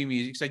is the new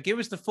music. So give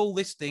us the full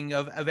listing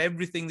of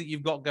everything that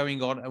you've got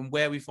going on and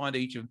where we find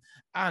each of them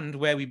and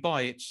where we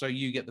buy it so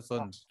you get the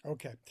funds.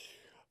 Okay.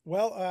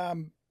 Well,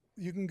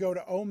 you can go to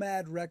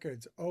OMAD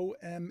Records,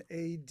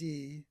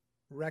 OMAD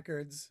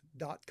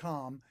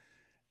Records.com.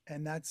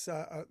 And that's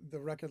the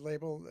record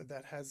label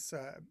that has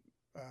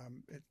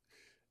it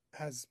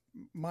has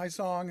my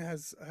song,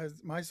 has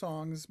my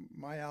songs,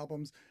 my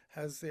albums,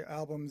 has the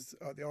albums,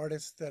 the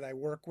artists that I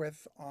work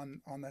with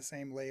on the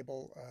same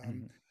label.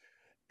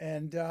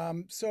 And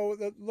so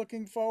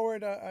looking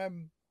forward,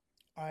 and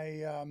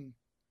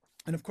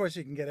of course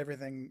you can get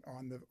everything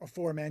on the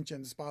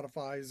aforementioned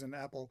Spotify's and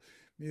Apple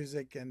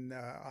Music and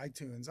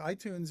iTunes.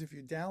 iTunes, if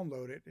you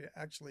download it,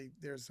 actually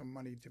there's some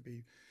money to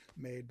be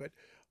made. But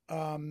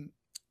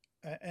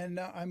and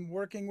I'm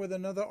working with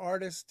another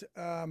artist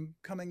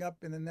coming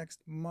up in the next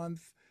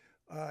month.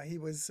 He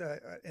was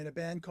in a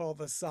band called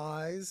The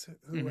Size,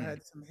 who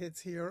had some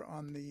hits here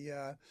on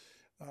the.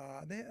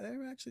 They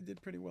actually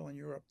did pretty well in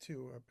Europe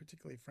too,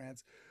 particularly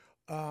France.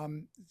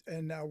 And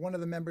one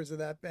of the members of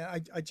that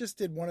band, I just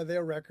did one of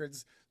their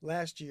records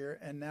last year,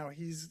 and now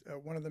he's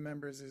one of the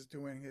members is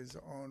doing his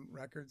own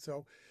record.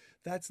 So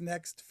that's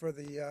next for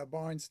the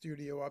Barn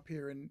Studio up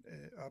here in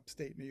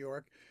upstate New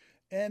York.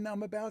 And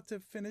I'm about to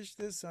finish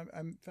this.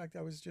 In fact,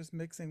 I was just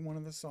mixing one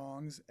of the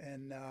songs,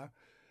 and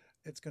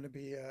it's going to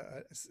be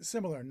a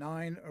similar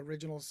 9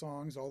 original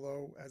songs,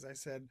 although, as I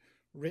said,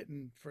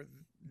 written for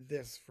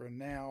this for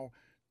now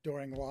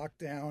during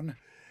lockdown.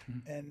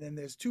 And then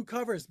there's 2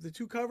 covers. The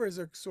 2 covers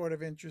are sort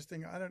of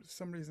interesting. For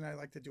some reason I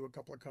like to do a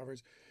couple of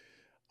covers.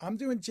 I'm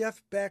doing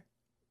Jeff Beck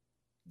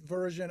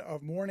version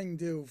of Morning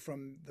Dew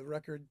from the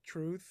record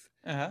Truth,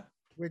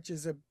 which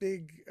is a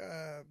big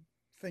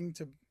thing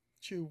to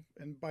chew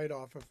and bite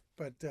off of,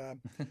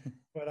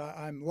 but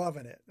I'm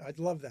loving it. I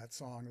love that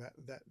song.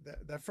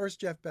 That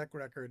first Jeff Beck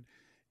record,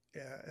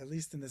 at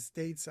least in the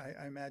States,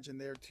 I imagine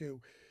there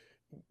too,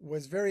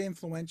 was very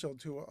influential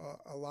to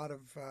a lot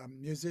of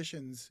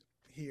musicians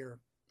here.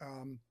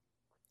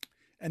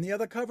 And the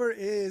other cover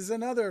is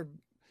another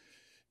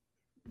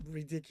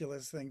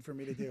ridiculous thing for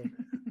me to do.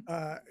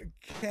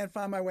 Can't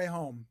Find My Way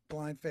Home,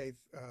 Blind Faith.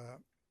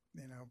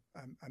 You know,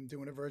 I'm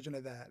doing a version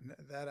of that,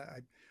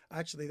 and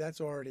actually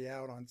that's already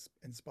out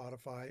in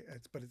Spotify.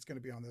 But it's going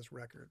to be on this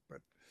record.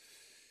 But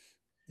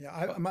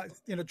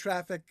yeah,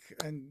 Traffic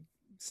and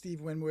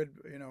Steve Winwood,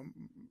 you know,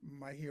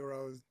 my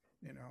heroes,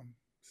 you know.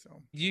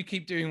 So you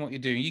keep doing what you're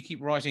doing. You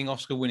keep writing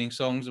Oscar-winning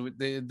songs.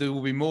 There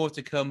will be more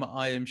to come,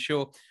 I am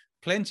sure.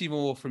 plenty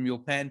more from your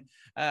pen,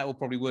 or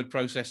probably word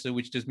processor,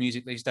 which does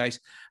music these days.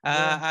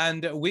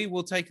 And we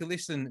will take a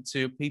listen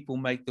to People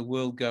Make the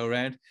World Go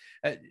Round.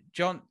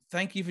 John,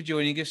 thank you for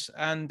joining us.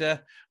 And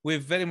we're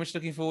very much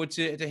looking forward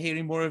to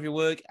hearing more of your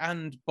work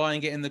and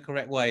buying it in the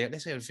correct way.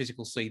 Let's say a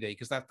physical CD,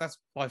 because that's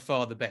by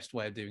far the best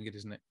way of doing it,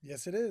 isn't it?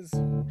 Yes, it is.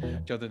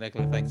 John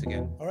DeNicola, thanks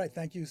again. All right.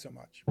 Thank you so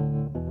much.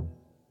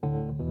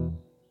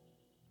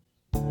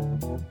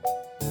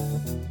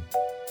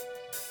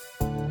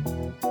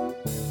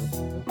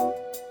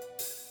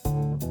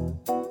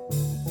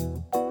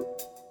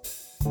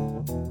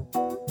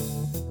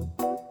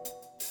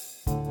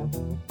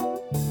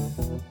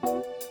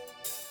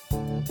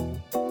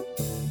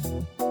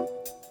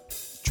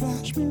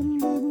 Trashman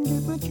didn't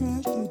get my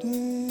trash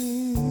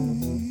today.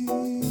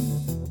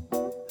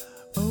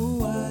 Oh,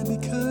 why?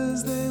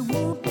 Because they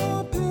want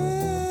more pay.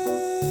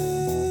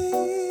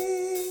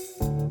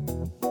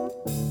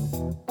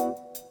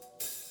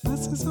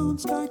 Buses on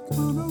strike,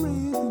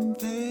 monorails and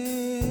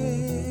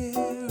fare,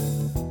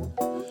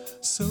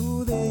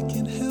 so they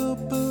can help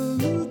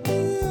pollute the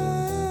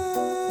air.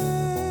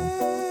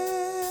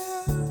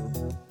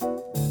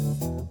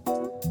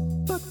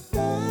 But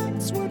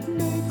that's what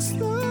makes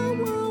the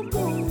world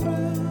go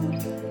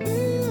round,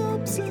 the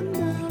ups and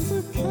downs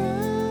of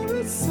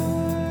carousel,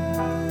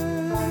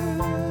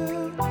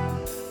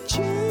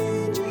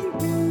 changing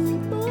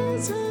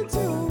people's heads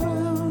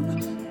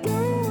around, go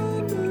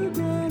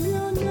underground,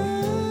 young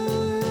man.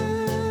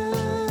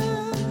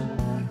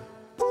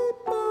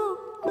 People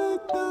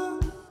make the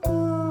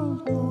world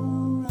go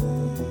round.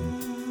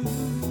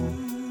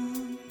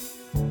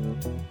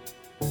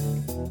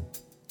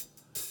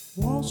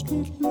 Wall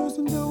Street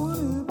losing dough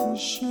on every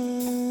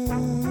share.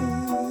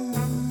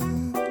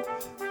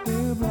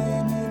 They're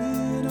blaming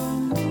it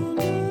on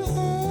longer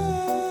hair.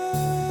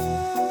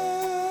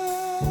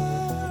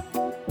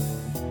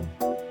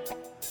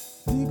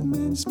 Big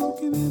men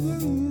smoking in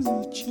their easy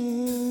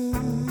chair,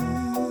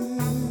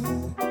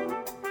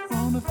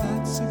 on a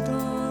fat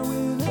cigar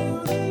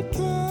without a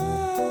care.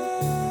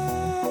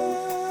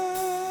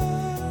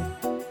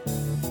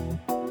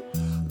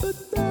 But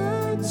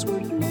that's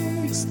what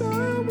makes the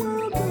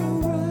world go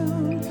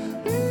round,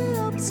 the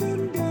ups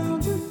and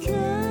downs of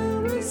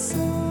carousel,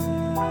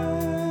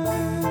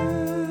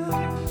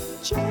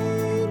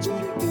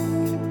 changing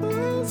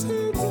people's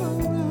heads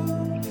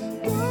around,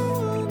 go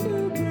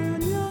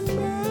underground, young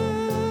man.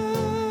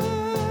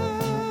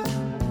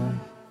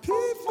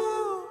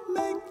 People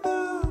make the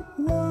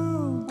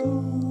world go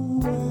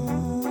round.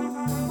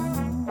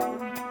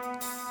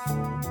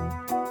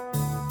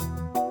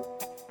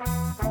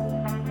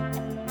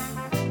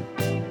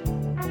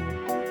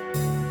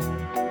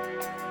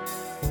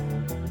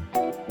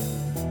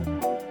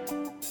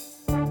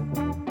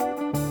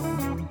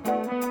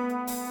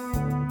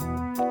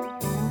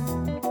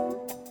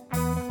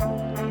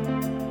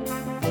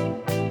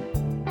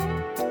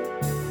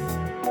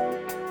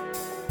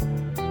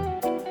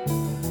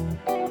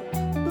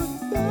 But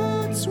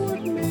that's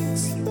what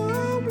makes the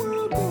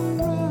world go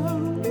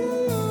round, the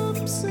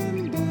ups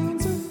and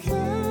downs of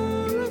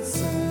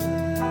carousel,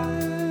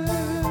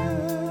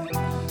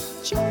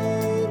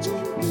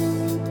 changing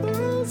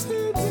people's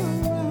heads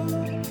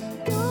around,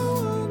 go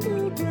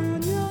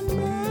underground, young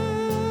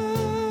man.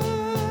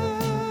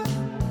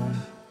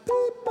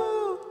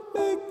 People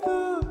make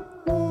the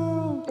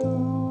world go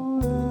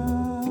round.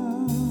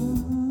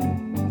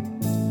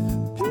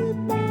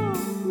 People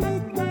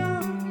make the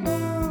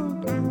world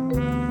go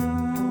round.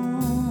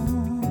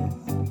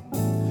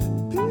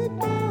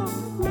 People make the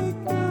world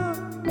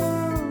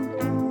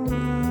go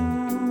round.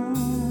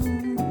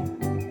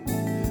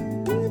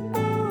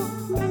 People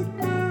make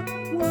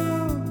the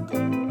world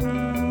go round.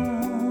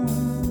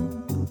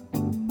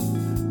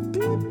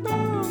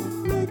 People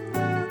make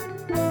the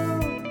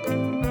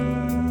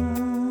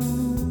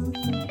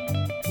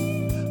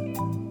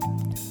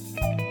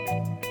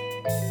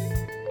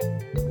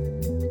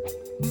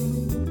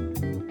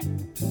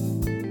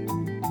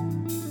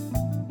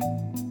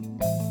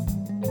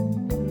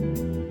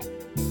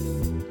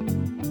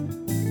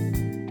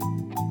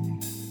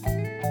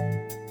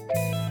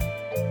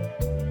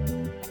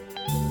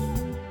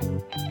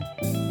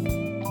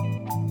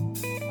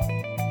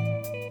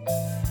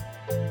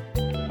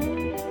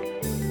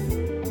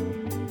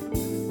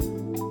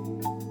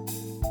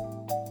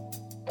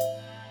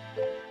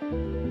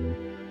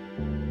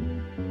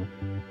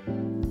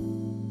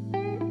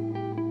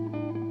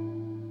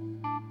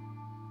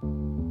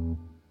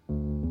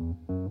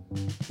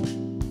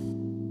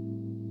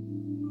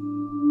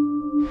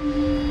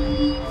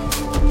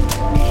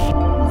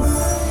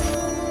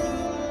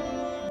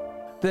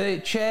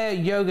The chair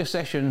yoga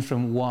sessions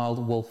from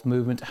Wild Wolf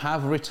Movement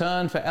have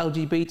returned for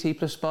LGBT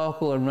plus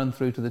Sparkle and run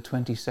through to the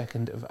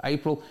 22nd of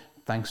April,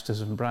 thanks to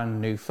some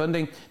brand new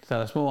funding. To tell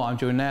us more, I'm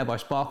joined now by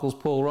Sparkle's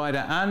Paul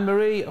Ryder and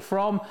Marie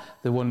from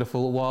the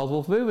wonderful Wild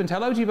Wolf Movement.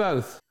 Hello to you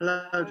both.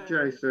 Hello,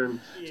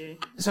 Jason.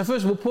 So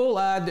first of all, Paul,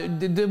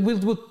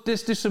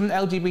 let's do some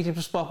LGBT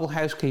plus Sparkle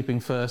housekeeping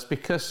first,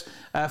 because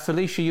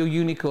Felicia, your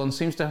unicorn,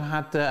 seems to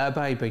have had a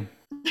baby.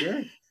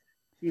 Yeah.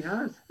 She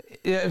has.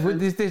 Yeah,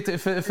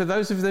 for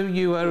those of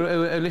you who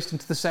are listening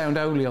to the sound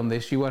only on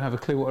this, you won't have a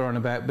clue what we're on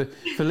about. But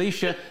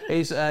Felicia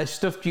is a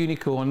stuffed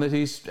unicorn that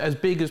is as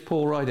big as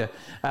Paul Ryder,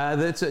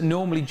 that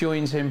normally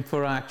joins him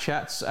for our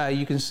chats.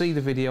 You can see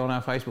the video on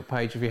our Facebook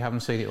page if you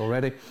haven't seen it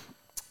already.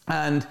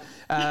 And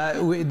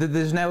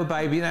there's now a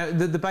baby. Now,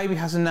 the baby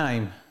has a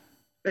name.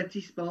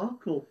 Betty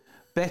Sparkle.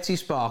 Betty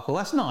Sparkle.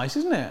 That's nice,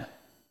 isn't it?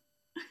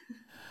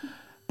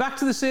 Back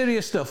to the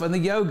serious stuff and the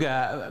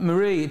yoga.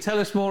 Marie, tell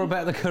us more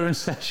about the current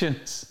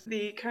sessions.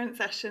 The current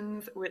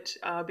sessions, which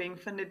are being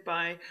funded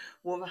by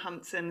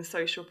Wolverhampton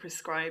Social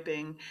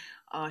Prescribing,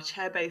 are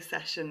chair-based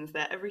sessions.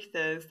 They're every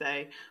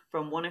Thursday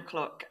from 1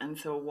 o'clock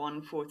until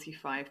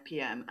 1:45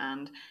 p.m.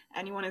 and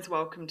anyone is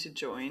welcome to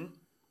join.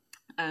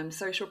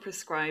 Social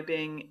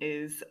prescribing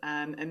is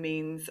a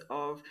means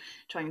of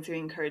trying to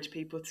encourage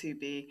people to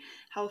be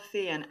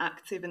healthy and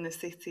active in the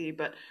city,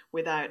 but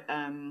without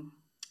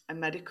a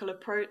medical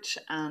approach,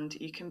 and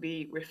you can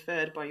be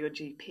referred by your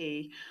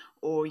GP,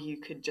 or you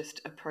could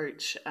just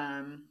approach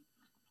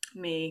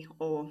me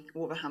or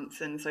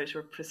Wolverhampton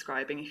Social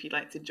Prescribing if you'd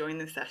like to join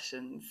the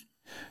sessions.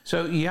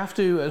 So you have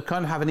to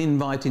kind of have an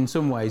invite in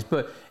some ways,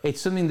 but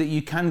it's something that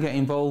you can get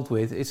involved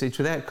with. It's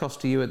without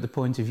cost to you at the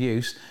point of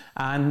use,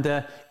 and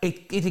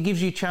it gives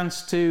you a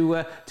chance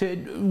to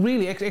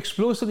really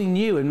explore something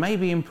new and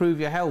maybe improve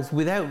your health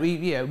without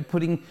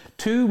putting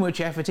too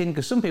much effort in.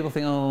 Because some people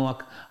think, oh,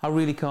 I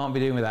really can't be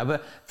doing with that.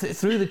 But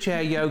through the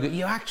chair yoga,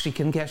 you actually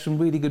can get some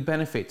really good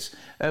benefits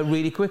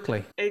really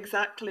quickly.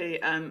 Exactly.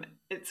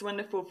 It's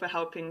wonderful for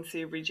helping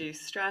to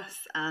reduce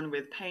stress and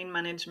with pain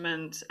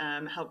management,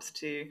 helps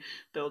to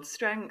build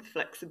strength,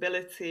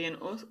 flexibility, and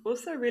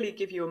also really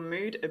give your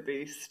mood a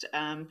boost.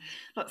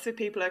 Lots of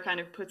people are kind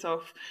of put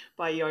off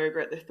by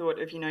yoga at the thought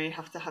of, you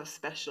have to have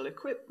special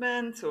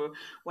equipment or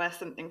wear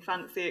something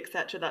fancy,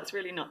 etc. That's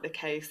really not the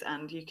case,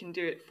 and you can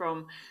do it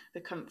from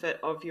the comfort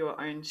of your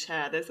own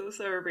chair. There's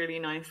also a really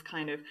nice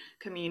kind of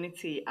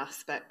community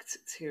aspect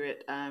to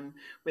it,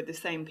 with the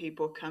same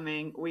people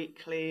coming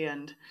weekly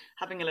and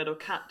having a little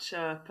catch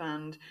up,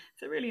 and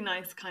it's a really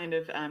nice kind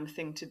of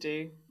thing to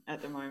do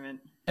at the moment.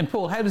 And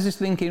Paul, how does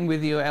this link in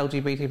with your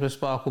LGBT plus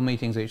Sparkle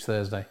meetings each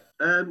Thursday?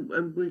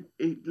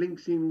 It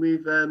links in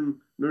with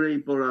Marie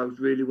Burrows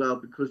really well,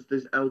 because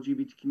there's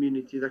LGBT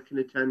community that can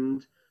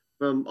attend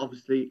from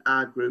obviously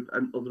our group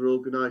and other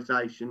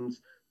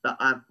organisations that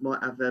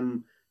might have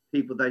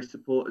people they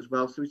support as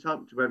well. So it's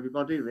open to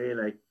everybody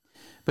really.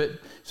 But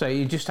so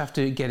you just have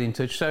to get in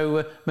touch.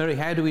 So Marie,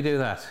 how do we do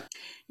that?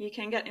 You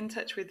can get in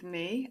touch with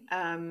me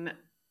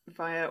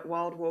via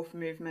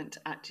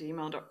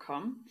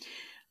wildwolfmovement@gmail.com.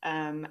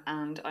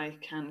 And I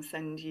can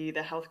send you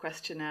the health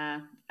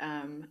questionnaire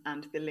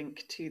and the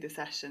link to the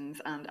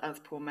sessions. And as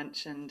Paul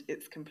mentioned,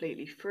 it's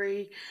completely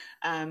free,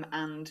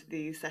 and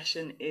the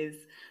session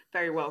is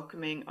very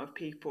welcoming of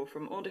people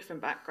from all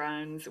different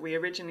backgrounds. We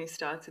originally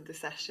started the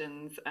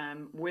sessions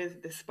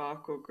with the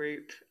Sparkle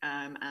group,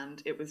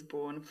 and it was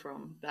born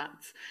from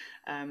that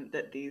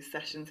these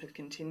sessions have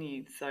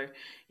continued. So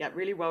yeah,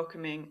 really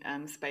welcoming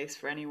space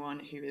for anyone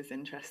who is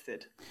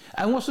interested.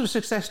 And what sort of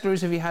success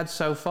stories have you had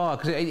so far?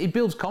 Because it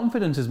builds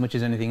confidence as much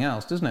as anything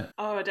else, doesn't it?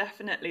 Oh,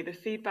 definitely. The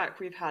feedback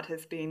we've had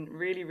has been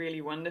really,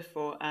 really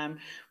wonderful,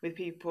 with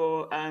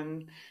people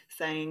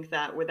saying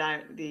that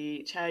without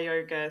the chair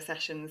yoga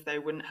sessions, they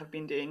wouldn't have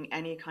been doing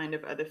any kind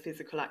of other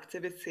physical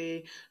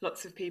activity.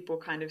 Lots of people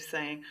kind of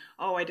saying,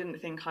 oh, I didn't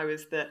think I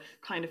was the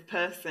kind of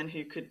person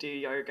who could do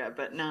yoga,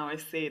 but now I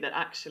see that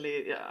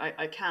actually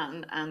I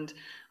can, and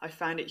I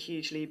found it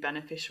hugely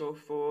beneficial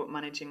for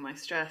managing my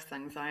stress,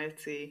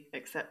 anxiety,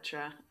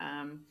 etc.,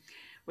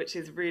 which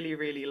is really,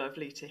 really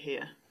lovely to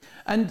hear.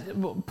 And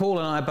Paul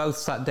and I are both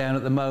sat down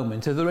at the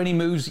moment. Are there any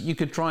moves you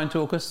could try and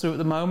talk us through at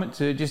the moment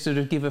to just sort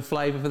of give a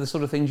flavour for the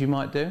sort of things you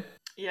might do?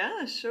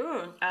 Yeah,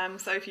 sure.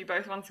 So if you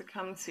both want to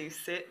come to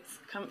sit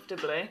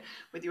comfortably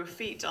with your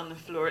feet on the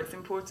floor, it's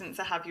important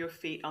to have your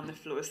feet on the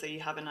floor so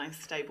you have a nice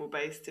stable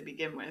base to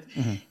begin with.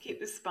 Mm-hmm.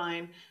 Keep the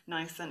spine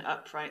nice and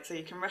upright so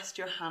you can rest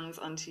your hands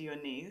onto your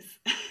knees.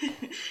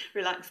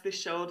 Relax the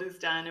shoulders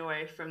down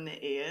away from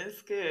the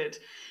ears. Good.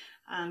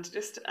 And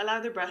just allow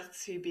the breath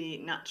to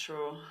be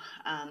natural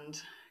and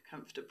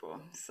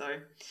comfortable. So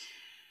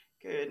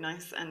good,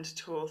 nice and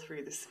tall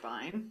through the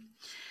spine.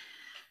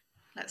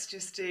 Let's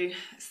just do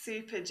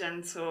super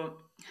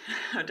gentle.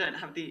 I don't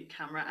have the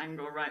camera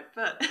angle right,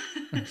 but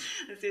let's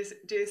just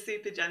do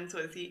super gentle.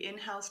 As you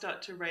inhale,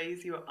 start to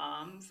raise your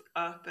arms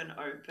up and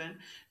open,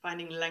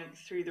 finding length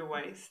through the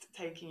waist,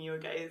 taking your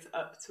gaze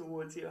up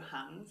towards your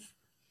hands.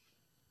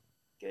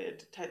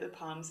 Good. Take the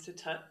palms to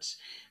touch.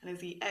 And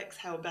as you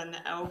exhale, bend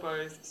the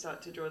elbows,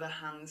 start to draw the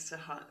hands to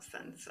heart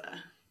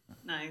center.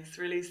 Nice.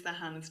 Release the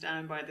hands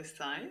down by the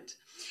side.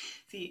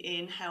 So you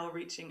inhale,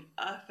 reaching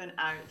up and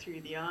out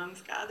through the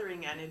arms,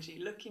 gathering energy,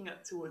 looking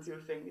up towards your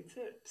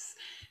fingertips.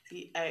 So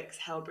you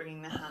exhale,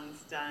 bringing the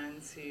hands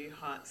down to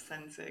heart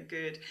center.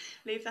 Good.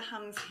 Leave the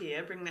hands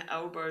here, bring the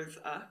elbows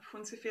up.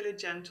 Want to feel a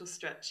gentle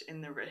stretch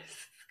in the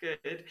wrists.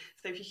 Good.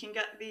 So if you can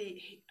get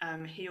the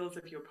heels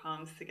of your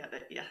palms together,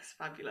 yes,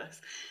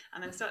 fabulous.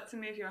 And then start to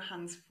move your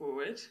hands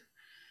forward.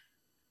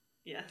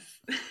 Yes.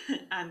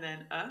 And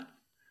then up,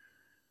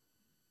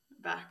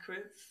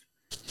 backwards.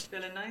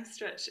 Feel a nice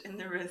stretch in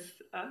the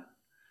wrists, up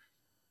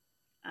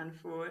and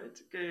forward.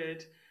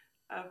 Good.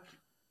 Up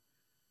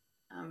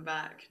and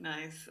back.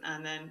 Nice.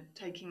 And then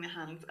taking the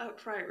hands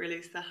upright,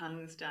 release the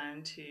hands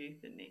down to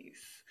the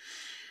knees.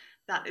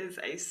 That is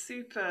a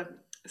super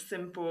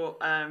simple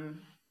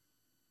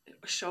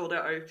shoulder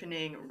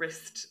opening,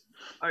 wrist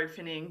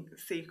opening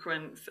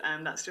sequence,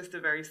 and that's just a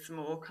very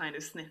small kind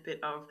of snippet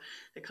of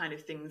the kind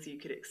of things you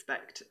could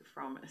expect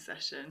from a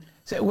session.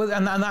 So, well,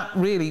 and that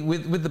really,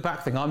 with the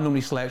back thing, I'm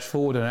normally slouched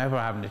forward whenever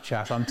I'm having a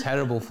chat. I'm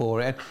terrible for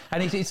it.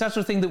 And it's that sort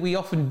of thing that we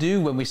often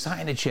do when we sat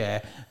in a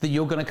chair, that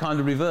you're going to kind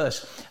of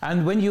reverse.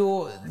 And when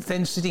you're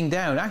then sitting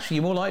down, actually,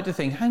 you're more likely to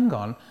think, hang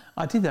on,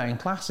 I did that in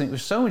class and it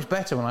was so much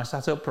better when I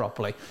sat up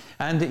properly.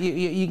 And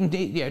you can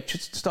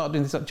just start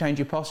doing this, change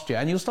your posture,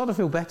 and you'll start to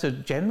feel better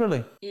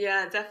generally.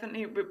 Yeah,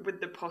 definitely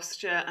with the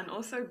posture and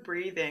also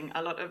breathing.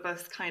 A lot of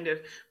us kind of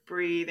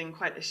breathe in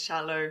quite a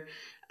shallow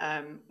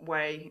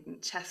way,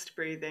 chest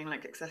breathing,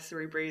 like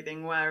accessory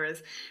breathing, whereas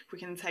if we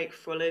can take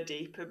fuller,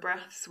 deeper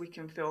breaths, we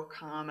can feel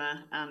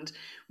calmer, and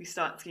we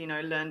start to,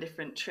 learn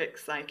different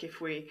tricks. Like if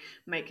we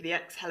make the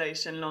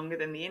exhalation longer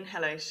than the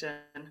inhalation,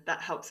 that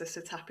helps us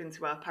to tap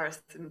into our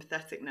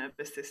parasympathetic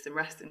nervous system,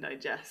 rest and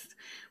digest,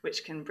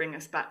 which can bring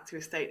us back to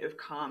a state of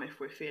calm if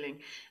we're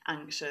feeling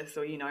anxious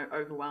or,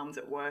 overwhelmed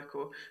at work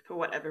or for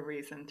whatever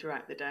reason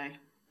throughout the day.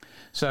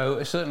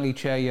 So certainly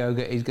chair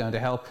yoga is going to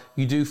help.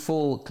 You do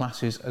full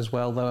classes as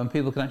well, though, and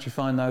people can actually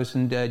find those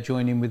and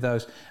join in with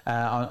those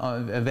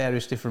on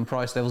various different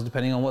price levels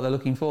depending on what they're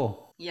looking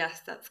for.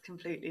 Yes, that's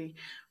completely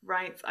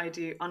right. I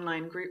do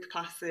online group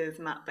classes,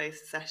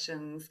 mat-based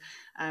sessions.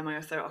 I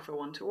also offer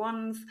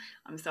one-to-ones.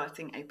 I'm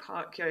starting a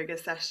park yoga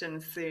session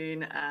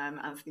soon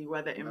as the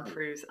weather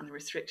improves and the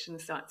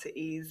restrictions start to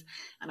ease.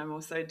 And I'm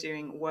also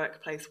doing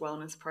workplace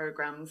wellness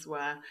programs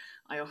where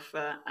I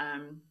offer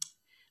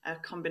a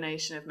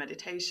combination of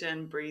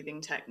meditation,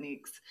 breathing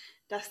techniques,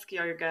 desk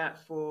yoga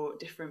for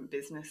different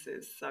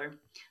businesses. So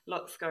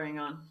lots going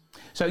on.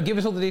 So give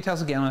us all the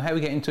details again on how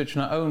we get in touch,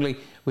 not only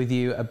with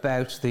you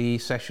about the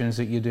sessions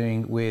that you're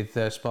doing with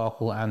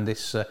Sparkle and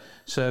this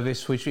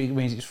service, which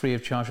means it's free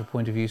of charge for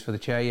point of use for the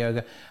chair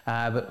yoga,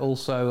 but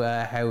also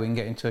how we can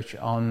get in touch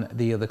on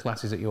the other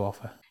classes that you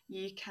offer.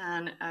 You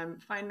can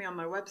find me on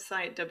my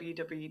website,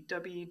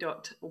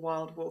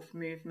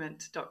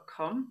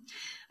 www.wildwolfmovement.com.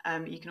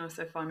 You can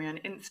also find me on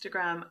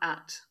Instagram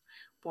at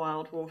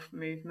Wild Wolf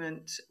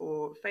Movement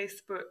or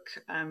Facebook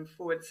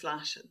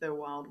 /The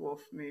Wild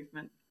Wolf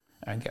Movement.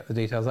 And get the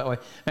details that way.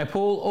 Now,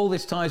 Paul, all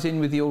this ties in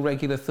with your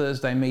regular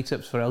Thursday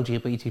meetups for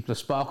LGBT plus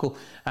Sparkle,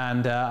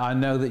 and I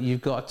know that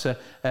you've got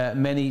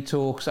many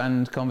talks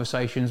and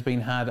conversations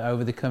being had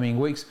over the coming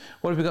weeks.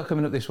 What have we got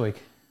coming up this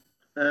week?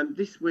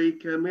 This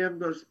week, we haven't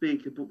got a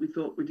speaker, but we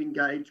thought we'd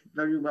engage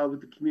very well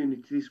with the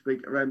community this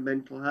week around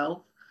mental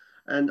health,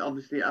 and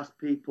obviously ask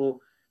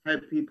people how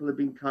people have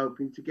been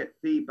coping to get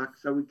feedback,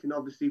 so we can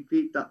obviously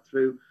feed that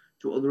through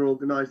to other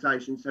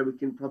organisations, so we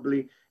can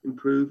probably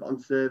improve on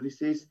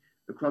services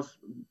across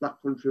Black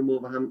Country and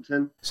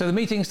Wolverhampton. So the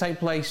meetings take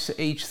place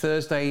each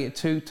Thursday at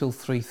 2 till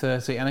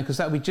 3:30, and because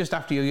that'll be just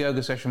after your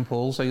yoga session,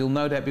 Paul, so you'll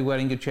no doubt be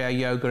wearing your chair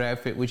yoga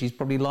outfit, which is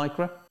probably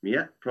lycra.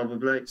 Yeah,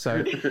 probably.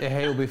 So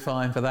he'll be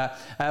fine for that.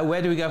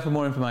 Where do we go for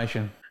more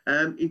information?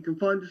 You can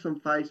find us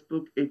on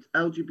Facebook. It's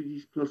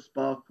LGBT plus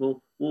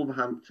Sparkle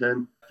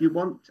Wolverhampton. If you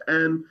want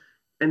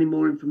any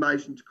more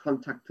information to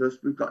contact us,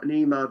 we've got an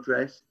email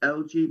address,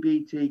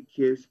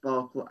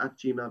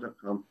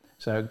 lgbtqsparkle@gmail.com.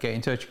 So get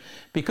in touch,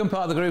 become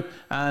part of the group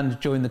and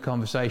join the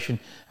conversation.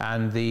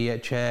 And the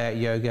chair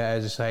yoga,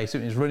 as I say,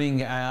 something is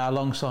running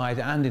alongside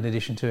and in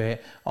addition to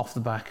it, off the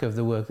back of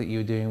the work that you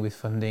were doing with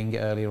funding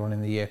earlier on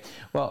in the year.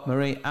 Well,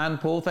 Marie and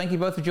Paul, thank you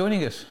both for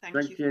joining us.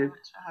 Thank you so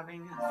much for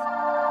having us.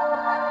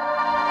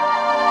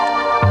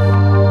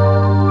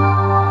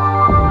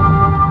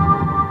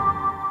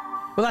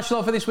 Well, that's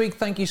all for this week.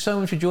 Thank you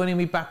so much for joining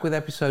me. Back with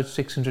episode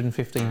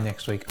 615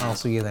 next week. I'll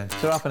see you then.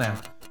 Ta-ra for now.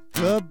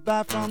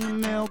 Goodbye from the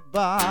milk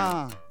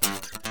bar.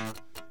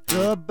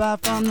 Goodbye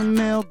from the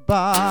milk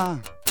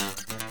bar.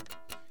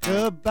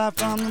 Goodbye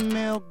from the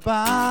milk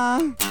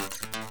bar.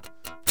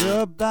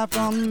 Goodbye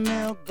from the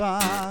milk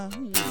bar.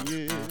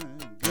 Yeah.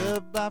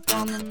 Goodbye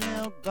from the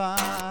milk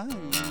bar.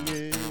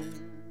 Yeah.